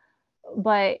do,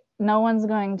 but no one's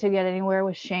going to get anywhere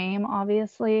with shame,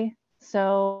 obviously.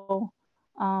 So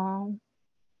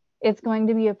it's going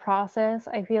to be a process.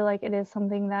 I feel like it is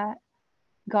something that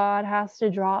God has to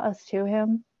draw us to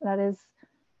him. That is,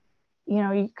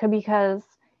 because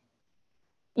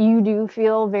you do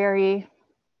feel very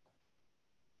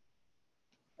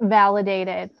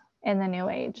validated in the new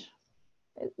age.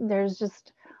 There's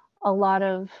just a lot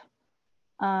of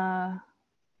validation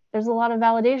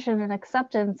and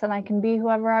acceptance, and I can be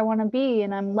whoever I want to be,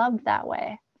 and I'm loved that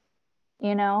way,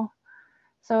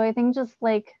 So I think just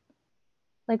like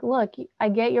look, I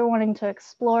get you're wanting to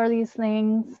explore these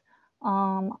things.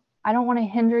 I don't want to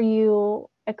hinder you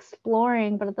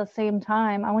exploring, but at the same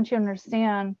time, I want you to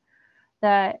understand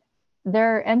that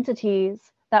there are entities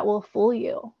that will fool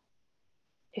you,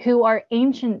 who are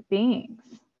ancient beings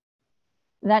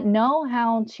that know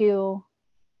how to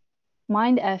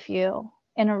mind F you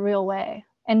in a real way.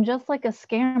 And just like a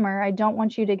scammer, I don't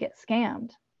want you to get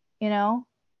scammed,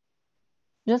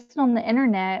 Just on the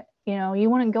internet, you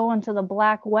wouldn't go into the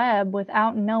black web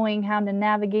without knowing how to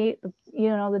navigate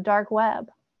the dark web,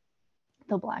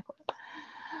 the black web.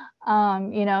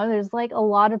 There's like a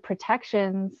lot of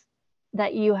protections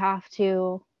that you have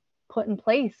to put in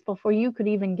place before you could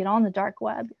even get on the dark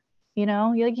web. You know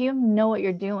what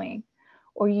you're doing,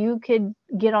 or you could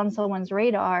get on someone's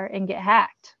radar and get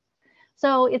hacked.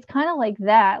 So it's kind of like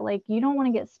that. Like, you don't want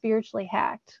to get spiritually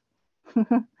hacked.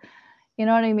 You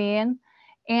know what I mean?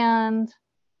 And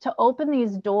to open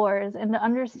these doors and to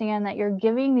understand that you're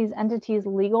giving these entities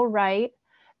legal right,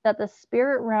 that the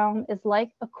spirit realm is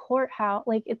like a courthouse,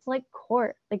 like it's like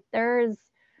court. Like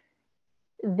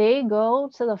they go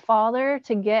to the Father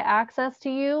to get access to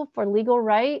you for legal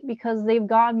right because they've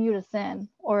gotten you to sin,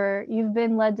 or you've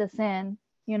been led to sin,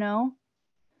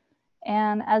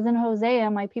 And as in Hosea,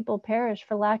 my people perish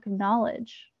for lack of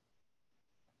knowledge.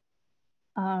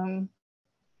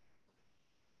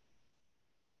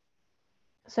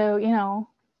 So,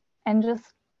 and just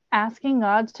asking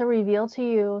God to reveal to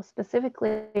you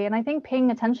specifically. And I think paying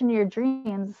attention to your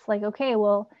dreams, like, okay,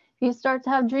 well, if you start to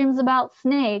have dreams about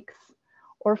snakes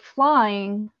or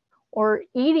flying or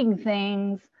eating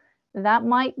things, that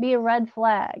might be a red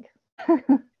flag.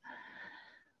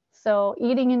 So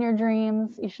eating in your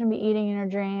dreams, you shouldn't be eating in your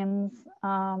dreams.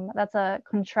 That's a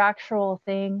contractual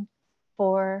thing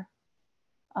for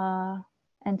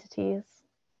entities.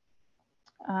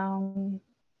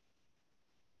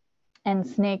 And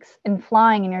snakes and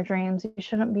flying in your dreams. You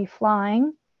shouldn't be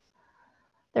flying.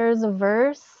 There's a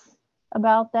verse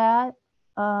about that.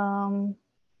 Can't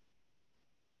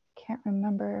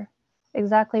remember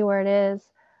exactly where it is,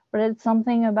 but it's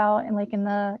something about, in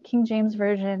the King James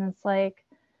Version, it's like,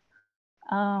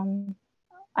 I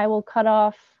will cut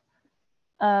off,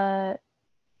 I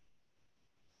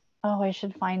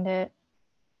should find it.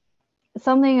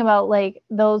 Something about like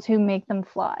those who make them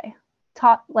fly.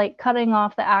 Like cutting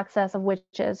off the access of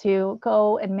witches who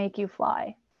go and make you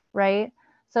fly, right?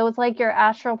 So it's like you're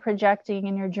astral projecting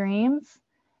in your dreams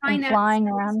and flying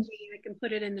around. I can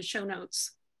put it in the show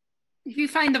notes. If you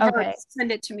find the verse,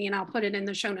 send it to me and I'll put it in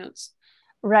the show notes.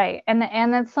 Right. And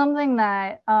that's something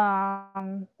that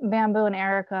Bamboo and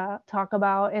Erica talk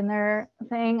about in their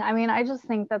thing. I mean, I just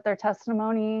think that their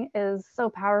testimony is so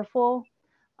powerful,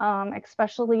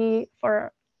 especially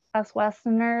for us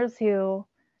Westerners who,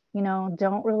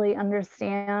 don't really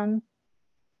understand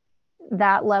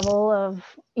that level of,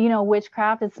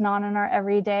 witchcraft. It's not in our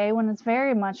everyday, when it's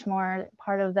very much more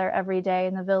part of their everyday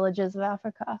in the villages of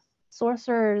Africa.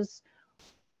 Sorcerers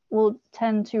will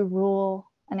tend to rule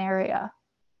an area,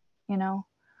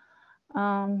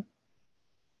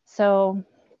 so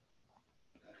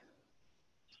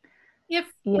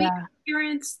If we have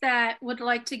parents that would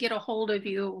like to get a hold of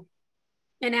you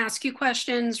and ask you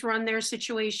questions, run their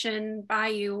situation by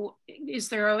you, is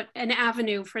there an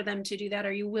avenue for them to do that?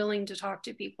 Are you willing to talk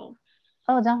to people?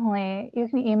 Oh, definitely. You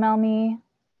can email me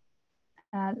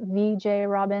at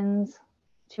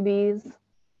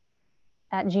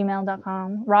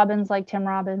vjrobbins2bs@gmail.com. Robbins like Tim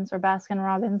Robbins or Baskin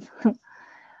Robbins.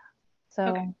 So.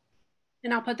 Okay.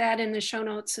 And I'll put that in the show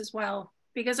notes as well,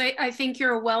 because I think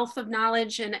you're a wealth of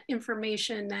knowledge and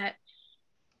information that,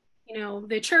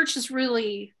 the church has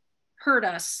really hurt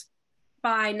us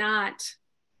by not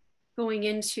going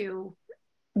into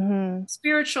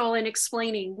spiritual and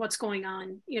explaining what's going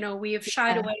on. We have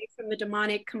shied away from the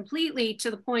demonic completely,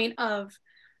 to the point of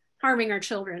harming our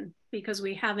children, because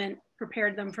we haven't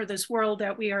prepared them for this world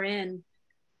that we are in.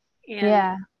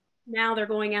 And now they're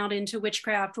going out into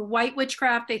witchcraft. White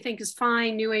witchcraft, they think, is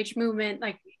fine. New Age movement,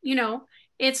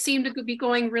 it seemed to be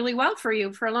going really well for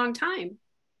you for a long time.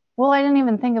 Well, I didn't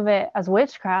even think of it as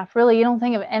witchcraft. Really, you don't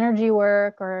think of energy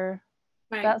work or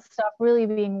that stuff really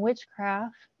being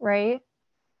witchcraft, right?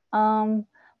 But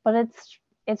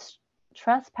it's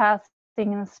trespassing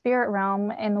in the spirit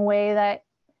realm in the way that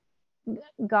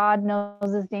God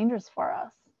knows is dangerous for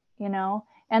us,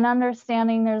 and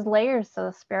understanding there's layers to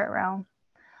the spirit realm,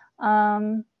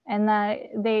 and that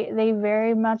they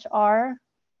very much are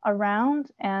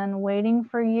around and waiting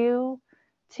for you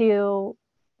to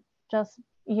just,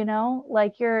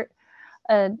 like you're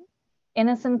an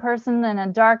innocent person in a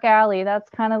dark alley. That's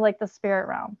kind of like the spirit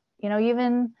realm,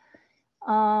 even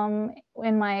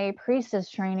in my priestess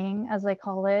training, as I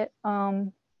call it,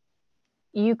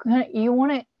 you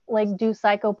want to like do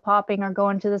psychopopping or go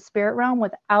into the spirit realm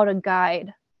without a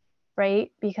guide,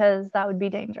 right? Because that would be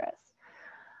dangerous.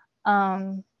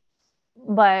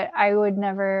 But I would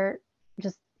never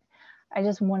I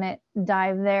just wouldn't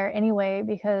dive there anyway,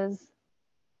 because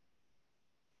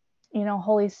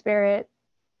Holy Spirit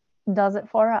does it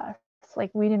for us. Like,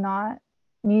 we do not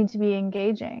need to be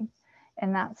engaging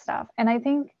in that stuff. And I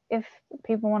think if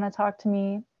people want to talk to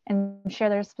me and share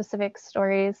their specific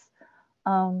stories,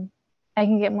 I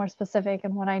can get more specific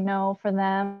in what I know for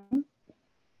them.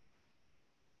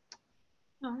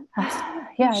 Is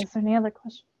there any other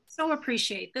questions? So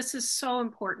appreciate. This is so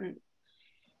important.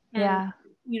 And,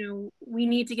 we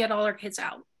need to get all our kids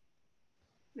out.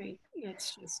 Right?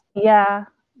 It's just. Yeah.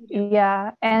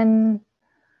 And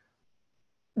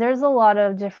there's a lot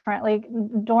of different, like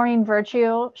Doreen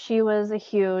Virtue, she was a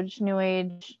huge New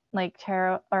Age, like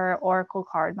tarot or oracle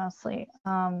card mostly.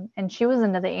 And she was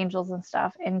into the angels and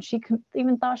stuff. And she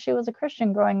even thought she was a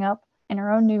Christian growing up in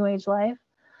her own New Age life.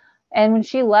 And when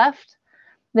she left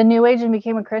the New Age and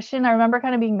became a Christian, I remember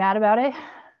kind of being mad about it.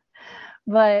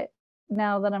 But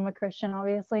now that I'm a Christian,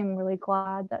 obviously, I'm really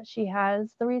glad that she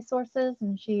has the resources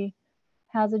and she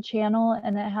has a channel,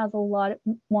 and it has a lot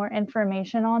more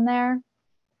information on there.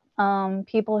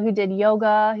 People who did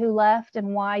yoga who left,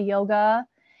 and why yoga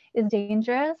is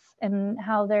dangerous and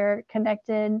how they're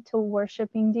connected to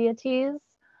worshiping deities.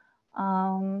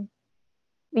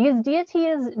 Because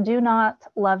deities do not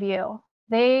love you.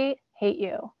 They hate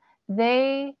you.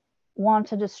 They want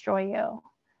to destroy you.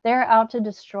 They're out to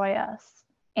destroy us.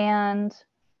 And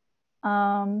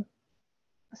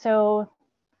so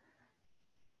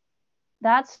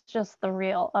that's just the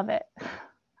real of it,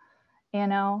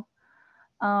 and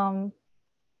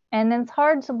it's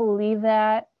hard to believe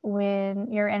that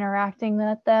when you're interacting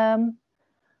with them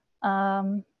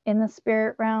in the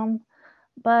spirit realm.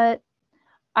 But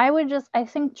I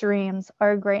think dreams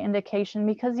are a great indication,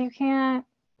 because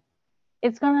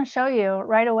it's going to show you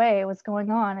right away what's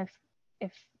going on.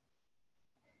 If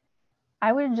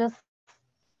I would just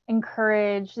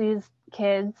encourage these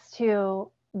kids to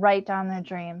write down their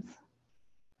dreams,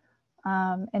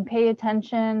 and pay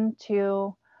attention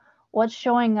to what's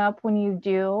showing up when you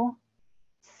do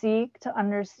seek to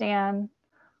understand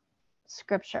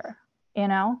scripture.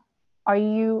 Are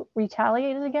you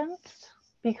retaliated against?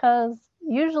 Because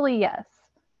usually yes,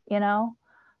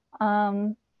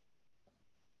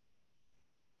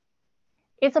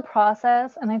 it's a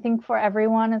process, and I think for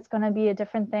everyone it's going to be a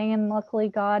different thing, and luckily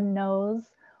God knows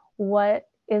what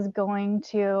is going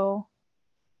to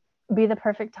be the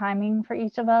perfect timing for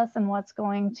each of us and what's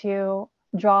going to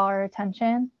draw our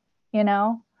attention.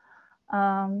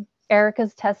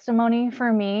 Erica's testimony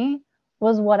for me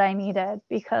was what I needed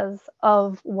because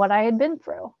of what I had been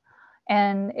through,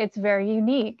 and it's very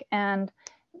unique. And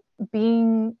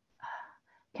being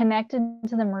connected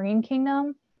to the marine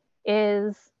kingdom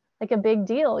is like a big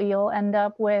deal. You'll end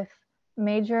up with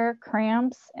major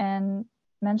cramps and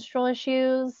menstrual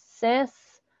issues,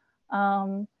 cysts.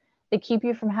 They keep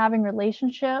you from having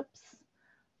relationships.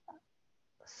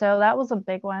 So that was a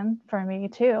big one for me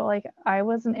too. Like, I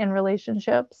wasn't in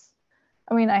relationships.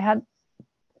 I mean, I had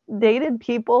dated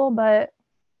people, but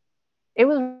it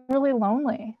was really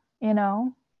lonely, you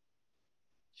know?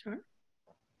 Sure.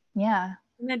 Yeah.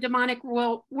 And the demonic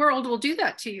world will do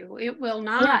that to you. It will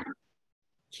not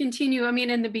continue. I mean,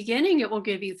 in the beginning, it will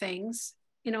give you things,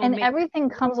 you know. And everything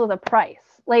comes with a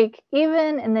price. Like,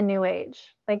 even in the new age,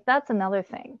 like, that's another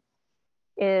thing,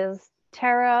 is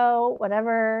tarot,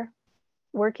 whatever,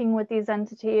 working with these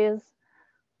entities,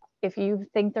 if you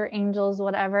think they're angels,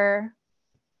 whatever,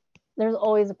 there's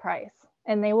always a price,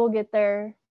 and they will get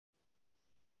their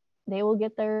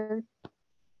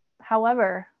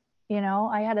however, you know.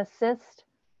 I had a cyst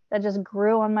that just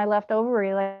grew on my left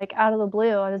ovary, like out of the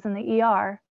blue. I was in the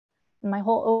ER and my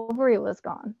whole ovary was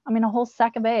gone. I mean, a whole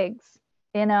sack of eggs,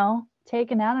 you know,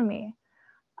 taken out of me.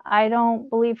 I don't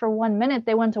believe for 1 minute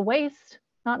they went to waste.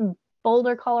 Not in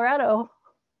Boulder, Colorado.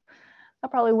 I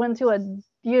probably went to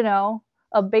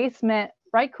a basement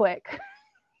right quick.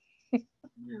 Yeah.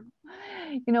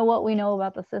 You know what we know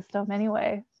about the system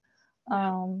anyway.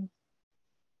 Yeah.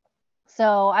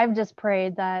 So I've just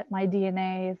prayed that my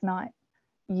DNA is not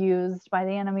used by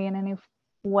the enemy in any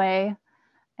way,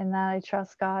 and that I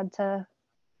trust God to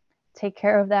take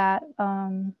care of that.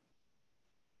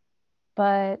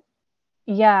 But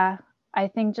yeah, I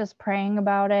think just praying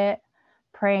about it,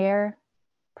 prayer.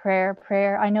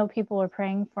 I know people were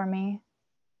praying for me.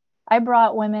 I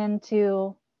brought women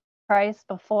to Christ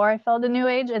before I fell to New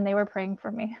Age, and they were praying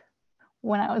for me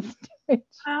when I was New Age.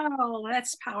 Oh,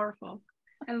 that's powerful.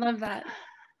 I love that.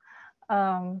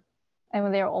 And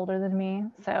when they were older than me.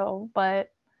 So,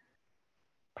 but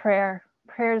prayer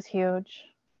is huge.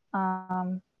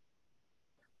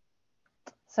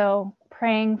 So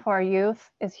praying for our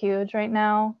youth is huge right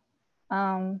now.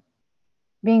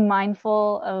 Being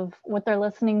mindful of what they're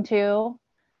listening to,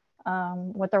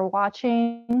 what they're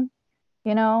watching,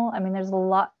 you know. I mean, there's a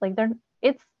lot, like,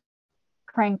 it's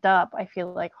cranked up, I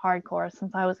feel like, hardcore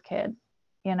since I was a kid,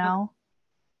 you know.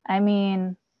 I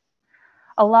mean,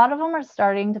 a lot of them are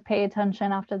starting to pay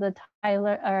attention after the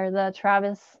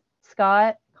Travis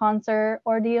Scott concert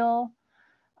ordeal.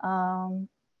 I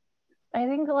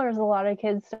think there's a lot of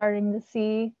kids starting to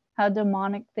see how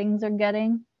demonic things are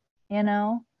getting, you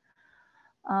know.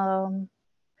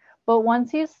 But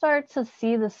once you start to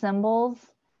see the symbols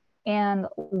and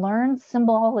learn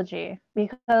symbology,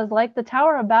 because like the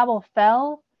Tower of Babel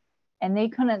fell and they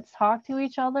couldn't talk to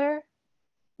each other,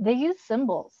 they use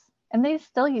symbols, and they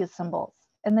still use symbols,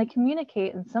 and they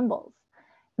communicate in symbols.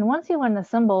 And once you learn the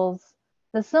symbols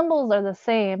are the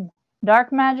same,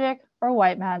 dark magic or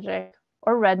white magic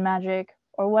or red magic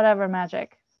or whatever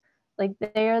magic. Like,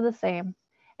 they are the same.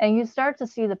 And you start to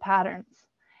see the patterns.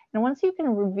 And once you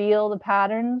can reveal the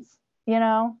patterns, you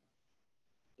know,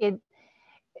 it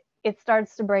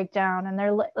starts to break down, and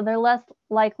they're less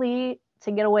likely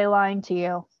to get away lying to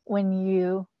you when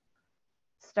you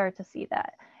start to see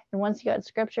that. And once you add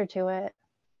scripture to it,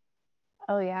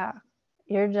 oh yeah,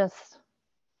 you're just,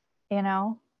 you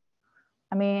know,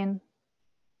 I mean,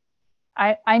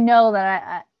 I know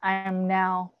that I am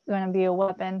now going to be a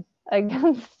weapon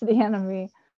against the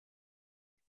enemy.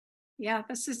 Yeah,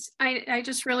 this is, I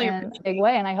just really in a big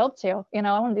way, and I hope to, you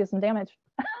know, I want to do some damage.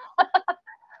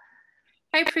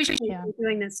 I appreciate you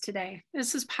doing this today.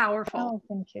 This is powerful. Oh,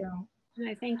 thank you. And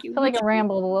I thank you. I feel like I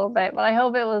rambled a little bit, but I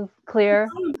hope it was clear.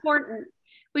 It's so important.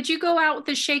 Would you go out with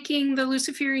the shaking the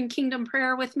Luciferian kingdom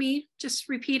prayer with me? Just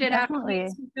repeat it Definitely.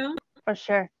 after me. For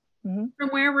sure. Mm-hmm. From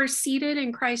where we're seated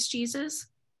in Christ Jesus.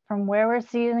 From where we're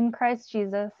seated in Christ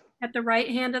Jesus. At the right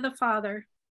hand of the Father.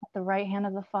 At the right hand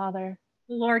of the Father.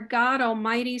 The Lord God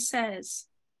Almighty says.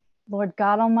 Lord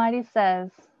God Almighty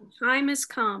says. The time has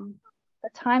come. The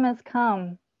time has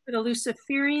come. For the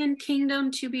Luciferian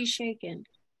kingdom to be shaken.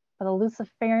 For the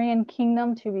Luciferian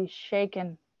kingdom to be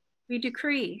shaken. We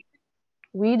decree.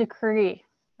 We decree.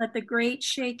 Let the great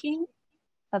shaking.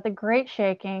 Let the great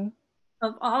shaking.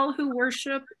 Of all who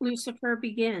worship Lucifer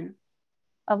begin.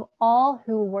 Of all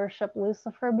who worship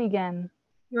Lucifer begin.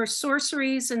 Your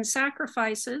sorceries and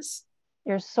sacrifices.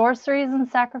 Your sorceries and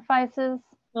sacrifices.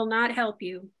 Will not help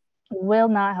you. Will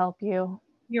not help you.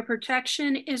 Your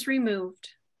protection is removed.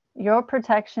 Your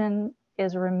protection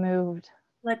is removed.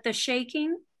 Let the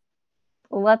shaking.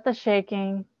 Let the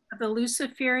shaking. Of the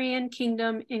Luciferian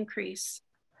kingdom increase.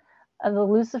 of the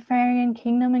Luciferian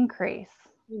kingdom and grace.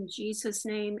 In Jesus'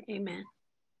 name, amen.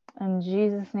 In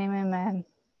Jesus' name, amen.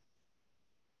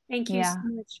 Thank you Yeah. so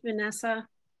much, Vanessa.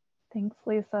 Thanks,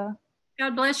 Lisa.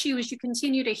 God bless you as you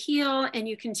continue to heal and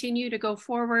you continue to go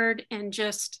forward and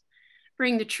just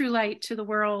bring the true light to the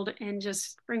world and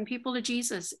just bring people to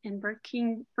Jesus and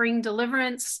bring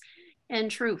deliverance and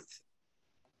truth.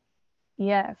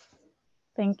 Yes.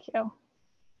 Thank you.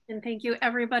 And thank you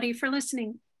everybody for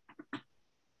listening.